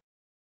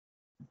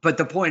 But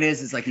the point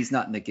is like he's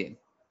not in the game.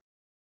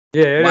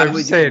 Yeah, why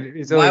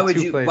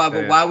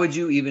would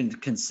you even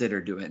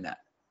consider doing that?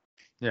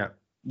 Yeah.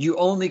 You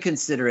only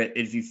consider it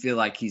if you feel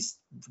like he's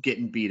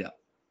getting beat up,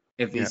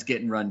 if he's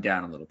getting run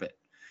down a little bit.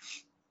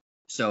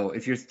 So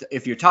if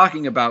you're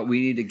talking about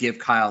we need to give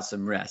Kyle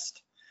some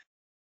rest,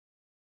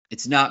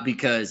 it's not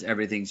because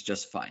everything's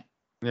just fine.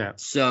 Yeah.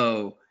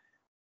 So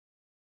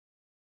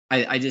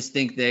I just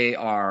think they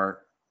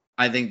are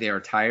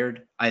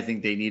tired. I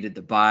think they needed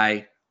the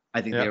bye. I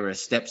think they were a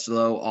step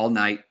slow all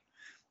night.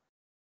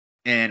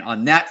 And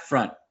on that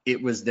front,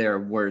 it was their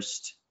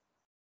worst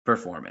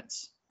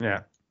performance.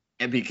 Yeah.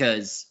 And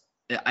because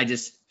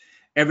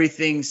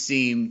everything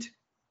seemed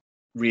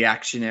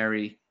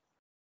reactionary.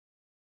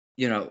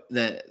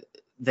 That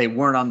they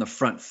weren't on the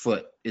front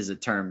foot is a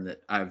term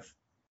that I've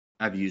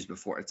used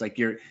before. It's like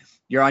you're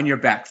on your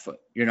back foot.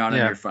 You're not on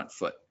your front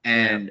foot.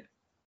 And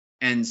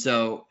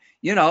so,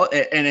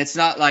 and it's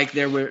not like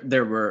there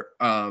were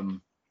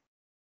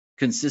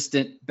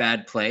consistent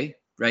bad play,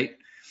 right?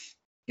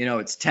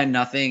 It's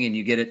 10-0 and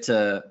you get it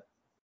to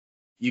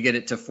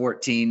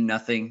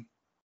 14-0.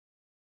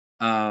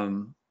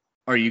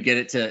 Or you get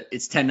it to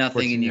it's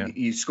 10-0 and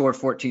you score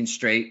 14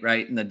 straight,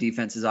 right? And the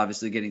defense is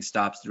obviously getting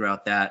stops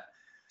throughout that.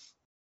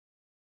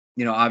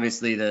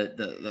 Obviously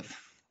the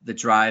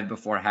drive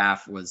before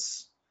half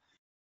was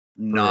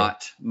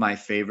not my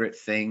favorite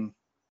thing.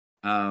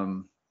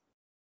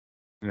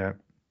 Yeah.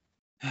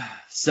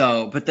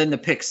 So, but then the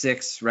pick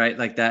 6, right?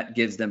 Like that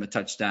gives them a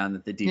touchdown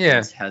that the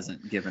defense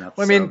hasn't given up.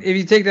 Well, I mean, if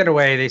you take that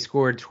away, they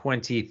scored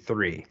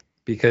 23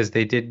 because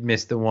they did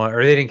miss the one,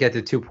 or they didn't get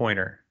the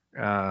 2-pointer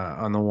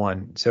on the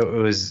one. So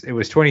it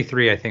was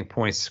 23, I think,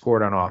 points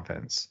scored on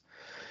offense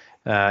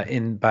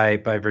by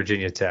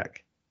Virginia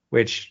Tech,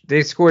 which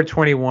they scored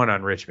 21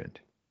 on Richmond.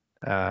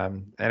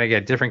 And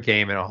again, different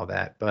game and all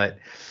that, but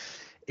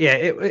yeah,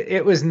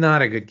 it was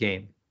not a good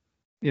game.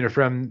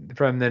 From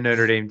the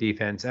Notre Dame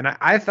defense. And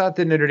I thought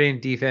the Notre Dame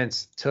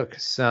defense took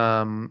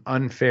some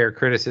unfair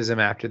criticism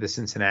after the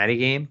Cincinnati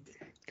game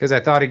because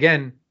I thought,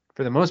 again,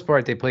 for the most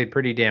part, they played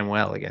pretty damn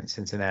well against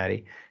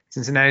Cincinnati.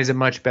 Cincinnati's a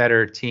much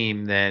better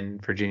team than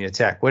Virginia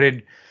Tech.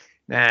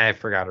 I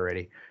forgot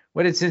already.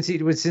 Would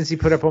Cincy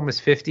put up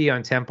almost 50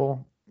 on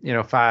Temple,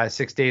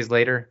 5-6 days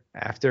later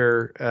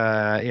after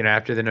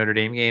the Notre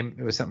Dame game?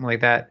 It was something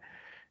like that.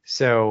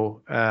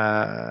 So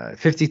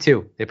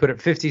 52. They put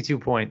up 52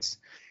 points.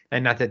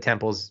 And not that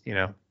Temple's,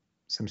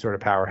 some sort of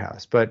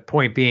powerhouse, but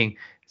point being,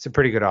 it's a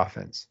pretty good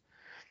offense.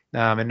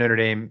 And Notre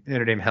Dame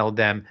held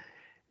them.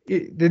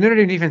 The Notre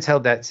Dame defense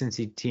held that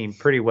Cincy team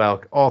pretty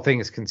well, all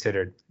things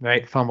considered,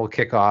 right? Fumble,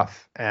 kickoff,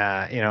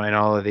 and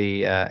all of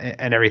the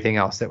and everything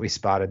else that we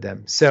spotted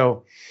them.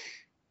 So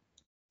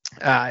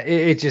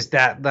it just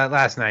that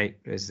last night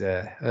was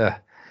it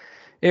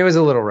was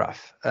a little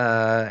rough,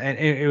 and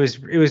it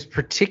was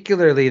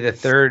particularly the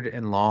 3rd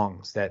and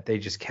longs that they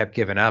just kept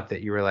giving up.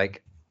 That you were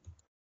like,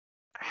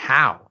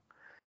 how?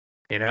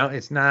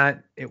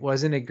 It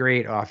wasn't a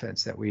great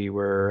offense that we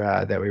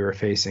were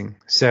facing.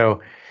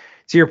 So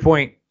to your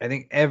point, I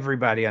think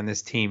everybody on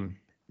this team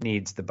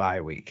needs the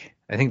bye week.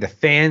 I think the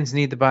fans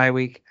need the bye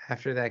week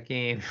after that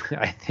game.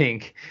 I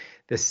think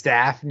The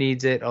staff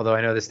needs it, although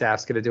I know the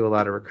staff's going to do a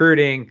lot of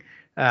recruiting.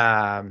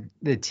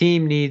 The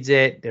team needs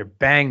it. They're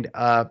banged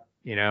up.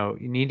 You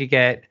need to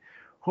get,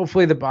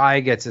 hopefully the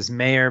bye gets us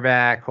Mayer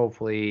back.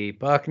 Hopefully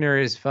Buckner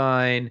is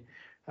fine.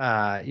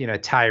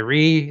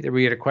 Tyree,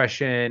 we had a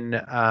question,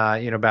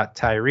 about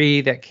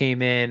Tyree that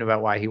came in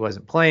about why he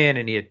wasn't playing.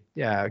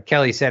 And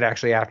Kelly said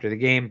actually after the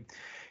game,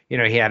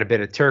 he had a bit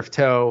of turf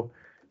toe.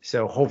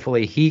 So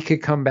hopefully he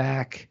could come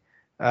back,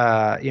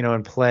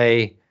 and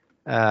play,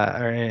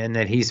 and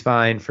that he's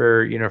fine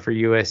for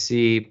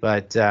USC.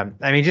 But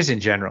just in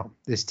general,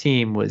 this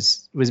team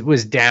was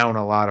down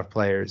a lot of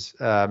players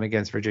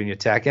against Virginia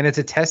Tech, and it's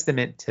a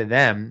testament to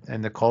them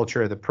and the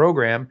culture of the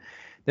program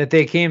that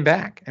they came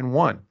back and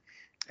won.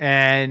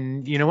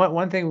 And you know what?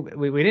 One thing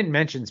we didn't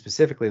mention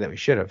specifically that we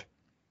should have,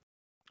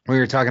 when we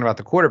were talking about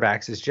the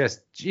quarterbacks, is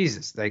just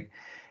Jesus, like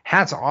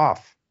hats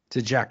off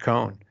to Jack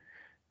Cohn.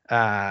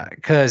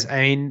 Because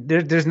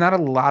there's not a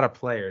lot of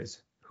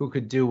players who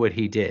could do what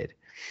he did,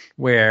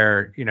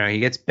 where he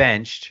gets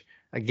benched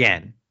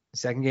again,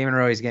 second game in a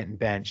row he's getting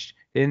benched,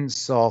 didn't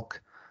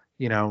sulk.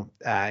 He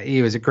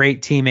was a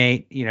great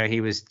teammate.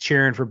 He was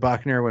cheering for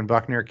Buckner when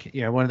Buckner,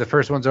 one of the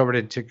first ones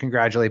over to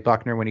congratulate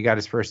Buckner when he got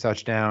his first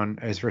touchdown,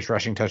 his first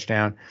rushing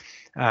touchdown.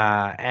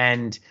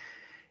 And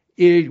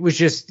it was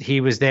just,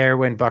 he was there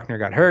when Buckner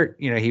got hurt.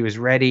 He was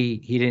ready.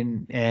 He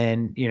didn't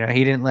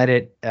let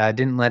it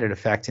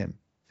affect him.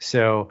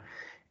 So,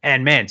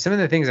 and man, some of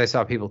the things I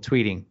saw people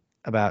tweeting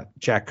about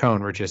Jack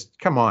Cohn were just,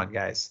 come on,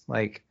 guys,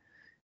 like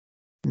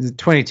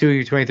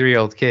 22,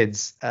 23-year-old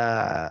kids,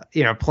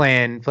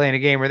 playing a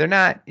game where they're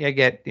not,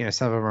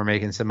 some of them are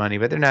making some money,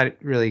 but they're not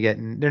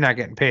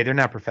getting paid. They're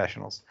not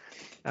professionals.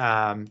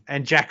 And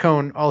Jack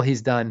Cohn, all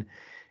he's done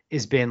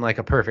is been like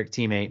a perfect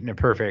teammate and a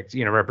perfect,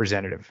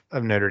 representative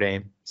of Notre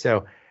Dame.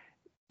 So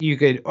you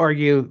could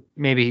argue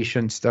maybe he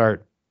shouldn't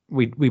start.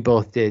 We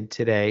both did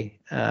today,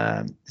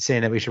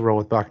 saying that we should roll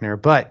with Buckner,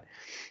 but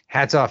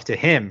hats off to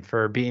him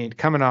for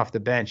coming off the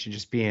bench and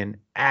just being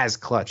as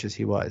clutch as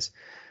he was.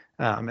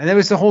 And that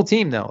was the whole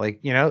team, though.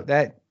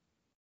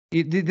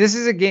 This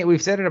is a game.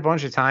 We've said it a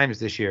bunch of times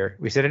this year.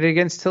 We said it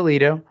against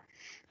Toledo.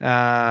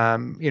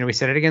 We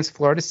said it against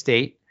Florida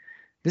State.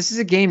 This is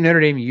a game Notre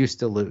Dame used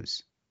to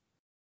lose.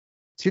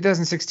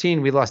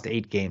 2016, we lost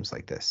 8 games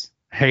like this,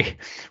 right?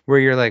 Where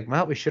you're like,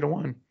 well, we should have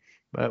won,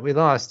 but we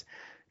lost.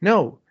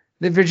 No,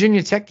 the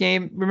Virginia Tech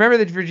game. Remember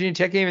the Virginia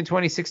Tech game in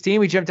 2016?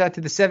 We jumped out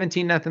to the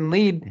 17-0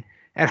 lead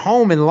at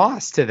home and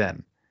lost to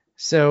them.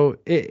 So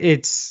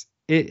it's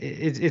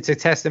a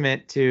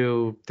testament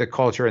to the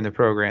culture in the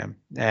program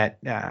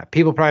that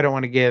people probably don't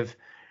want to give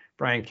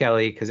Brian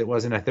Kelly because it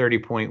wasn't a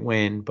 30-point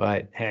win,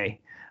 but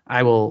hey,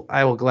 I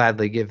will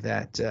gladly give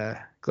that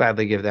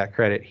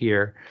credit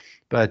here.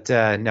 But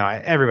no,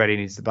 everybody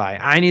needs to buy.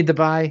 I need to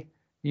buy.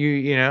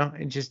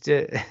 And just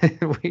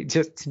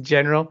just in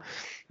general,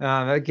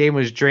 that game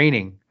was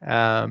draining,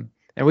 and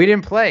we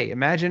didn't play.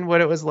 Imagine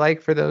what it was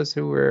like for those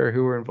who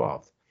were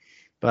involved.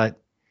 But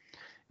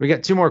we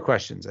got 2 more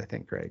questions, I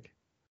think, Greg.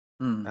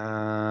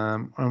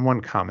 On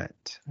one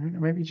comment,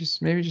 maybe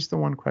just the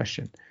one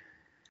question,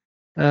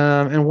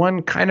 and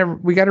one kind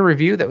of, we got a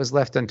review that was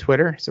left on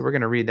Twitter, so we're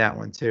going to read that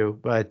one too.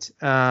 But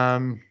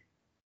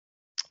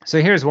so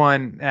here's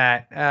one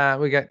that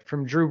we got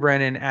from Drew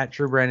Brennan at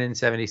Drew Brennan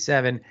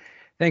 77.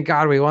 Thank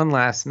God we won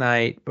last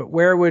night, but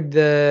where would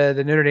the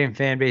Notre Dame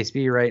fan base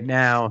be right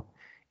now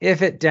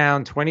if it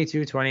down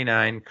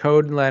 22-29,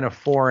 Code led a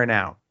 4 and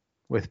out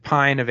with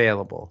Pine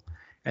available,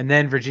 and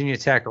then Virginia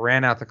Tech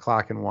ran out the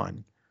clock and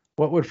won?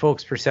 What would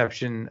folks'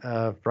 perception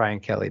of Brian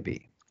Kelly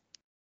be?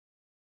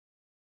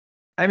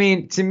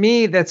 To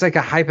me, that's like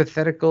a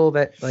hypothetical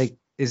that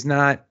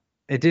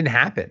it didn't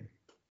happen.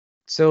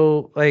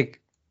 So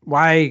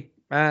why?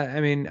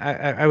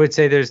 I would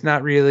say there's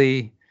not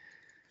really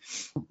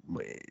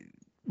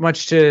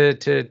much to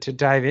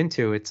dive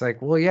into. It's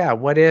like, well, yeah,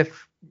 what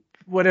if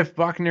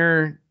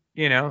Buckner,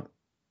 didn't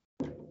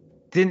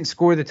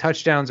score the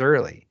touchdowns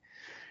early,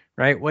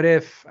 right? What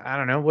if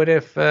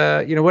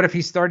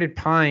he started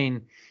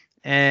Pine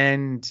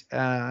and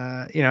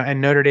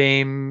Notre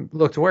Dame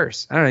looked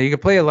worse? I don't know. You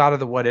could play a lot of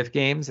the what if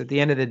games. At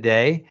the end of the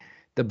day,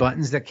 the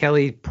buttons that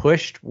Kelly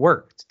pushed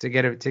worked to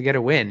get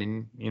a win.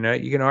 And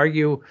you can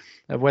argue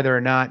of whether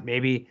or not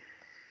maybe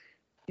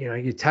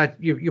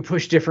you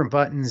push different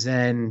buttons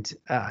and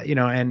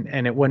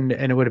and it would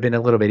have been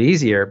a little bit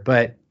easier.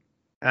 But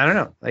I don't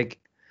know.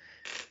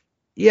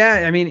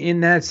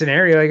 In that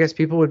scenario, I guess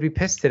people would be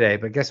pissed today.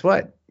 But guess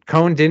what?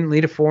 Cohn didn't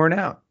lead a 4 and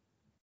out.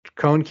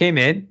 Cohn came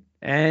in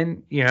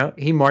and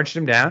he marched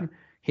him down.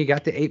 He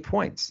got to 8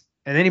 points,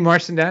 and then he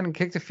marched him down and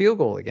kicked a field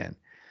goal again.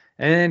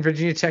 And then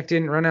Virginia Tech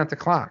didn't run out the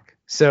clock.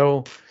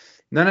 So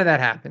none of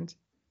that happened.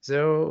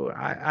 So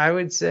I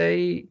would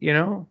say,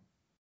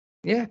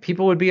 yeah,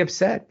 people would be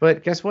upset.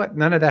 But guess what?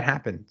 None of that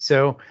happened.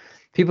 So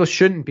people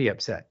shouldn't be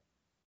upset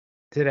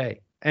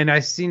today. And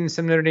I've seen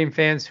some Notre Dame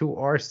fans who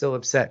are still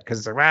upset because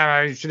it's like,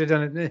 wow, I should have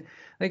done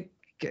it.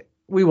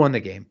 We won the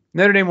game.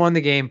 Notre Dame won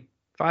the game,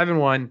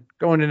 5-1,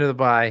 going into the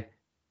bye,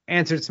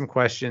 answered some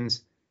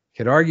questions.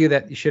 Could argue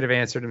that you should have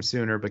answered him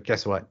sooner, but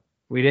guess what?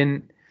 We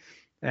didn't.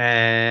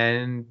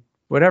 And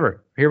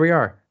whatever. Here we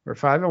are. We're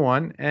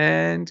 5-1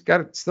 and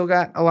still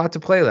got a lot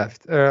to play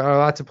left, a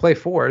lot to play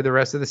for the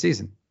rest of the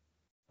season.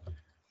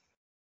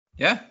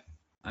 Yeah.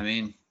 I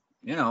mean,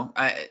 to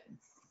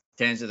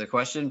answer the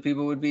question,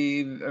 people would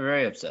be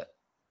very upset.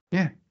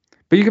 Yeah.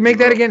 But you can make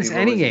that against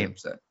any game.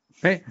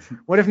 Right?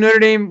 What if Notre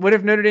Dame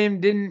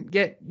didn't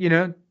get,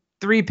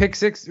 2 pick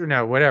sixes, and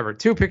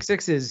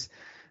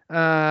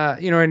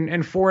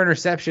 4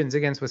 interceptions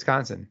against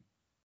Wisconsin?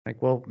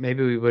 Like, well,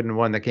 maybe we wouldn't have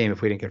won the game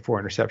if we didn't get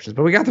 4 interceptions,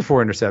 but we got the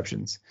 4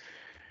 interceptions.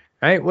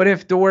 Right? What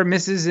if Dorr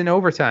misses in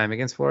overtime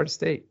against Florida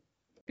State?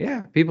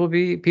 Yeah, people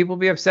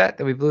be upset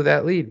that we blew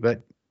that lead,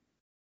 but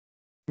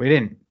we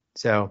didn't.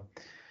 So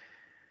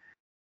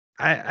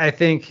I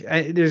think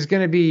there's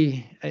going to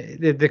be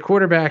the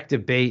quarterback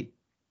debate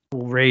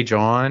will rage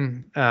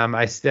on.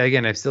 I've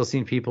still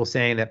seen people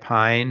saying that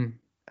Pine,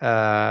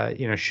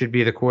 should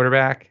be the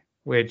quarterback,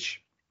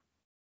 which,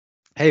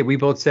 hey, we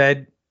both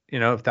said,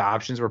 if the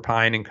options were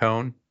Pine and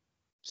Cone,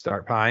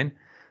 start Pine.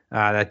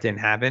 That didn't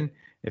happen.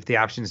 If the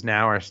options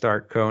now are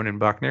start Cone and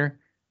Buckner,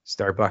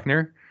 start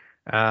Buckner.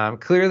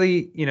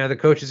 Clearly, the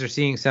coaches are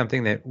seeing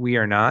something that we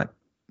are not.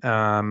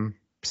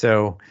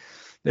 So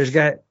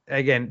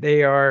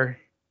they are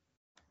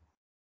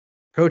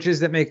coaches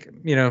that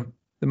make, the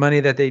money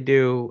that they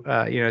do,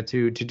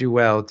 to do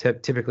well,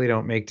 typically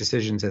don't make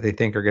decisions that they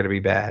think are going to be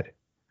bad.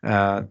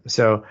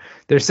 So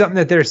there's something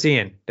that they're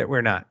seeing that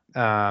we're not,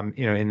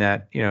 in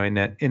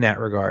that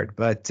regard.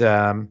 But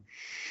no,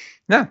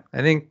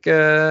 I think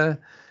it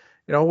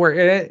all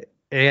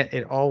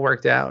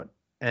worked out.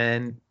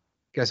 And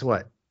guess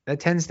what? That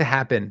tends to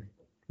happen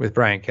with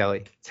Brian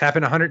Kelly. It's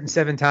happened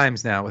 107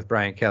 times now with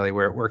Brian Kelly,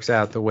 where it works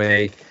out the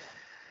way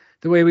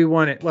we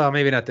want it. Well,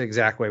 maybe not the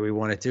exact way we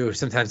want it to.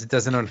 Sometimes it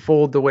doesn't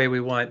unfold the way we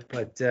want,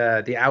 but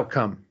the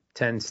outcome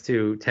tends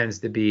to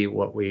be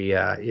what we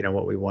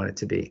want it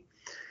to be.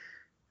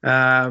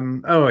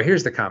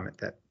 Here's the comment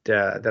that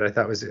I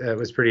thought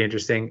was pretty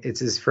interesting.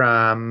 It's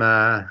from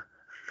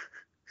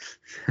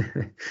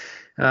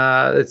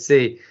let's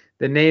see.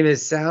 The name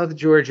is South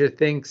Georgia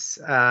thinks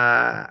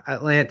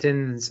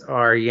Atlantans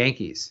are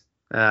Yankees.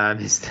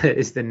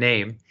 Is the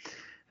name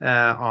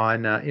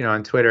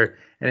on Twitter,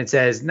 and it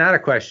says not a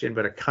question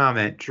but a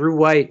comment. Drew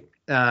White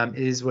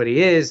is what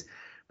he is,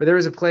 but there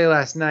was a play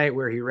last night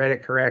where he read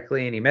it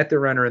correctly and he met the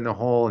runner in the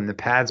hole and the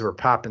pads were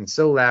popping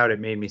so loud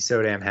it made me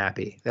so damn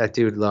happy. That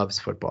dude loves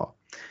football.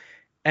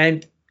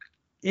 And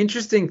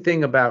interesting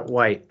thing about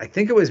White, I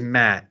think it was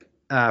Matt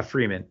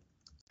Freeman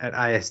at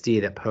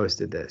ISD that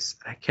posted this.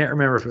 I can't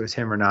remember if it was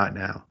him or not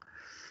now.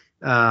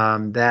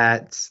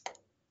 That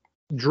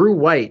Drew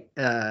White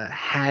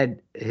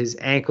had his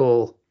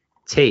ankle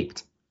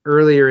taped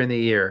earlier in the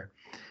year,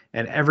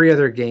 and every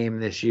other game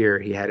this year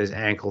he had his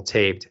ankle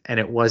taped, and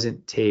it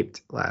wasn't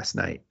taped last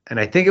night. And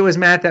I think it was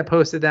Matt that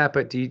posted that,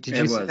 but did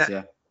you see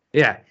that?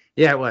 Yeah,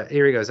 it was.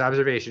 Here he goes.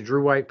 Observation: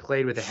 Drew White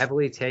played with a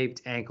heavily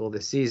taped ankle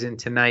this season.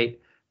 Tonight,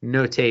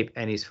 no tape,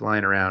 and he's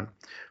flying around.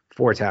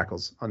 4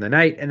 tackles on the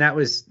night, and that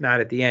was not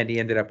at the end. He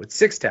ended up with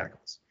 6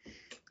 tackles.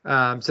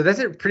 So that's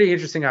a pretty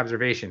interesting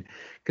observation,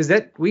 because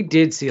that we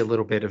did see a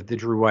little bit of the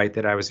Drew White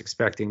that I was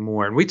expecting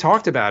more. And we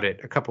talked about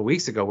it a couple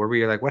weeks ago where we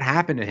were like, what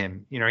happened to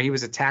him? He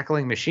was a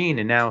tackling machine,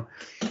 and now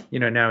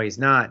he's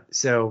not.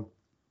 So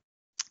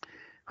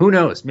who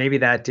knows? Maybe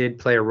that did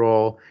play a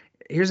role.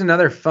 Here's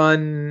another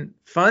fun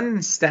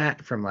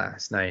stat from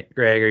last night.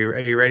 Greg, are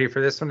you ready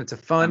for this one? It's a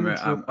fun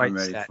I'm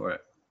ready stat. for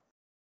it.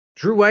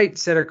 Drew White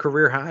set a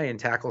career high in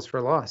tackles for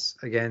loss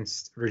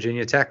against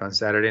Virginia Tech on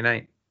Saturday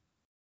night.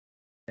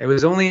 It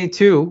was only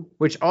 2,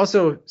 which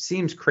also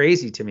seems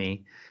crazy to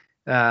me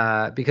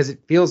because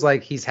it feels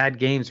like he's had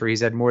games where he's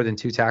had more than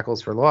 2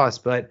 tackles for loss,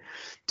 but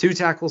 2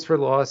 tackles for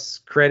loss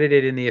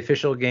credited in the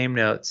official game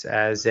notes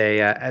as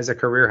a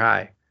career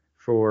high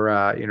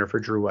for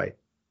Drew White.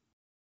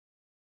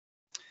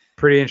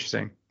 Pretty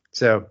interesting.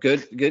 So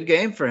good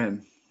game for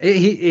him.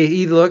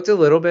 He looked a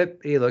little bit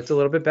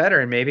better,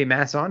 and maybe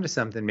Matt's onto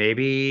something.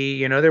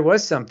 Maybe there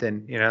was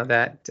something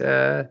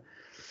that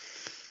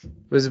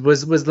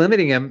was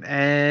limiting him,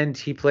 and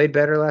he played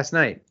better last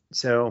night.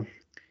 So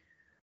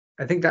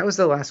I think that was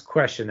the last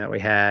question that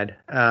we had.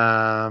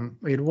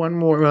 We had one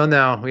more. Well,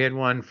 no, we had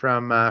one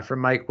from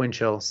Mike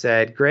Winchell.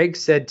 Said Greg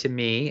said to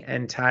me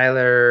and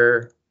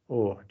Tyler.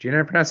 Oh, do you know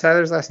how to pronounce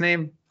Tyler's last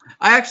name?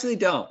 I actually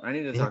don't. I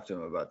need to talk to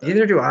him about that.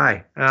 Neither do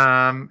I.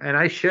 And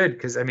I should,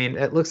 because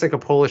it looks like a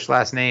Polish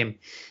last name.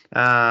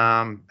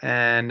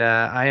 And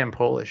I am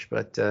Polish,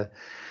 but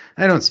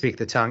I don't speak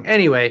the tongue.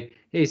 Anyway,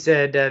 he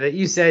said that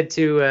you said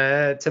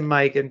to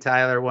Mike and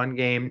Tyler one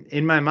game.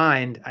 In my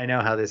mind, I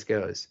know how this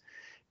goes.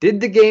 Did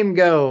the game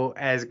go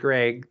as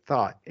Greg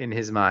thought in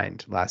his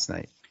mind last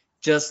night?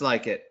 Just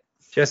like it.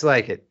 Just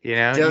like it.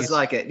 Just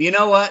like it. You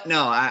know what?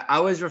 No, I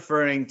was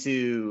referring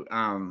to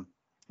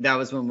that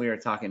was when we were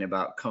talking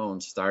about Cone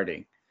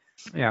starting.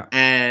 Yeah.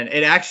 And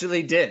it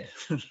actually did.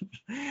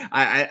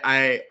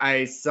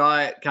 I saw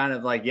it kind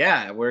of like,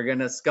 yeah, we're going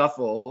to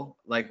scuffle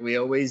like we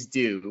always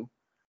do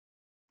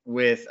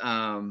with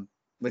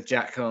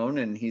Jack Cohn,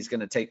 and he's going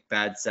to take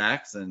bad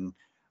sacks, and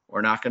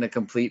we're not going to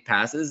complete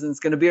passes, and it's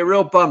going to be a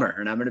real bummer,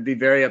 and I'm going to be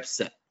very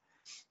upset.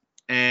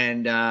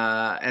 And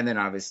then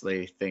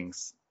obviously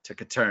things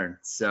took a turn.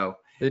 So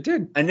They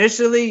did.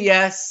 initially,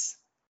 yes,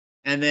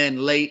 and then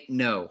late,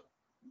 no.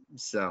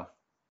 So.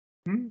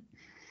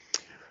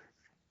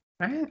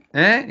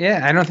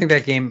 Yeah, I don't think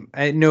that game.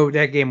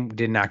 That game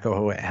did not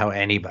go how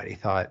anybody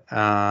thought.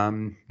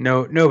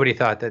 Nobody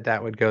thought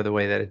that would go the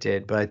way that it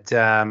did. But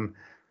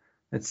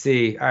let's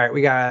see. All right,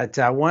 we got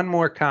one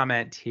more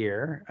comment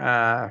here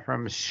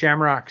from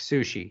Shamrock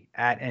Sushi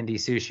at ND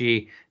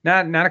Sushi.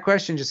 Not a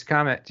question, just a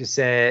comment. Just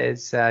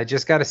says,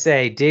 just got to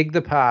say, dig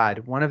the pod.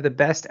 One of the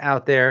best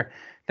out there.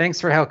 Thanks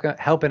for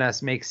helping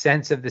us make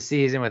sense of the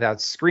season without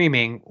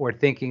screaming or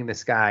thinking the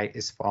sky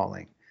is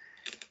falling.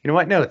 You know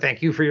what? No,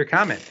 thank you for your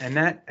comment. And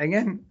that,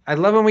 again, I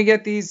love when we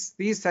get these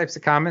types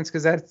of comments,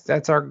 because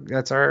that's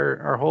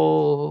our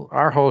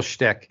whole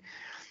shtick.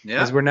 Yeah.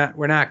 Because we're not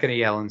going to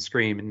yell and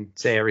scream and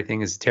say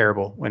everything is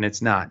terrible when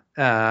it's not.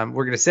 We're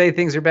going to say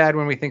things are bad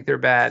when we think they're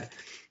bad,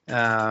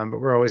 but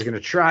we're always going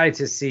to try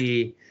to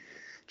see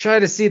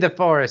the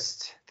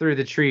forest through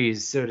the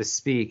trees, so to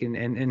speak,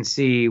 and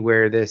see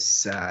where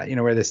this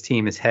where this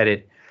team is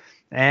headed.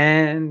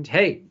 And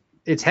hey,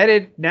 it's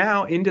headed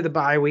now into the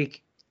bye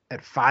week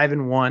at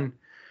 5-1.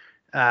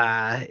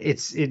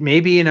 It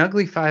may be an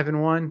ugly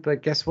 5-1,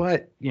 but guess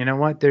what? You know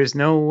what? There's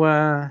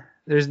no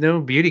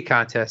beauty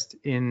contest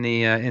in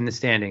the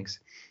standings.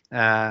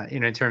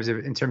 In terms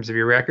of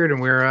your record, and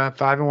we're a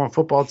 5-1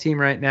 football team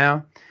right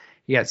now.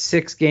 You got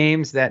 6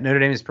 games that Notre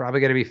Dame is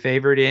probably going to be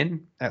favored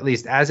in, at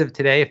least as of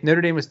today. If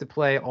Notre Dame was to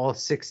play all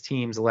 6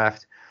 teams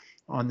left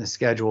on the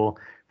schedule,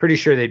 pretty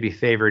sure they'd be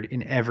favored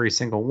in every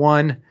single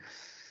one.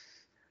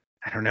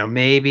 I don't know.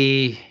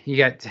 Maybe you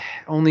got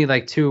only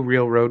like 2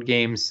 real road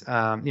games,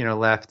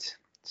 left.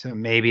 So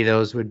maybe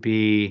those would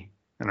be,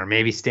 I don't know,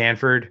 maybe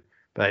Stanford,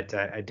 but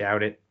I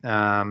doubt it.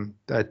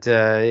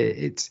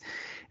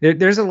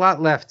 There's a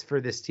lot left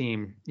for this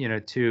team,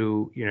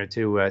 to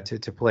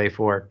play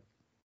for.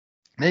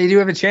 They do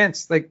have a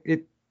chance. Like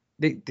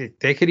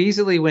they could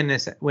easily win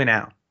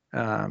out.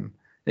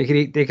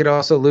 They could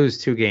also lose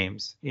 2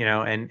 games,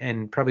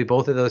 and probably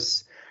both of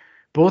those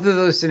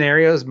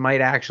scenarios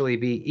might actually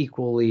be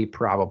equally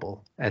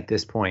probable at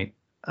this point.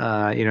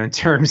 In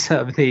terms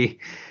of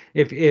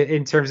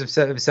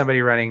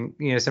somebody running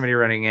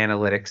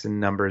analytics and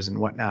numbers and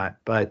whatnot.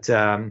 But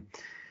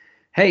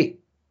hey,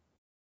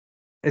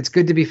 it's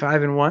good to be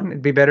 5-1.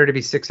 It'd be better to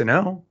be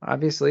 6-0.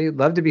 Obviously,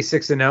 love to be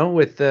 6-0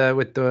 with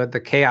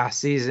the chaos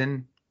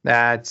season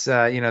that's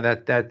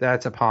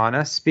upon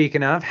us.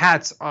 Speaking of,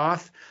 hats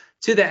off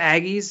to the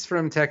Aggies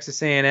from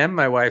Texas A&M,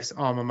 my wife's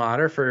alma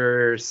mater,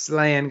 for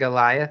slaying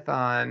Goliath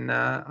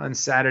on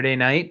Saturday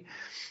night.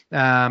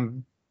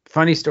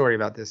 Funny story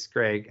about this,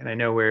 Greg, and I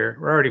know we're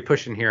already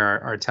pushing here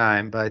our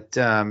time, but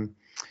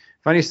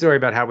funny story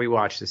about how we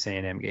watched this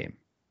A&M game.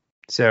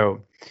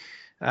 So,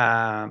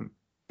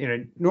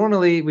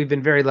 normally we've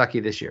been very lucky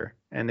this year,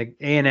 and the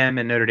A&M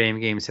and Notre Dame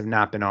games have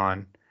not been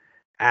on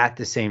at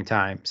the same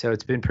time. So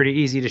it's been pretty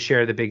easy to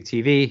share the big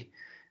TV,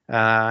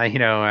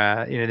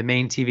 the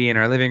main TV in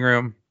our living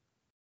room.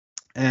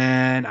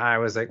 And I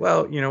was like,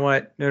 well, you know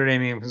what? Notre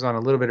Dame game comes on a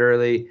little bit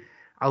early.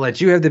 I'll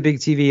let you have the big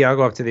TV. I'll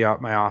go up to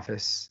my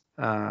office,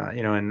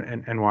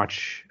 and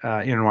watch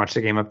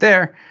the game up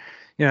there.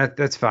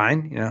 That's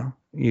fine.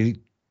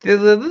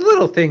 The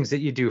little things that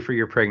you do for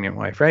your pregnant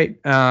wife, right?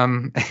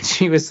 And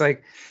she was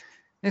like,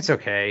 it's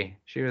okay.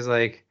 She was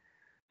like,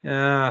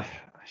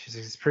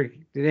 she's like,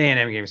 the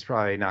A&M game is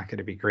probably not going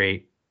to be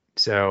great.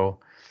 So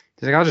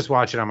she's like, I'll just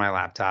watch it on my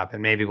laptop,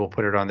 and maybe we'll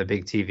put it on the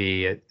big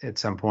TV at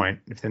some point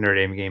if the Notre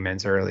Dame game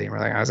ends early. And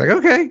I was like,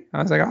 okay.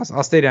 I was like,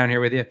 I'll stay down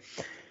here with you.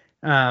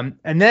 And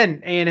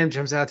then A&M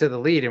jumps out to the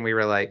lead, and we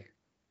were like,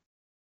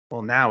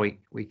 well, now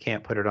we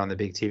can't put it on the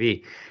big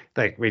TV.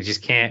 Like we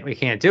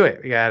can't do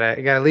it. We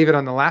gotta leave it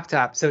on the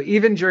laptop. So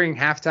even during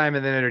halftime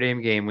of the Notre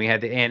Dame game, we had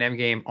the A&M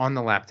game on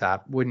the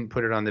laptop, wouldn't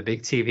put it on the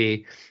big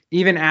TV.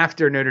 Even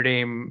after Notre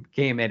Dame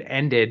game had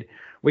ended,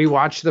 we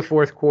watched the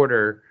fourth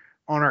quarter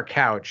on our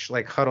couch,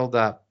 like huddled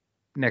up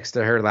next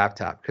to her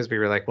laptop, because we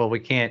were like, well, you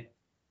can't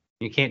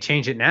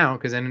change it now,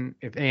 because then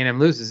if A&M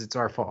loses, it's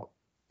our fault.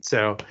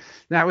 So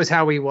that was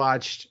how we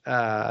watched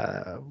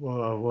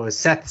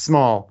Seth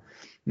Small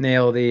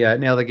nail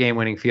the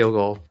game-winning field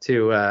goal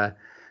to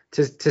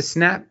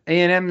snap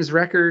A&M's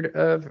record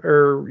of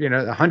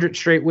 100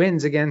 straight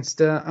wins against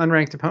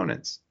unranked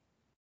opponents.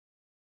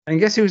 And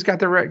guess who's got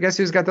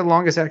the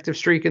longest active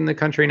streak in the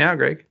country now,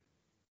 Greg?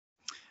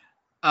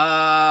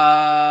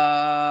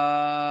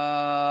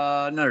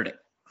 Notre Dame.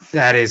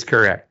 That is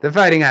correct. The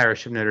Fighting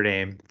Irish of Notre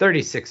Dame,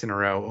 36 in a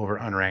row over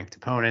unranked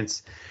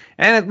opponents,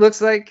 and it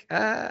looks like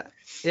that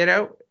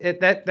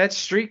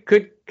streak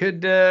could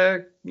be.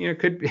 I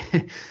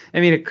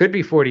mean, it could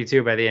be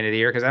 42 by the end of the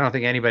year, because I don't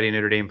think anybody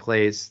Notre Dame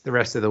plays the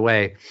rest of the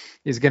way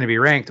is going to be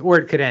ranked, or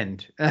it could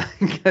end.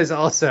 Because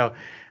also,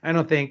 I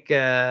don't think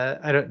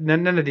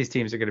none of these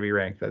teams are going to be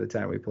ranked by the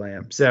time we play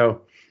them.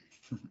 So,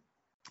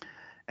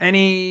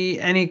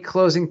 Any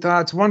closing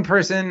thoughts? One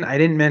person I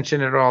didn't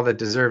mention at all that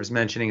deserves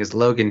mentioning is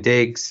Logan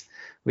Diggs.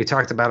 We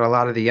talked about a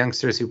lot of the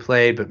youngsters who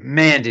played, but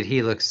man, did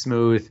he look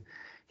smooth.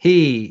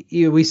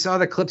 We saw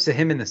the clips of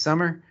him in the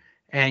summer,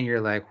 and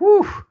you're like,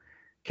 whoo,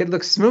 kid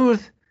looks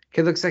smooth.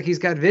 Kid looks like he's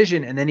got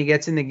vision. And then he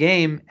gets in the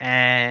game,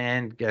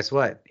 and guess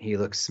what? He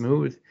looks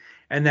smooth.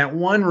 And that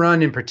one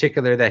run in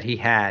particular that he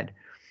had,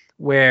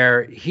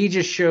 where he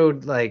just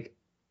showed like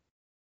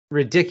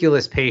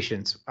ridiculous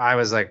patience. I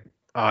was like,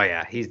 oh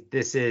yeah,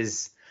 this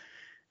is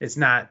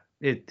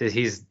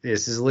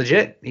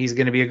legit. He's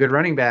going to be a good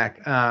running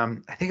back.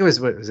 I think it was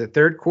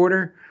third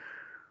quarter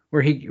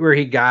where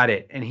he got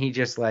it, and he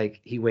just like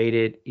he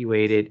waited,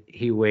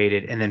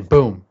 and then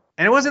boom.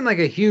 And it wasn't like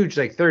a huge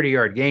like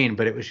 30-yard gain,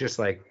 but it was just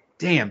like,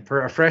 damn,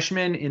 for a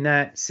freshman in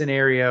that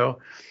scenario,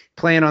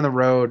 playing on the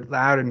road,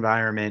 loud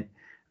environment,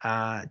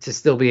 to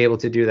still be able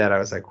to do that, I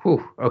was like,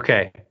 whew,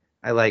 okay.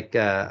 I like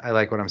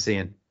what I'm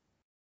seeing.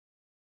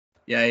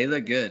 Yeah, he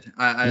looked good.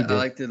 I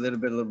liked a little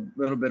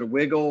bit of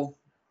wiggle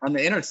on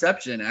the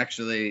interception.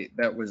 Actually,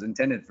 that was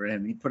intended for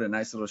him. He put a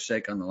nice little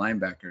shake on the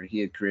linebacker. He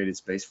had created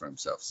space for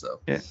himself.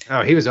 So yeah.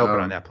 Oh, he was open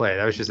on that play.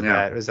 That was just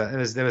bad.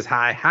 It was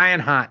high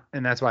and hot,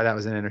 and that's why that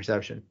was an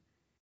interception.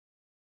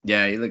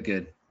 Yeah, he looked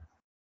good.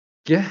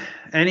 Yeah.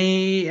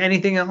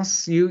 Anything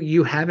else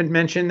you haven't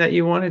mentioned that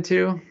you wanted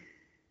to?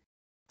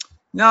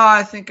 No,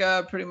 I think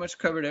I pretty much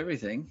covered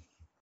everything.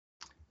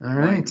 All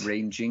right.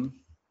 Ranging.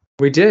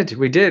 We did.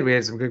 We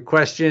had some good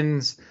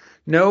questions.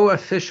 No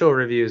official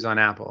reviews on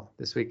Apple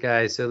this week,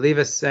 guys. So leave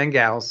us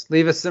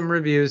some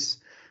reviews.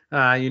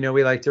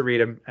 We like to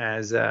read them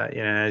as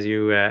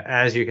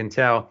you can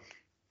tell.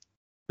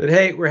 But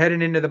hey, we're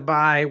heading into the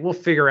bye. We'll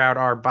figure out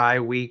our bye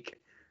week.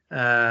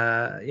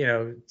 Pod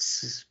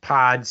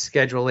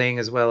scheduling,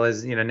 as well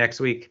as next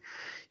week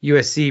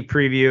USC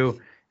preview.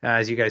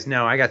 As you guys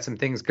know, I got some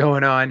things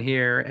going on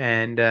here,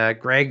 and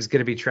Greg's going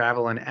to be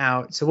traveling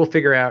out, so we'll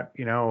figure out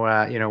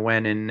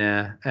when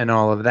and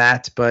all of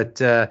that.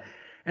 But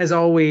as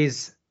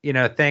always,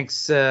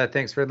 thanks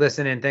for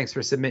listening, thanks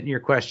for submitting your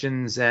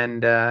questions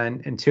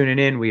and tuning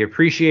in. We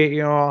appreciate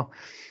you all,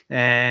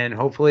 and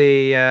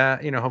hopefully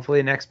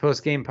next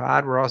post game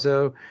pod we're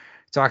also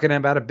talking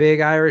about a big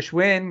Irish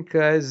win,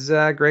 because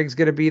Greg's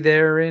going to be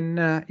there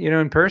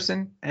in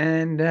person,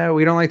 and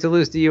we don't like to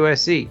lose to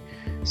USC.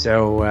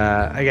 So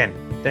again,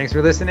 thanks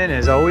for listening.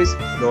 As always,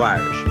 go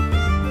Irish.